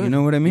 He could. You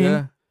know what I mean?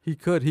 Yeah, he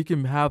could. He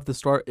can have the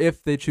start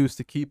if they choose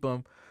to keep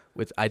him,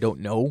 which I don't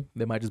know.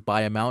 They might just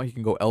buy him out. He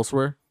can go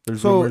elsewhere. There's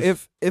So rumors.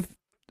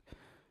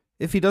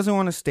 if he doesn't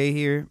want to stay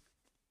here,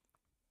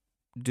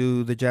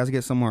 do the Jazz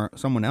get someone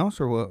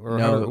else or what? Or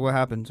No. what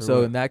happens? Or So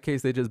what? in that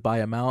case, they just buy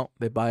him out.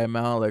 They buy him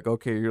out. Like,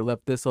 okay, you're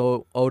left this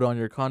owed on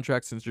your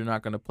contract since you're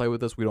not going to play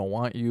with us. We don't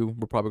want you.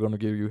 We're probably going to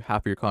give you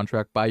half of your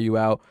contract, buy you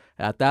out.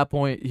 At that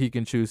point, he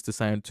can choose to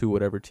sign to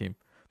whatever team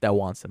that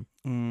wants him.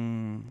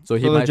 So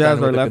he the might Jazz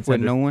sign are with a left with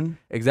contender. no one.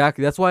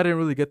 Exactly. That's why I didn't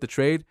really get the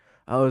trade.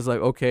 I was like,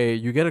 okay,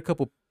 you get a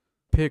couple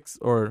picks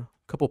or a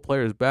couple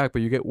players back,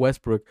 but you get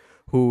Westbrook,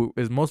 who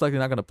is most likely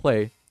not going to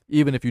play.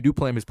 Even if you do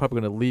play him, he's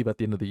probably going to leave at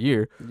the end of the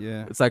year.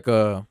 Yeah. It's like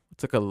a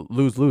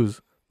lose-lose,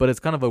 but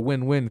it's kind of a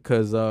win-win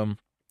because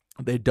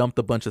they dumped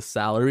a bunch of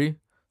salary,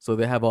 so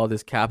they have all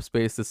this cap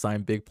space to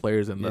sign big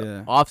players in the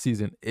Yeah.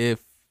 offseason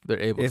if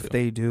they're able If to.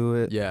 they do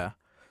it. Yeah.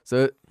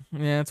 So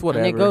it's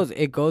whatever. And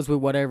it goes with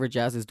whatever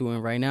Jazz is doing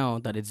right now,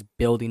 that it's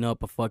building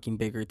up a fucking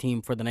bigger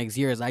team for the next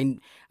years.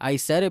 I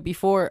said it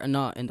before, and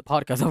not in the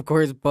podcast, of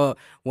course, but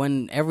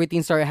when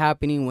everything started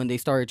happening, when they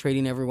started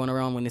trading everyone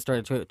around, when they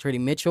started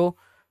trading Mitchell,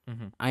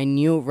 Mhm. I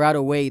knew right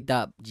away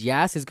that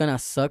Jazz is gonna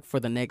suck for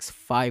the next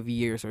 5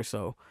 years or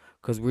so,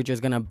 because we're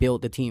just gonna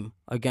build the team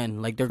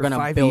again. Like they're For gonna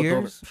 5 build years?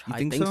 over. You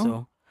think I think so?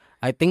 so.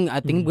 I think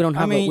Mhm. we don't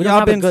have we y'all don't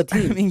have a been good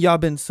team. I mean, y'all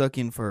been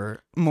sucking for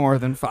more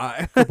than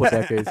 5. Couple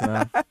decades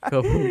now.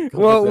 Couple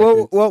What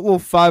decades. will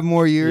 5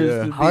 more years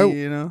Yeah. be, How-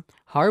 you know?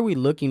 How are we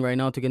looking right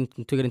now to get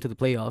into the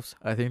playoffs?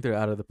 I think they're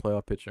out of the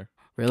playoff picture.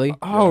 Really?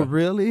 Oh, Yeah.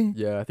 really?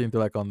 Yeah, I think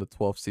they're like on the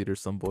 12th seed or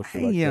some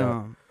bullshit like that.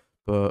 Damn.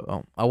 But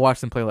I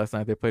watched them play last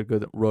night. They played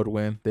good road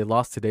win. They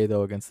lost today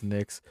though against the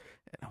Knicks.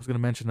 And I was gonna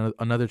mention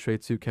another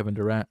trade too. Kevin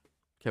Durant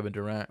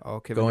Oh,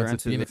 Kevin going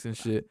Durant's to Phoenix and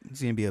shit.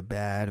 He's gonna be a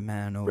bad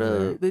man over Bro,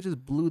 there. they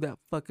just blew that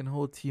fucking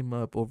whole team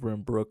up over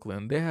in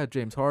Brooklyn. They had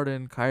James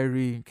Harden,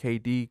 Kyrie,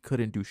 KD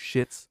couldn't do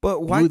shits.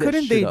 But why blew that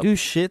couldn't shit they up. do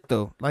shit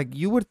though? Like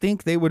you would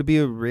think they would be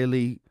a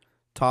really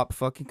top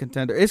fucking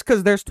contender. It's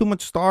because there's too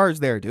much stars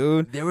there,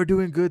 dude. They were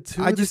doing good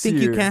too. I just this think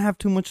you year. can't have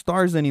too much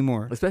stars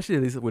anymore. especially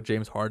at least with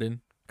James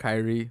Harden,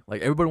 Kyrie.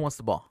 Like everybody wants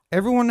the ball.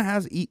 Everyone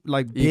has big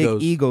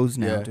Egos. egos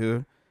now, Yeah.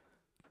 dude.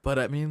 But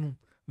I mean,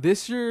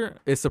 this year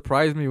it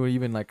surprised me when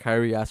even like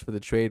Kyrie asked for the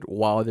trade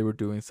while they were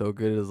doing so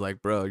good. It was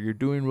like, bro, you're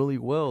doing really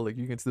well. Like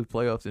you get to the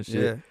playoffs and shit.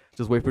 Yeah.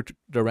 Just wait for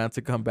Durant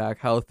to come back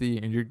healthy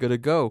and you're good to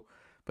go.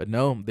 But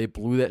no, they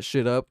blew that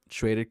shit up.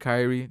 Traded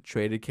Kyrie,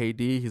 traded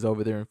KD. He's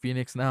over there in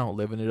Phoenix now,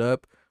 living it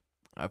up.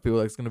 I feel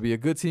like it's gonna be a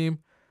good team,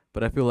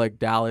 but I feel like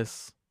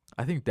Dallas.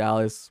 I think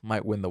Dallas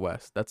might win the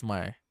West. That's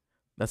my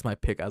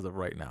pick as of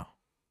right now.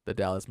 The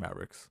Dallas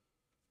Mavericks.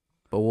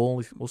 But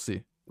we'll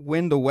see.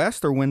 Win the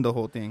West or win the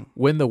whole thing?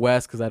 Win the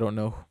West because I don't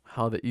know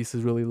how the East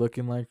is really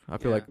looking like. I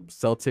feel Yeah. like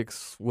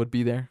Celtics would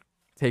be there,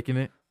 taking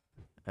it.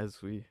 Is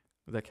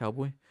that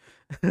Cowboy?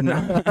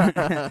 No.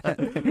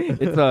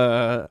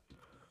 It's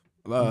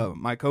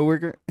my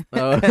coworker.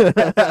 Oh.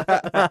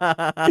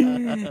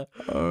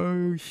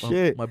 Oh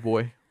shit. My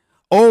boy.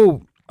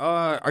 Oh,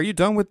 are you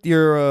done with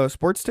your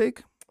sports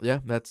take? Yeah,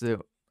 that's it.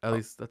 At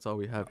least that's all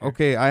we have. Here.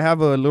 Okay, I have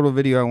a little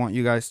video I want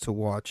you guys to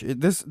watch.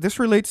 This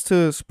relates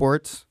to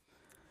sports,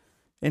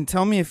 and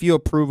tell me if you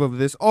approve of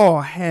this. Oh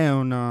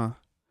hell no!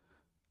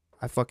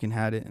 I fucking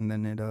had it, and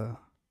then it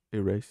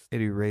Erased.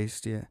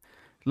 erased. Yeah,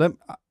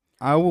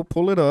 I will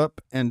pull it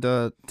up and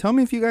tell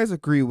me if you guys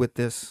agree with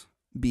this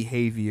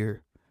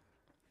behavior.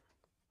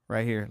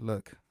 Right here,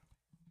 look.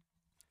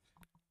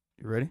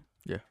 You ready?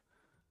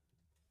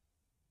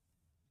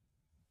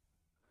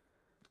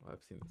 Oh, I've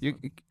seen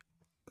this.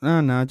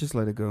 No, just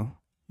let it go.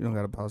 You don't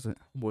gotta pause it.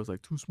 Boy's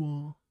like too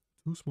small,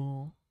 too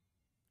small.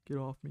 Get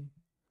off me.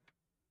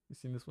 You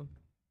seen this one?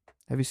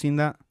 Have you seen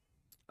that?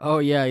 Oh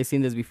yeah, I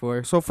seen this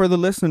before. So for the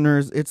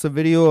listeners, it's a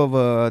video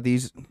of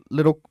these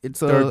little. It's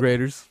Third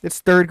graders. It's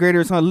third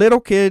graders, little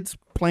kids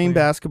playing Playing.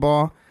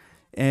 basketball,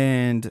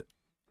 and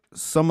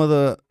some of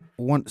the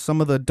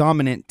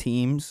dominant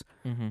teams,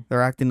 Mm-hmm.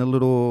 they're acting a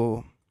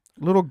little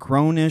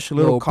grownish, a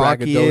little Little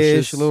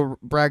cocky-ish, braggadocious, a little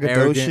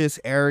braggadocious,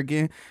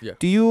 arrogant. Yeah.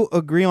 Do you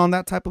agree on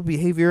that type of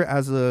behavior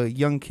as a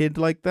young kid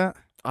like that?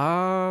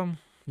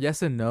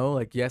 Yes and no.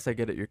 Like, yes, I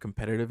get it. You're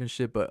competitive and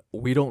shit, but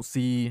we don't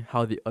see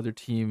how the other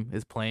team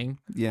is playing.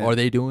 Yeah. Are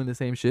they doing the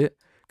same shit?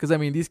 Because I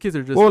mean, these kids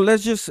are just Well,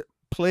 let's just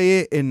play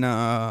it in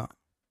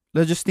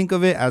let's just think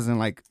of it as in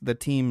like the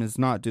team is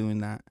not doing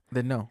that,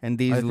 Then no. and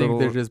these I think little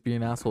they're just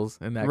being assholes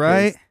in that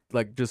right. case.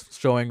 Like just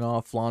showing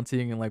off,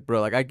 flaunting, and like, bro,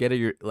 like I get it.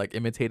 You're like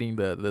imitating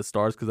the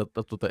stars because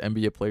that's what the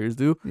NBA players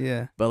do.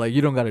 Yeah, But like,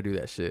 you don't got to do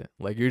that shit.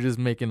 Like, you're just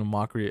making a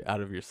mockery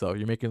out of yourself.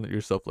 You're making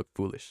yourself look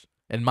foolish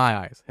in my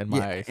eyes. In my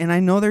yeah. eyes, And I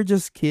know they're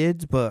just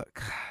kids, but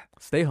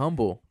stay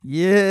humble.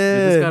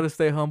 yeah. You just gotta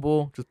stay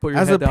humble. Just put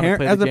your As head a down and parent,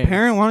 play as the a game.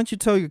 parent, why don't you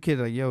tell your kid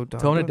like, "Yo, dog,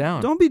 Tone it don't-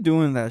 down. Don't be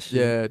doing that shit."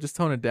 Yeah, just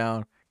tone it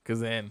down.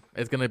 Cause then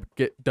it's gonna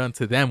get done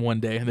to them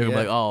one day, and they're Yeah.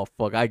 like, "Oh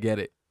fuck, I get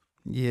it."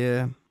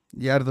 Yeah.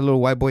 Yeah, the little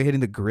white boy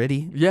hitting the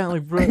gritty. Yeah,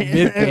 like bro,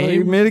 mid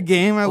game. Mid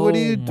game, like, what are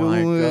you Oh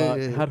my God.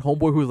 doing? Had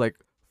homeboy who was like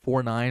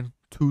 4'9",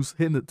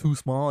 hitting it too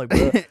small. Like,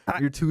 bro,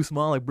 you're too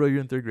small. Like, bro, you're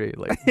in third grade.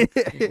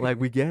 Like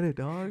we get it,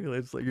 dog.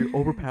 It's like you're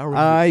overpowering.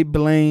 I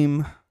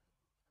blame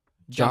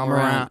Ja John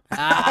Morant.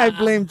 Morant. I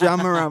blame John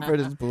Morant for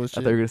this I thought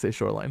bullshit. you were gonna say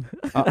Shoreline.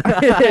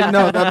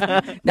 No,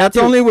 that's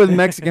only with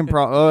Mexican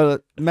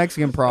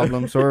Mexican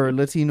problems or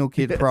Latino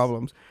kid Yes.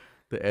 problems.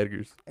 The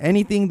Edgars.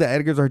 Anything the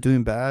Edgars are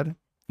doing bad,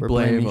 we're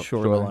Blame blaming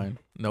Shoreline.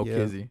 No Yeah.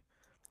 Kizzy.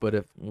 But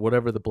if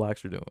whatever the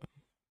blacks are doing,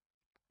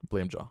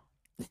 blame Jaw.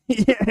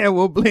 Yeah,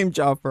 we'll blame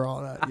Ja for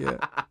all that.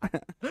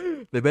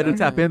 Yeah, They better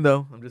tap in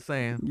though. I'm just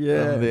saying.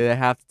 Yeah. They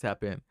have to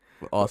tap in.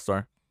 All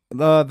Star.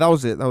 that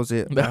was it. That was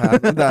it.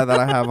 that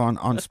I have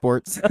on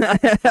sports.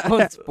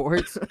 On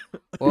sports.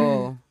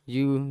 Well,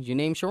 you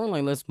name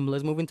Shoreline. Let's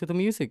move into the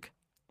music.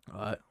 All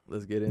right,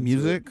 let's get into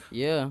Music.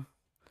 Yeah.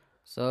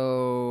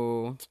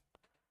 So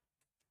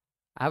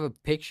I have a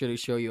picture to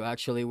show you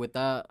actually with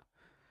that.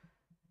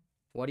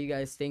 What do you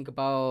guys think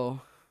about?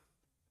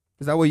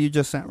 Is that what you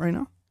just sent right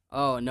now?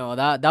 Oh no,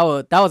 that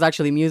was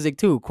actually music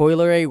too.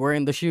 Coil Ray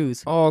wearing the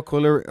shoes Oh,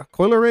 Coyle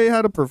Ray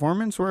had a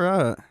performance.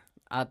 Where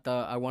at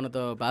one of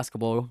the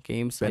basketball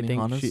games. I Benny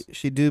think. Hannes?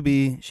 she do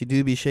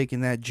be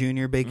shaking that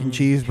junior bacon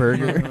Mm.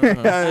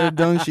 cheeseburger,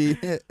 don't she?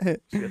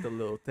 She got the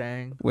little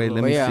thing. Wait,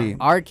 let But me yeah, see.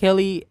 R.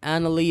 Kelly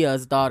and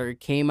Aaliyah's daughter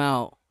came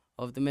out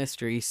of the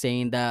mystery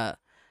saying that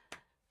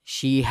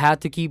they have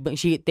to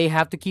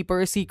keep her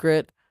a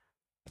secret,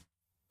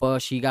 but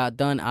she got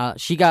done. I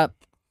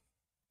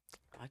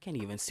can't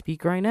even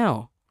speak right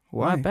now.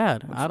 Why? My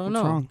bad. What's- I don't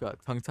what's know. wrong?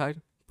 Got tongue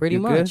tied. Pretty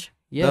You good? much.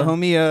 Yeah. The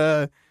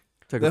homie,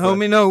 Take the a breath.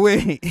 homie. No,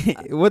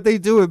 wait. What they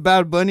do with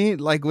Bad Bunny,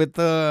 like with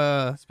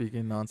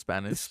Speaking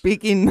non-Spanish.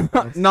 speaking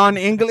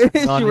non-English,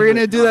 we're gonna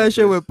Non-English, do that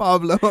shit non-English. with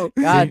Pablo.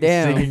 God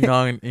damn. Singing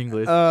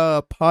non-English.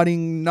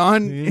 Potting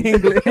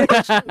non-English.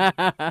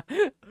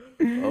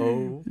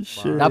 Oh,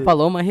 Shit. That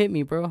Paloma hit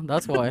me, bro.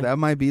 That's why. That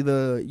might be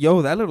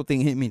that little thing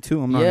hit me too.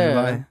 I'm not Yeah.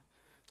 gonna lie.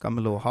 Got me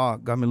a little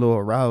hot. Got me a little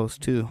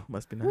aroused too.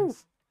 Must be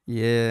nice.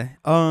 Yeah.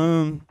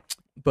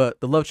 But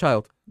the love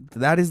child.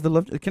 That is the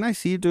love. Can I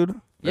see it, dude?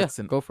 Yeah, That's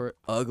an go for it.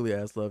 ugly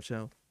ass love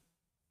child.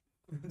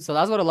 So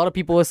that's what a lot of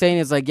people were saying.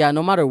 Is like, yeah,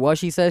 no matter what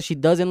she says, she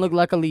doesn't look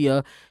like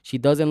Aaliyah. She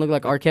doesn't look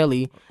like R.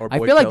 Kelly. Or I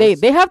boy feel like Kels.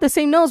 they have the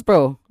same nose,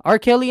 bro. R.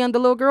 Kelly and the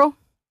little girl.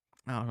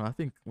 I don't know. I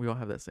think we all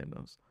have that same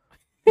nose.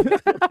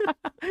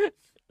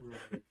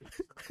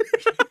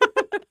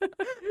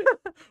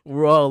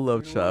 We're all a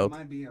love child.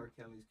 Might be R.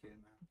 Kelly's kid,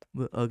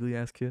 man. The ugly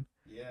ass kid.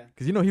 Yeah.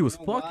 Because you know he was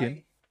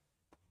fucking.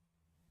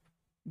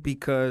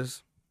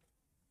 Because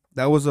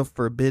that was a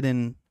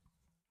forbidden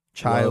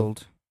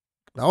child.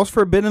 That was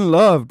forbidden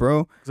love,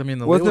 bro. 'Cause, I mean,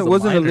 the Wasn't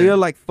was a minor. Aaliyah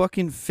like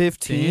fucking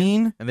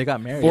 15? And they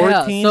got married.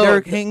 14? so- they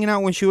were hanging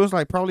out when she was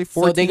like probably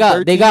 14. So they got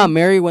 13?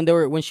 married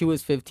when she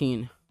was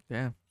 15.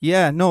 Yeah.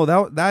 Yeah, no,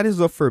 that is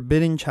a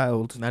forbidden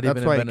child. Not That's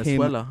even why in it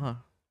came. Venezuela, huh?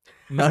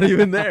 Not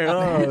even there.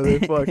 Oh, they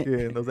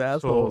fucking those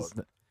assholes.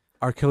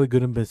 R. Kelly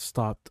could have been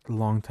stopped a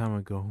long time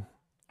ago.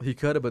 He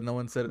could have, but no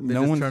one said it. They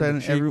No just one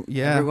turned said the cheek.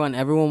 yeah.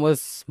 Everyone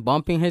was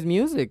bumping his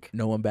music.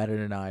 No one batted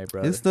an eye,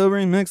 bro. It's the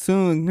remix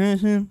to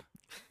Ignition.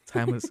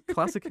 Timeless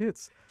classic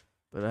hits.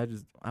 But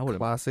I wouldn't.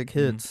 Classic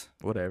hits.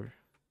 Whatever.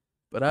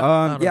 But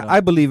I don't Yeah, know. I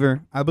believe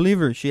her. I believe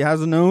her. She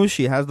has a nose.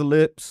 She has the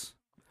lips.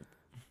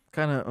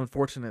 Kind of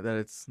unfortunate that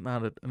it's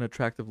not an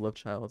attractive love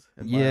child.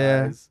 In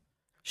Yeah. my eyes.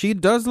 She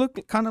does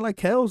look kind of like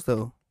Kels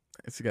though.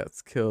 It's got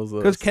kills.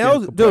 'Cause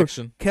Kels-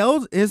 dude,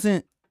 Kels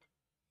isn't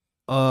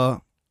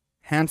a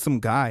handsome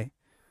guy.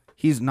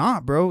 He's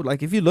not, bro.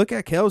 Like if you look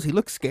at Kels, he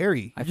looks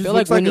scary. I He just feel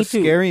looks like we like a need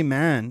to- scary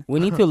man. We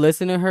need to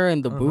listen to her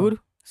in the Uh-huh. booth,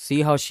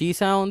 see how she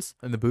sounds.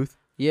 in the booth.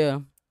 Yeah.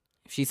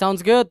 If she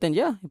sounds good, then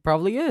yeah, it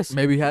probably is.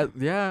 Maybe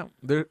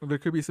there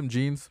could be some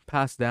genes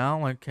passed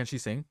down. Like, can she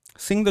sing?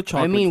 Sing the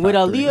chocolate. mean, with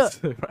Factory.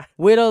 Aaliyah-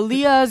 With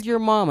Aaliyah as your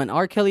mom and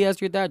R. Kelly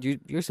as your dad,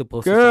 you're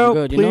supposed to Girl, sound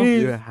good, you know?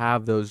 please. You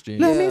have those genes.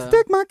 Let me Yeah.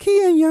 stick my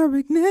key in your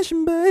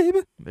ignition,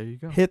 baby. There you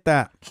go. Hit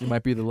that. You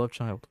might be the love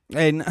child.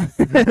 Hey,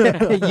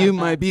 you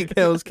might be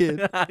Kels' kid.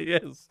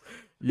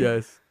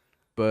 yes.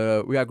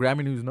 But we got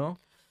Grammy news, no?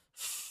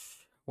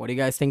 What do you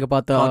guys think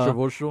about the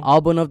Controversial.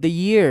 album of the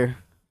year?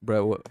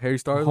 Bro, what? Harry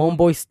Styles?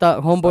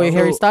 Homeboy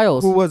Harry So,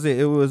 Styles. Who was it?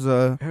 It was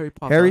Harry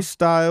Potter. Harry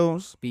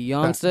Styles,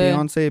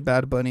 Beyonce,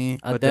 Bad Bunny,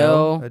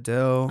 Adele,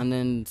 Adele. and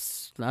then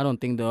I don't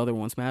think the other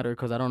ones matter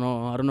because I don't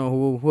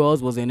know who else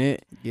was in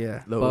it.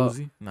 Yeah, Lil but-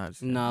 Uzi? Nah,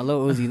 just Nah,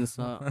 Lil Uzi's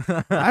not.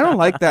 I don't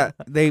like that.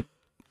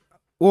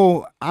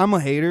 Well, I'm a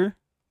hater,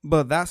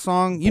 but that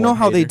song, you Born know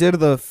how they hater. did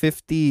the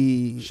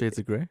 50, Shades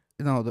of Grey.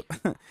 no, the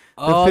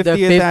Oh, 50th the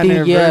 50,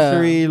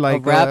 anniversary, yeah,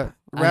 like of rap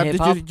and rap.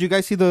 hip-hop. Did you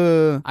guys see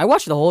the? I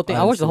watched the whole thing.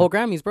 I watched the Honestly.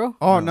 whole Grammys, bro.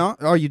 Oh No. no!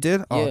 Oh, you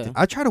did? Oh, Yeah.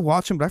 I tried to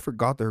watch them, but I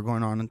forgot they were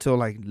going on until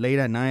like late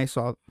at night. I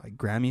saw like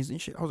Grammys and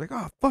shit. I was like,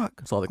 oh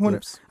fuck! Saw the I wanna-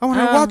 clips. I want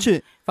to Ah. watch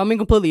it. If I'm being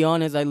completely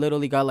honest, I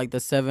literally got like the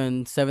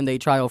 7-day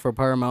trial for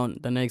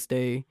Paramount the next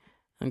day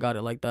and got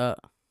it like that.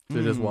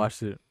 They just Mm.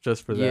 watched it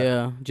just for that.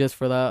 Yeah, just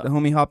for The that.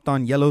 homie hopped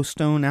on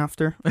Yellowstone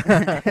after.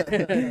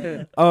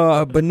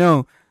 But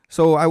no.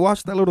 So I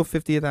watched that little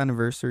 50th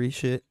anniversary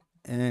shit,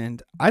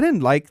 and I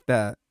didn't like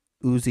that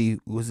Uzi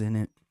was in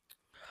it.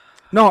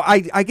 No,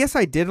 I guess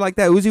I did like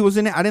that Uzi was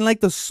in it. I didn't like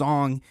the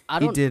song I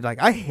he don't. did.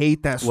 Like I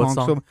hate that What song.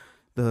 song? So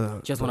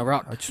the Just Wanna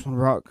Rock. I just wanna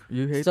rock.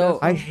 You hate So-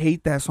 that? I song?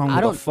 hate that song. I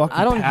with don't. a fucking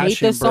I don't hate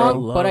passion, this bro.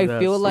 song, Love but I that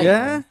feel song. like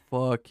Yeah?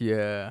 Fuck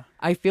yeah.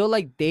 I feel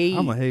like they.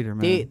 I'm a hater,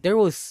 man. There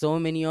was so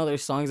many other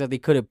songs that they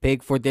could have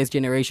picked for this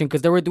generation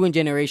because they were doing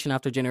generation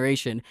after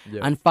generation, Yeah.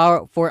 and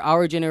for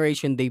our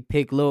generation they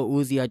picked Lil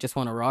Uzi. I just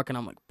want to rock, and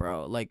I'm like,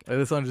 bro, like,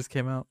 This song just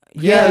came out.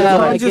 Yeah, the song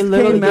like, just it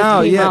literally came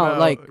out, yeah.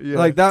 like, Yeah.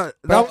 Like that.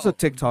 That Bro, was a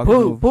TikTok. put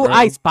move, bro.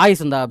 Ice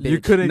Spice on that bitch.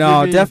 You couldn't. No,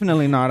 give me,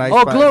 definitely not. Ice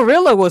Oh, Spice.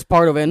 Glorilla was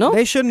part of it, no?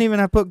 They shouldn't even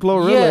have put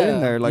Glorilla Yeah.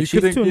 in there. Like you she's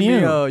couldn't too give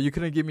new. me. You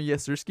couldn't give me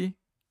Yesterski.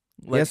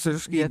 Yes,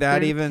 Sirski.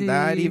 That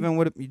even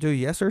would do.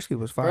 Yes, Sirski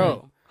was fire.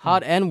 Bro,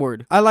 hot N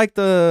word. I like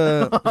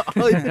the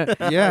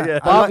yeah.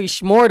 Bobby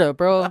Shmurda,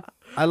 bro.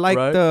 I like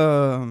Right.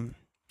 the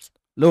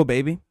Lil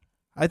Baby.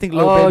 I think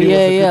Lil Oh, Baby. yeah,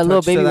 was a good yeah, Lil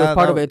touch to Baby was that.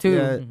 part of it, too.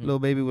 Yeah, Mhm. Lil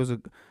Baby was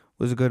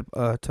a good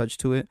touch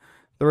to it.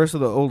 The rest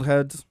of the old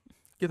heads.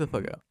 Get the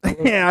fuck out.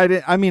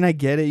 Yeah, I mean, I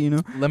get it. You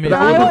know. Let me. But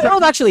Nah, I it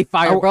was actually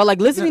fire, I- bro.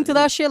 Like listening to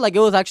that shit, like it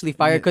was actually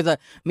fire. Yeah. Because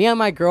me and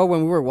my girl, when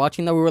we were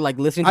watching that, we were like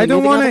listening to I the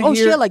don't music. And I was wanna like,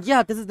 oh hear- shit, like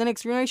yeah, this is the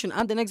next generation.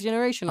 I'm the next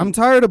generation. I'm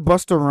tired of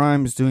Busta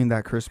Rhymes doing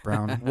that Chris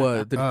Brown.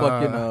 What did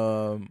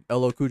fucking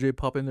LL Cool J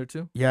pop in there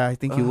too? Yeah, I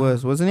think he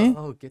was, wasn't he?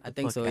 Oh, get the I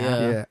think fuck so, out.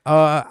 yeah.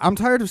 Yeah. I'm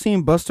tired of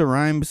seeing Busta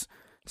Rhymes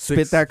spit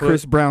 6 that foot-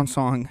 Chris Brown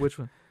song. Which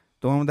one?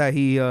 The one that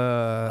he has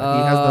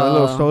the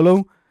little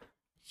solo.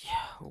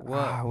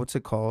 what? What's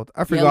it called?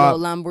 I Yellow forgot.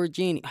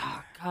 Lamborghini.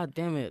 Ah, God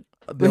damn it.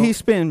 But he's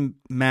spinning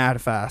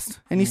mad fast,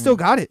 and he still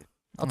got it.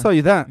 I'll Mm. tell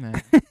you that.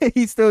 Man,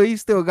 he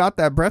still got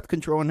that breath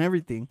control and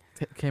everything.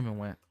 came and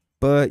went.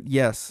 But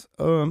yes,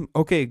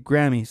 okay,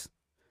 Grammys.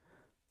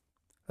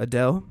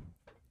 Adele,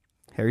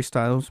 Harry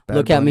Styles, Bad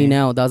Look at me Bunny.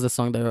 now. That's the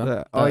song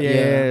that. Oh that-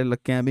 yeah,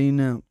 look at me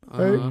now.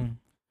 Uh-huh. Mm.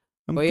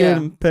 I'm But yeah.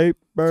 getting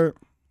paper.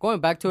 Going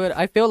back to it,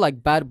 I feel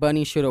like Bad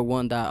Bunny should have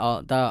won that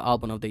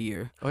album of the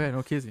year. Oh yeah,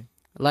 no kizzy.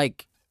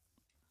 Like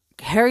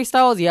Harry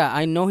Styles, yeah,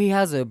 I know he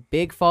has a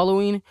big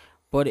following,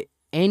 but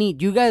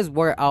you guys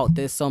were out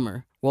this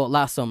summer. Well,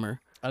 last summer.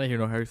 I didn't hear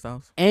no Harry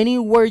Styles.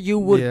 Anywhere you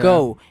would Yeah.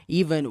 go,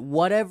 even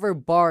whatever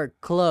bar,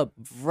 club,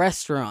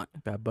 restaurant,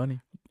 Bad Bunny.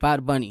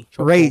 Bad Bunny.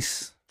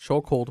 Race.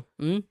 Chokehold.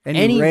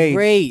 Any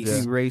race.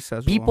 Any race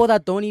as People well.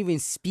 that don't even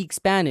speak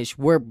Spanish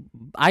were,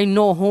 I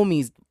know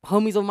homies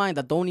of mine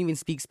that don't even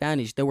speak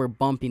Spanish. They were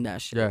bumping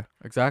that shit. Yeah,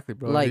 exactly,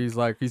 bro. Like-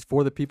 he's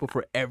for the people,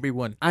 for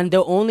everyone. And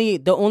the only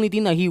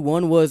thing that he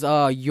won was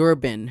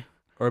Urban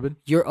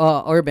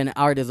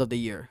Artist of the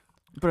Year.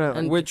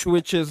 And Which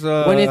is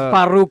when it's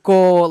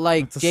Parruko,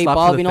 like It's a J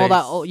slap to the Balvin, all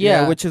that. face. Oh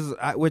yeah,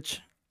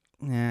 which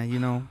yeah, you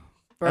know,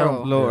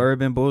 bro. little Yeah.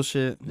 urban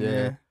bullshit.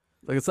 Yeah.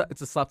 Like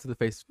it's a slap to the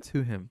face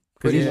to him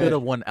because But he yeah. should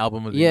have won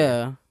album of the year.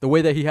 Yeah, The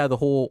way that he had the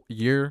whole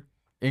year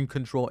in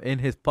control in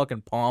his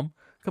fucking palm.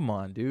 Come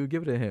on, dude,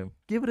 give it to him.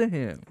 Give it to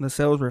him. The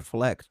sales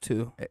reflect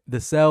too. The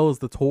sales,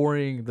 the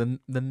touring,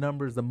 the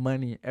numbers, the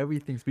money,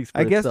 everything speaks for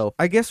I guess itself.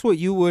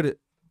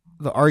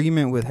 the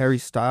argument with Harry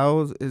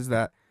Styles is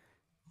that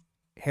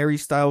Harry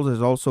Styles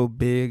is also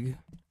big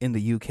in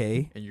the UK.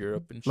 In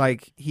Europe and shit.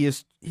 Like he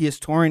is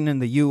touring in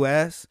the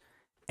US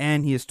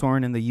and he is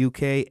touring in the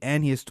UK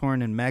and he is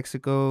touring in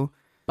Mexico.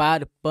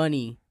 Bad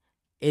Bunny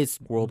is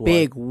Worldwide.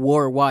 big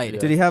worldwide. Yeah.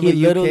 Did he have He a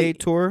literally- UK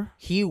tour?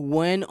 He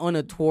went on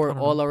a tour I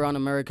don't all around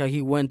America.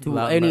 He went to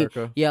Latin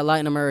America.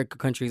 Latin America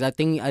countries. I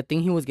think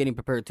he was getting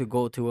prepared to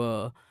go to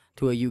a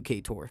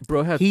UK tour.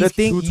 Bro had He's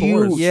two huge.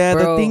 tours. Yeah,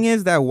 bro. the thing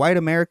is that white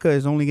America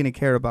is only going to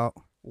care about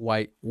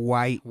White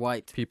white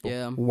White people.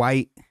 Yeah.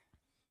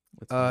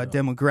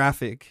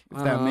 demographic, if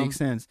that Uh-huh. makes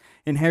sense.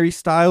 And Harry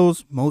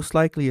Styles most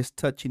likely is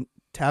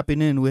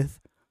tapping in with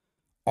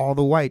all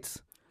the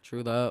whites,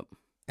 True that.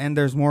 and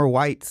there's more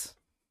whites.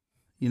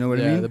 You know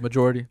what I mean? the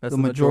majority. That's the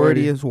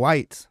majority is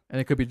whites.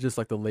 and it could be just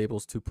like the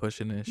labels too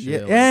pushing and shit. Yeah,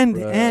 like, and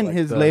bruh, like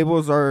his the,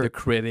 labels are the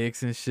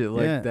critics and shit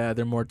like Yeah. that.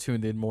 They're more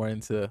tuned in more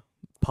into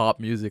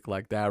pop music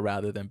like that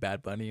rather than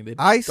Bad Bunny. They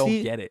I don't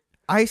see- get it.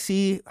 I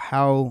see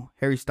how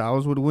Harry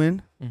Styles would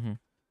win. Mm-hmm.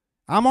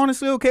 I'm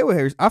honestly okay with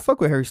Harry. I fuck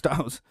with Harry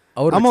Styles.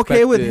 I'm I'm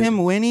okay with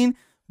him winning,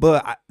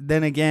 but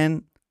then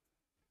again,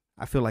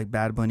 I feel like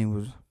Bad Bunny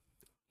was.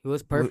 He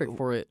was perfect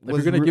for it. If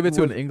was you're gonna give it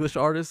to was- an English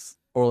artist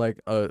or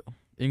like a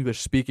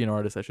English speaking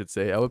artist, I should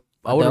say, I would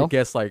Adele? have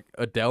guessed like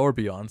Adele or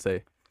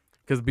Beyonce,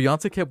 because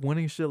Beyonce kept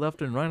winning shit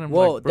left and right. I'm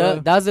Whoa, like,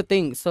 bruh, that's the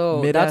thing.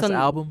 So mid that's ass an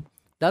album.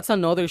 that's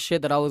another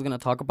shit that I was gonna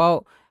talk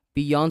about.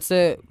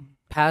 Beyonce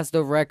passed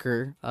the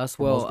record as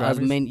well Most as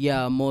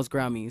Grammys? most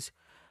Grammys.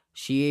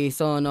 She's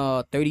on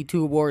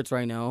 32 awards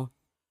right now.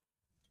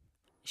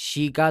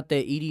 She got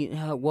the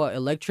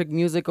Electric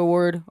Music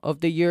Award of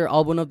the year,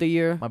 album of the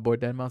year. My boy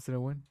Dead Mouse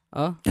didn't win.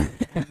 Huh?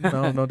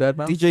 No Dead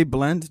Mouse. DJ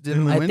Blend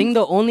didn't I win. think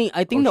the only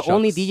shucks.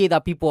 DJ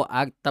that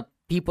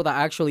people that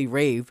actually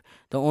rave,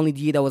 the only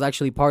DJ that was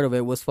actually part of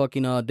it was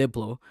fucking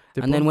Diplo.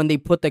 And then when they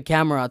put the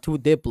camera to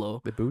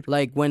Diplo, the boot.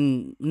 like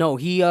when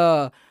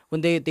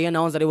they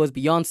announced that it was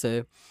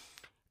Beyonce,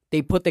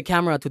 they put the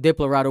camera to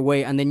Diplo right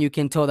away, and then you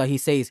can tell that he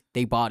says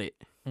they bought it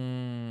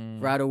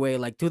right away,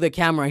 like to the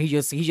camera. He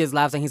just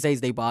laughs and he says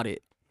they bought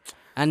it,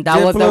 and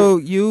that was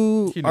Diplo,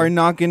 you You know. are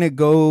not gonna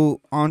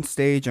go on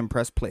stage and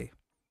press play.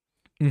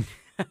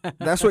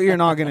 That's what you're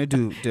not gonna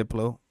do,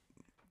 Diplo.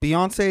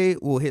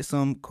 Beyonce will hit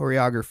some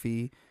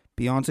choreography.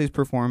 Beyonce's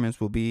performance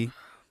will be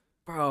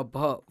bro.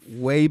 But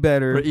way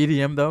better. For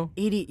EDM though,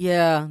 the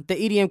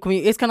EDM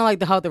community. It's kind of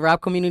like how the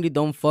rap community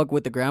don't fuck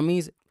with the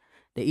Grammys.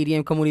 The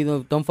EDM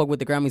community don't fuck with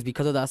the Grammys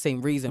because of that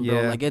same reason,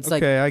 bro. Yeah, Like it's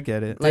okay, I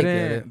get it. like-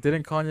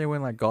 didn't Kanye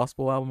win like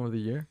gospel album of the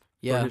year?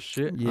 yeah. For his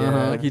shit.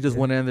 Yeah. Like he just yeah.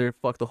 went in there,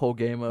 fucked the whole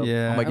game up.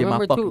 Yeah. I'm gonna I get my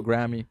remember fucking too-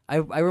 Grammy.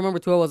 I remember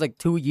too. It was like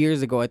 2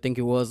 years ago. I think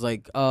it was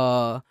like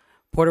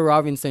Porter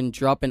Robinson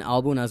dropped an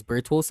album as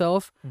Virtual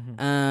Self,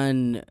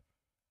 and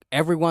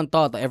everyone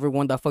thought that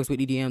everyone that fucks with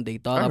EDM, they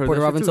thought I that heard Porter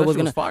that shit, too. Robinson That was shit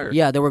gonna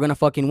fire. they were gonna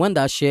fucking win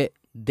that shit.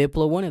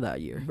 Diplo won it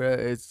that year. But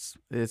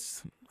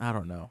it's I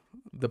don't know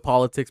the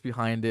politics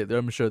behind it.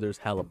 I'm sure there's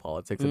hella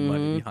politics and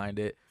money Mhm. behind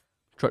it.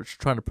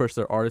 Trying to push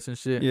their artists and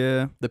shit.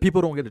 Yeah. The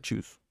people don't get to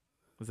choose.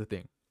 Is the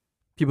thing.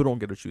 People don't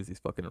get to choose these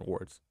fucking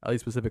awards. At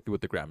least specifically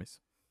with the Grammys.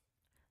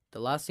 The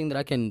last thing that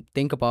I can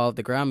think about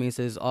the Grammys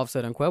is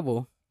Offset and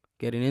Quavo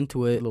getting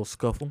into A it. little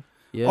scuffle.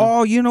 Yeah.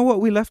 Oh, you know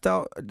what we left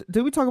out?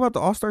 Did we talk about the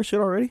All-Star shit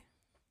already?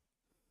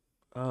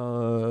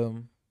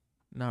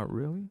 Not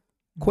really.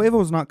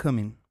 Quavo's not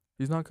coming.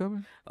 He's not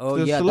coming. Oh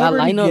The yeah, that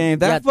celebrity lineup. game,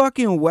 that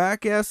fucking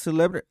whack ass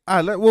celebrity.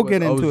 We'll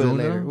get into it Ozuna?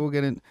 later. We'll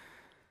get in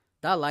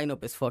that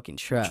lineup is fucking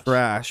trash.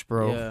 trash,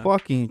 bro. Yeah.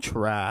 Fucking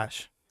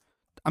trash.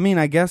 I mean,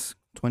 I guess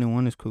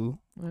 21 is cool,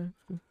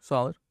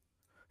 Solid.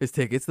 His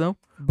tickets though,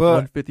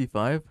 but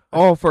 155.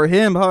 for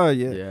him, huh?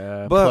 Yeah.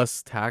 Yeah, But-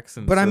 plus tax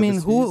and. But I mean,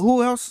 service fees.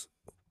 who else?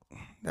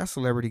 That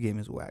celebrity game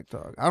is whack,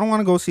 dog. I don't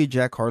want to go see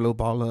Jack Harlow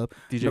ball up.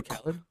 DJ the-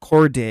 Khaled?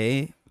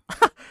 Corday.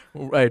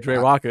 Right, Dre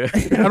Rocket.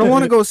 I don't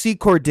want to go see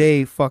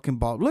Corday fucking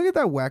ball. Look at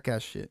that whack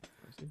ass shit.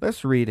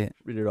 Let's read it.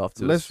 Read it off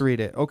to Let's us. read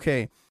it.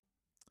 Okay.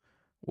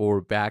 Well,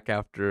 we're back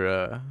after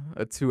a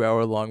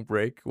 2-hour long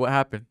break. What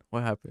happened?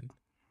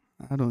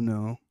 I don't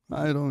know.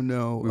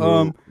 We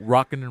were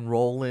rocking and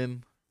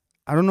rolling.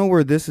 I don't know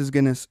where this is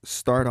gonna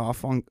start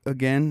off on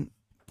again.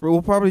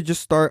 We'll probably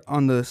just start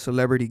on the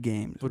celebrity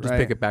games. We'll just right?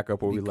 pick it back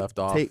up where we left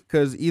off.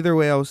 Because either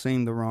way, I was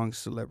saying the wrong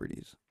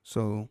celebrities.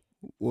 So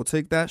we'll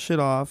take that shit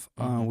off.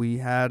 Mhm. We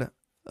had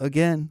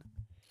again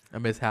A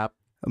mishap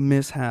a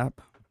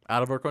mishap.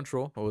 out of our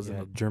control. What was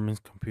Yeah, it? German's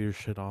computer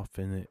shut off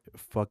and it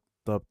fucked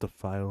up the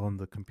file on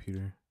the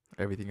computer.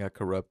 Everything got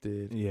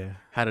corrupted. Yeah.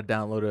 Had to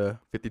download a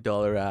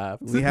 $50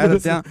 app. We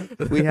had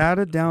to we had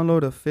to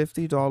download a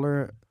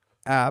 $50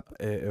 app.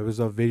 It was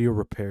a video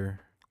repair.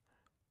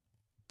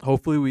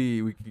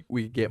 Hopefully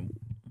we get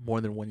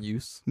more than one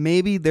use.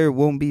 Maybe there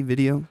won't be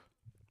video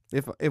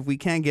if we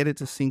can't get it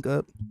to sync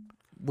up.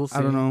 We'll see.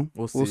 I don't know.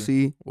 We'll see. We'll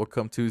see. Well,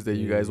 come Tuesday,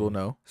 you guys will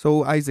know.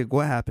 So Isaac,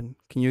 what happened?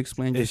 Can you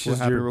explain It's just what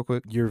just happened your- real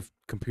quick? Your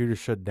computer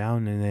shut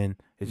down and then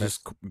it Mess-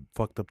 just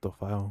fucked up the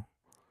file.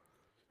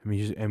 I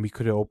mean, and we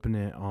couldn't open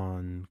it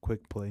on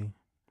Quick Play.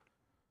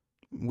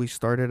 We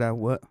started at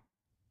what?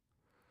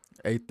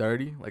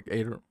 8:30, like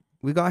 8.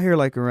 We got here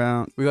like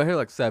around We got here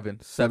like 7:30.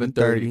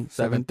 7:30,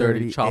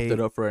 7:30. Chopped it 8.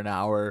 up for an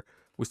hour.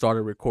 We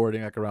started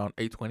recording like around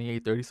 8:20,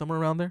 8:30, somewhere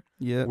around there.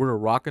 yeah. We were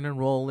rocking and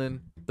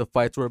rolling. The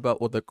fights were about.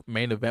 Well, the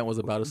main event was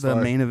about to The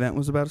start. main event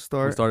was about to We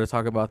start. started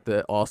talking about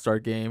the All-Star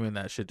game, and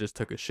that shit just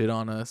took a shit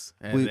on us.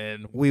 And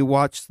then We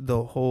watched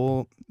the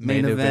whole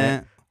main Main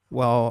event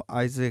while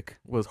Isaac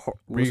was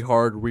was-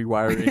 hard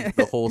rewiring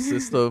the whole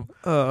system.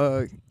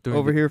 Doing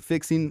over the, here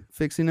fixing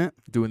it.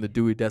 doing the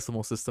Dewey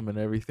Decimal System and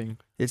everything.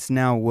 It's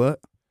now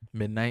what?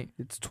 Midnight.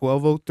 It's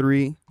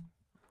 12:03.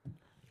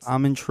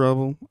 I'm in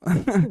trouble.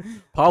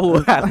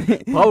 Pablo got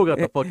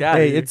the fuck out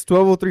of Hey, here. it's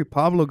 12:03.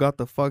 Pablo got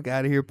the fuck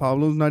out of here.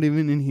 Pablo's not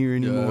even in here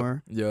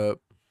anymore. Yup.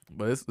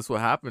 But this what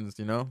happens,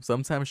 you know?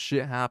 Sometimes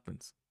shit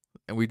happens.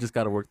 And we just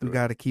got to work We through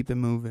got to keep it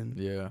moving.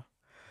 it. Yeah.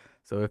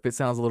 So if it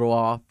sounds a little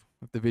off,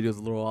 if the video's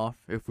a little off,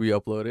 if we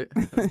upload it,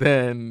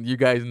 then you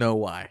guys know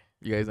why.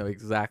 You guys know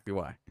exactly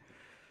why.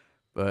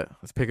 But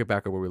let's pick it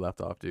back up where we left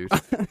off, dude.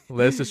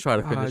 Let's just try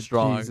to finish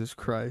strong. Jesus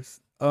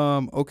Christ.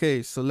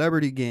 Okay,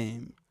 celebrity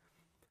game.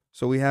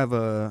 So we have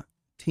a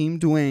Team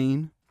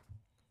Dwayne.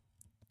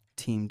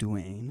 Team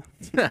Dwayne.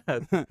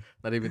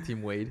 Not even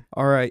Team Wade.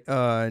 All right,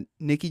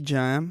 Nicky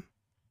Jam.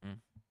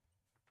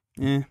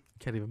 Can't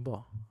even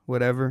ball.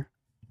 Whatever.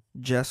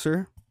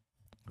 Jesser.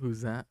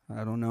 Who's that?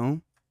 I don't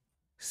know.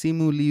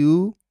 Simu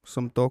Liu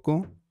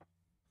Somtoko.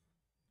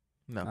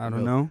 I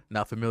don't know.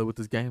 Not familiar with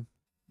this game.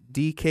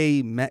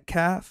 DK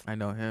Metcalf, I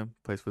know him.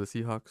 Plays for the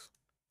Seahawks.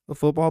 a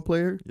football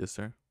player. Yes,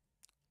 sir.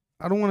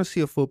 I don't want to see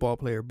a football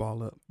player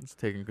ball up. He's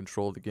taking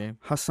control of the game.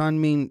 Hassan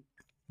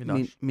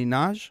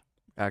Minaj.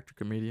 Actor,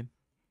 comedian.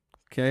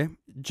 Okay.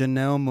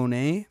 Janelle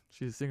Monáe.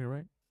 She's a singer,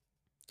 right?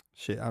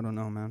 Shit, I don't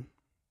know, man.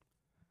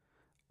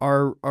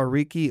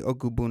 Ariki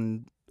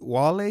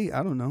Ogunbowale.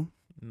 I don't know.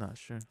 Not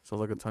sure. So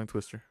like a tongue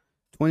twister.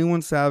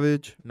 21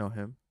 Savage. Know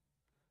him.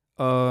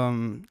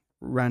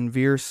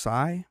 Ranveer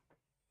Sai.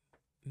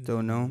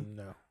 Don't know.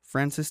 No.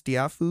 Francis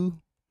Diafu.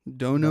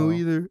 Don't know No.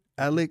 either.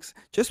 Alex.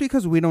 Just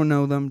because we don't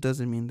know them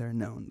doesn't mean they're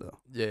known, though.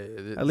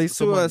 Yeah. At least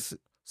someone, to us.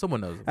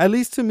 Someone knows him. At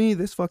least to me,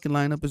 this fucking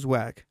lineup is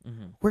whack.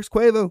 Mm-hmm. Where's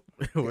Quavo?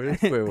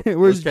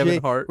 Where's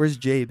Kevin Hart? Where's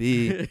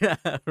JB? Yeah,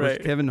 Where's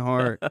right. Kevin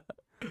Hart?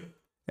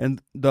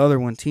 And the other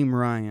one, Team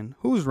Ryan.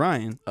 Who's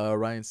Ryan?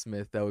 Ryan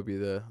Smith. That would be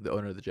the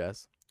owner of the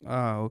Jazz.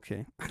 Oh,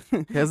 okay.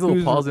 He has a little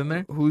Who's- pause in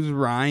there. Who's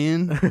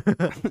Ryan?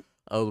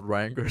 Oh,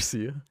 Ryan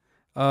Garcia.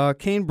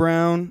 Kane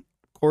Brown,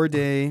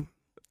 Corday.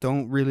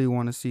 Don't really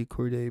want to see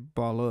Corday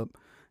ball up.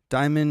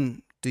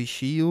 Diamond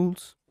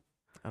DeShields,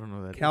 I don't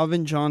know that.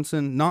 Calvin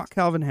Johnson, not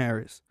Calvin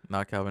Harris.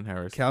 Not Calvin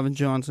Harris. Calvin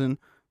Johnson,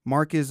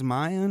 Marcus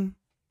Mayan,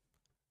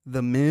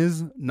 The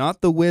Miz,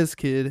 not the Wiz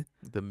Kid,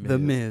 The The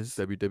Miz.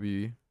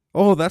 WWE.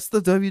 Oh, that's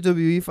the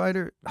WWE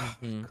fighter.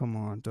 Mhm. Come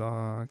on,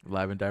 dog.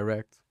 Live and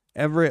direct.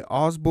 Everett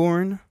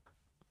Osborne,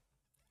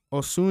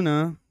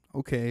 Osuna.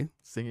 Okay,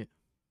 Sing it.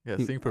 Yeah,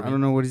 He- sing for I me.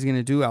 don't know what he's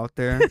gonna do out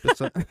there.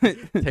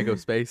 Take up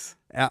space.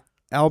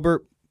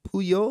 Albert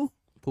Pujols.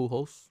 Pool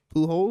host.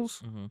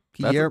 Pujols. Mm-hmm.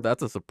 Pierre-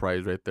 That's a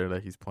surprise right there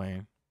that he's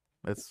playing.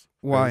 That's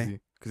Why?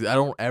 Because I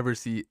don't ever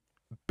see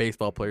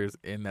baseball players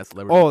in that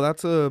celebrity. Oh,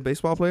 that's a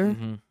baseball player.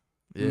 Mhm.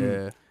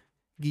 Yeah.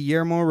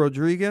 Guillermo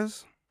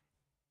Rodriguez.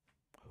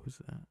 Who's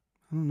that?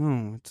 I don't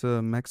know. It's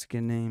a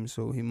Mexican name,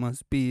 so he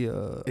must be.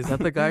 Is that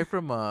the guy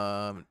from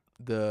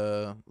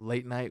the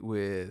late night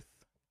with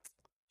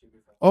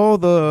Oh,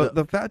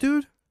 the fat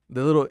dude.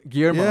 the little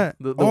Guillermo? Yeah.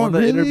 The Oh, one that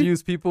really?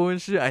 interviews people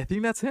and shit. I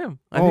think that's him.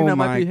 I Oh think that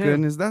my might be him.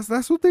 goodness,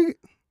 that's what they.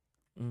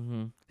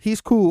 Mm-hmm.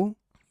 He's cool,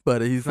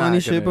 But he's funny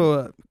not shit.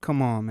 gonna, But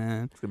come on,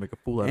 man. he's gonna make a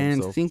fool out of And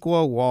himself.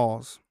 Cinco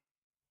Walls.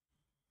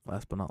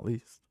 Last but not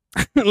least.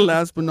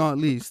 Last but not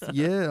least,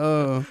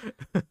 yeah.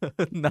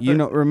 You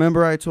know,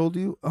 remember I told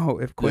you? Oh,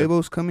 if Yeah.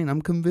 Quavo's coming,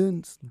 I'm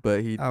convinced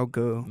but he I'll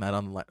go. not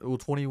on the line. Well,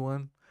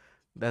 21.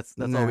 That's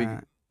all we.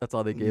 Nah, That's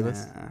all they gave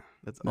us. nah.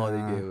 That's all they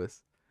Nah. gave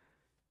us.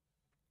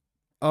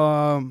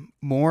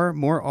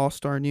 More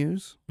All-Star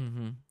news.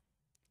 Mm-hmm.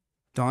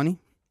 Donnie,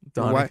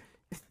 Donnie.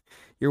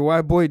 Your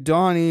white boy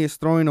Donnie is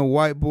throwing a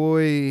white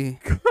boy.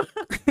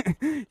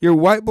 Your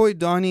white boy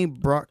Donnie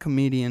brought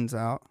comedians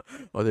out.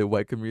 Are they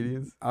white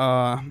comedians?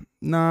 Nah,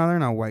 they're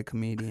not white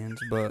comedians,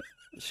 but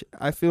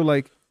I feel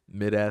like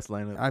Mid-ass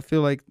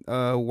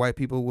lineup. white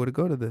people would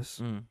go to this.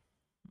 Mm.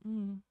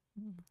 Mm.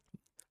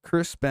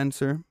 Chris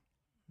Spencer,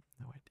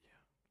 No idea.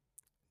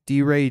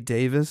 D. Ray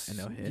Davis. I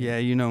know him. Yeah,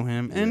 you know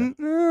him. Yeah.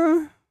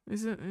 And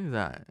Is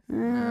that?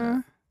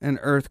 an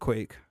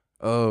earthquake,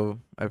 Oh,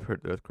 I've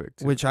heard the earthquake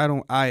too. which I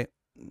don't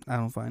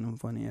find him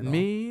funny at all.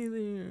 Me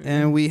either.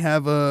 And we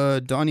have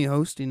Donnie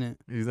hosting it.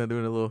 He's not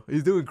doing a little.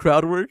 He's doing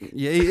crowd work.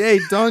 Yeah, hey,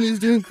 Donnie's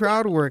doing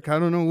crowd work. I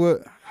don't know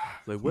what.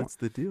 Like, what's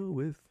the deal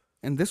with?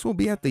 And this will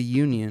be at the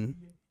Union.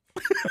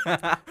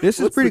 This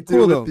is What's pretty the deal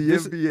cool with though. the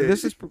This,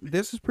 NBA?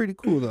 this is pretty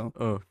cool though.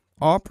 Oh,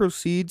 All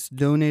proceeds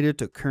donated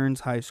to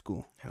Kearns High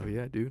School. hell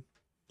yeah, dude.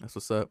 That's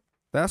what's up.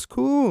 That's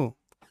cool.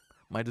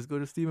 Might just go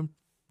to Steven.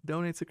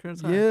 Donate to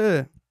Kearns High.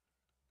 Yeah.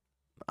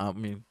 I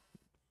mean,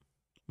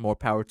 more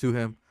power to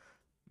him.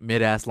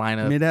 Mid-ass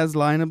lineup. Mid-ass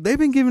lineup. They've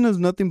been giving us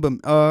nothing but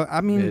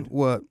I mean, Mid.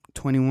 what,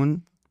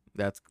 21?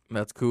 That's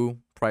cool.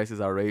 Price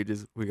is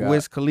outrageous. We got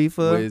Wiz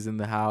Khalifa. Wiz in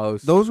the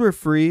house. Those were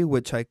free,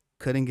 which I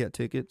couldn't get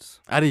tickets.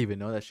 I didn't even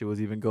know that shit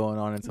was even going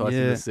on until I seen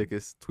Yeah. the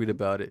sickest tweet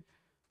about it.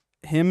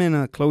 Him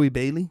and Chloe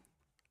Bailey,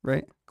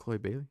 right? Chloe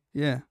Bailey.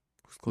 Yeah.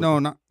 Who's Chloe No,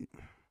 not.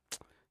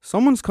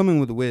 Someone's coming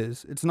with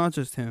Wiz. It's not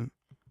just him.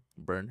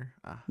 Burner.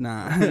 Ah.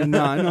 Nah,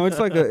 no.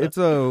 It's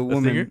a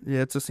woman. singer?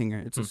 Yeah, it's a singer.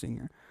 It's a Hmm.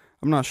 singer.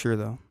 I'm not sure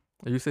though.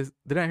 You say?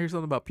 Did I hear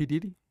something about P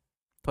Diddy?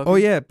 Oh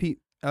yeah, P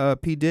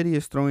Diddy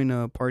is throwing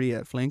a party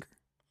at Flanker.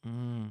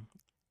 Mm.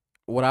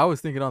 What I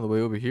was thinking on the way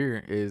over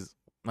here is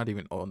not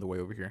even on the way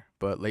over here,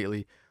 but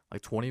lately,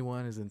 like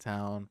 21 is in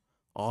town,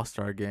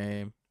 All-Star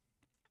game.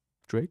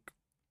 Drake,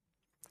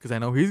 because I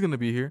know he's gonna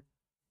be here.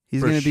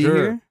 He's For gonna be sure.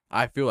 here.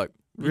 I feel like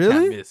you Really?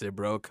 can't miss it,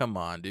 bro. Come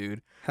on,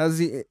 dude. Does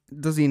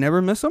he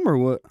never miss them or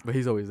what? But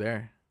he's always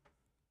there.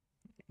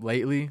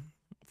 Lately,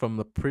 from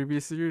the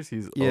previous years,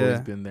 he's Yeah.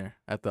 always been there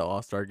at the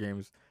All-Star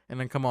games. And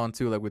then come on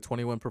too, like with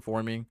 21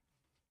 performing,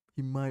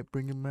 he might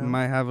bring him out.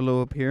 Might have a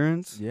little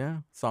appearance.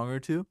 Yeah, song or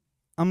two.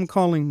 I'm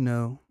calling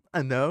no.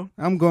 I know.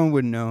 I'm going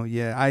with no.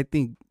 Yeah, I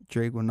think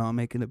Drake will not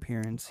make an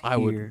appearance I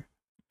would here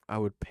I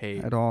would pay.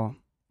 at all.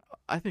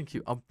 I think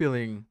I'm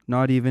feeling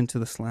Not even to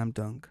the slam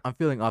dunk.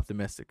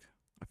 optimistic.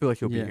 I feel like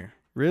he'll Yeah. be here.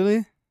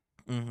 Really?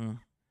 Yeah,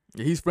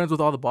 he's friends with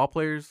all the ball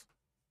players.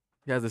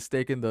 He has a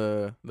stake in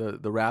the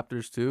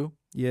Raptors too.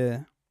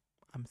 Yeah.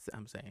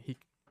 I'm saying he.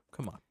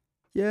 Come on.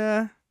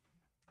 Yeah.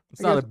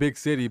 It's I not guess- a big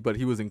city, but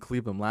he was in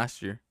Cleveland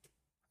last year.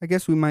 I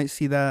guess we might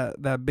see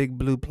that big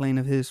blue plane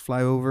of his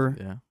fly over.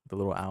 Yeah, the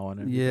little owl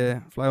and everything. Yeah,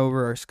 fly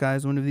over our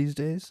skies one of these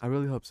days. I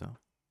really hope so.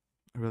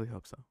 I really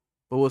hope so.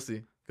 But we'll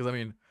see. Because I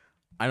mean,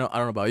 I don't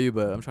know about you,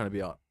 but I'm trying to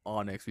be out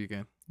all next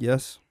weekend.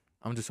 Yes.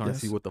 I'm just trying to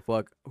see Yes. what the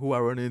fuck, who I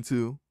run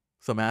into,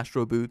 some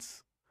Astro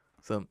boots,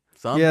 something,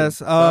 Yes,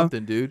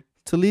 something, dude.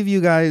 To leave you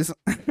guys,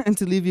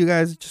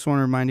 just want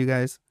to remind you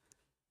guys,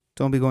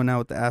 don't be going out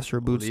with the Astro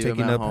boots Leave 'em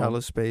taking at up home.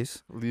 hella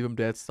space. Leave them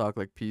dead stock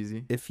like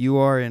Peasy. If you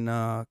are in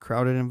a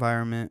crowded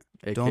environment,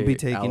 don't be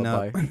aka taking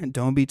Alibi. up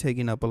don't be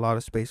taking up a lot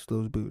of space with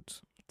those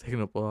boots.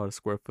 Taking up a lot of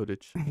square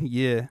footage.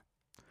 Yeah.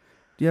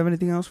 Do you have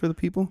anything else for the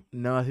people?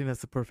 No, I think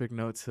that's the perfect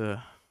note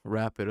to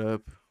wrap it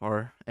up.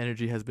 Our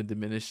energy has been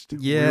diminished.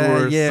 Yeah,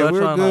 we were such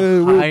we're on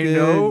good. a We're high good.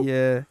 note,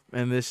 Yeah.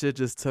 and this shit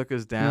just took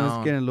us No, down.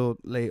 it's getting a little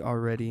late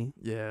already.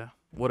 Yeah,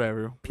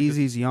 whatever. We just-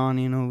 Peasy's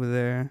yawning over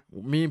there.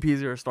 Me and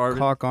Peasy are starving.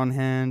 Cock on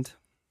hand.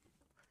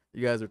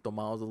 You guys are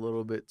tomados a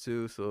little bit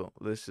too, so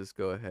let's just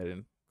go ahead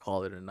and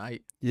call it a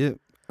night. Yep.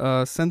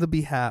 Send the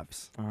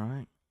behalves. All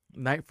right.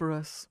 Night for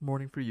us,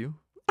 morning for you.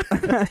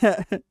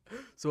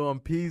 So on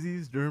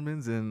Peasy's,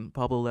 Germans, and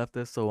Pablo left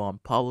us. So on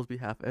Pablo's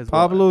behalf as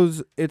well.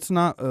 Pablo's, it's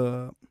not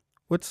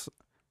what's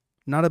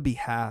not a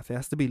behalf. It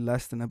has to be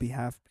less than a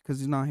behalf because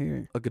he's not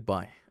here. A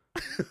goodbye.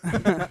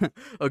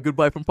 A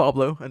goodbye from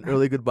Pablo. An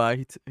early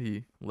goodbye.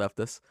 He left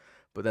us,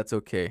 but that's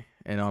okay.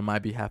 And on my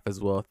behalf as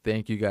well,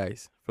 thank you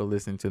guys for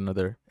listening to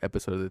another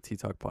episode of the Tea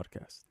Talk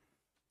podcast.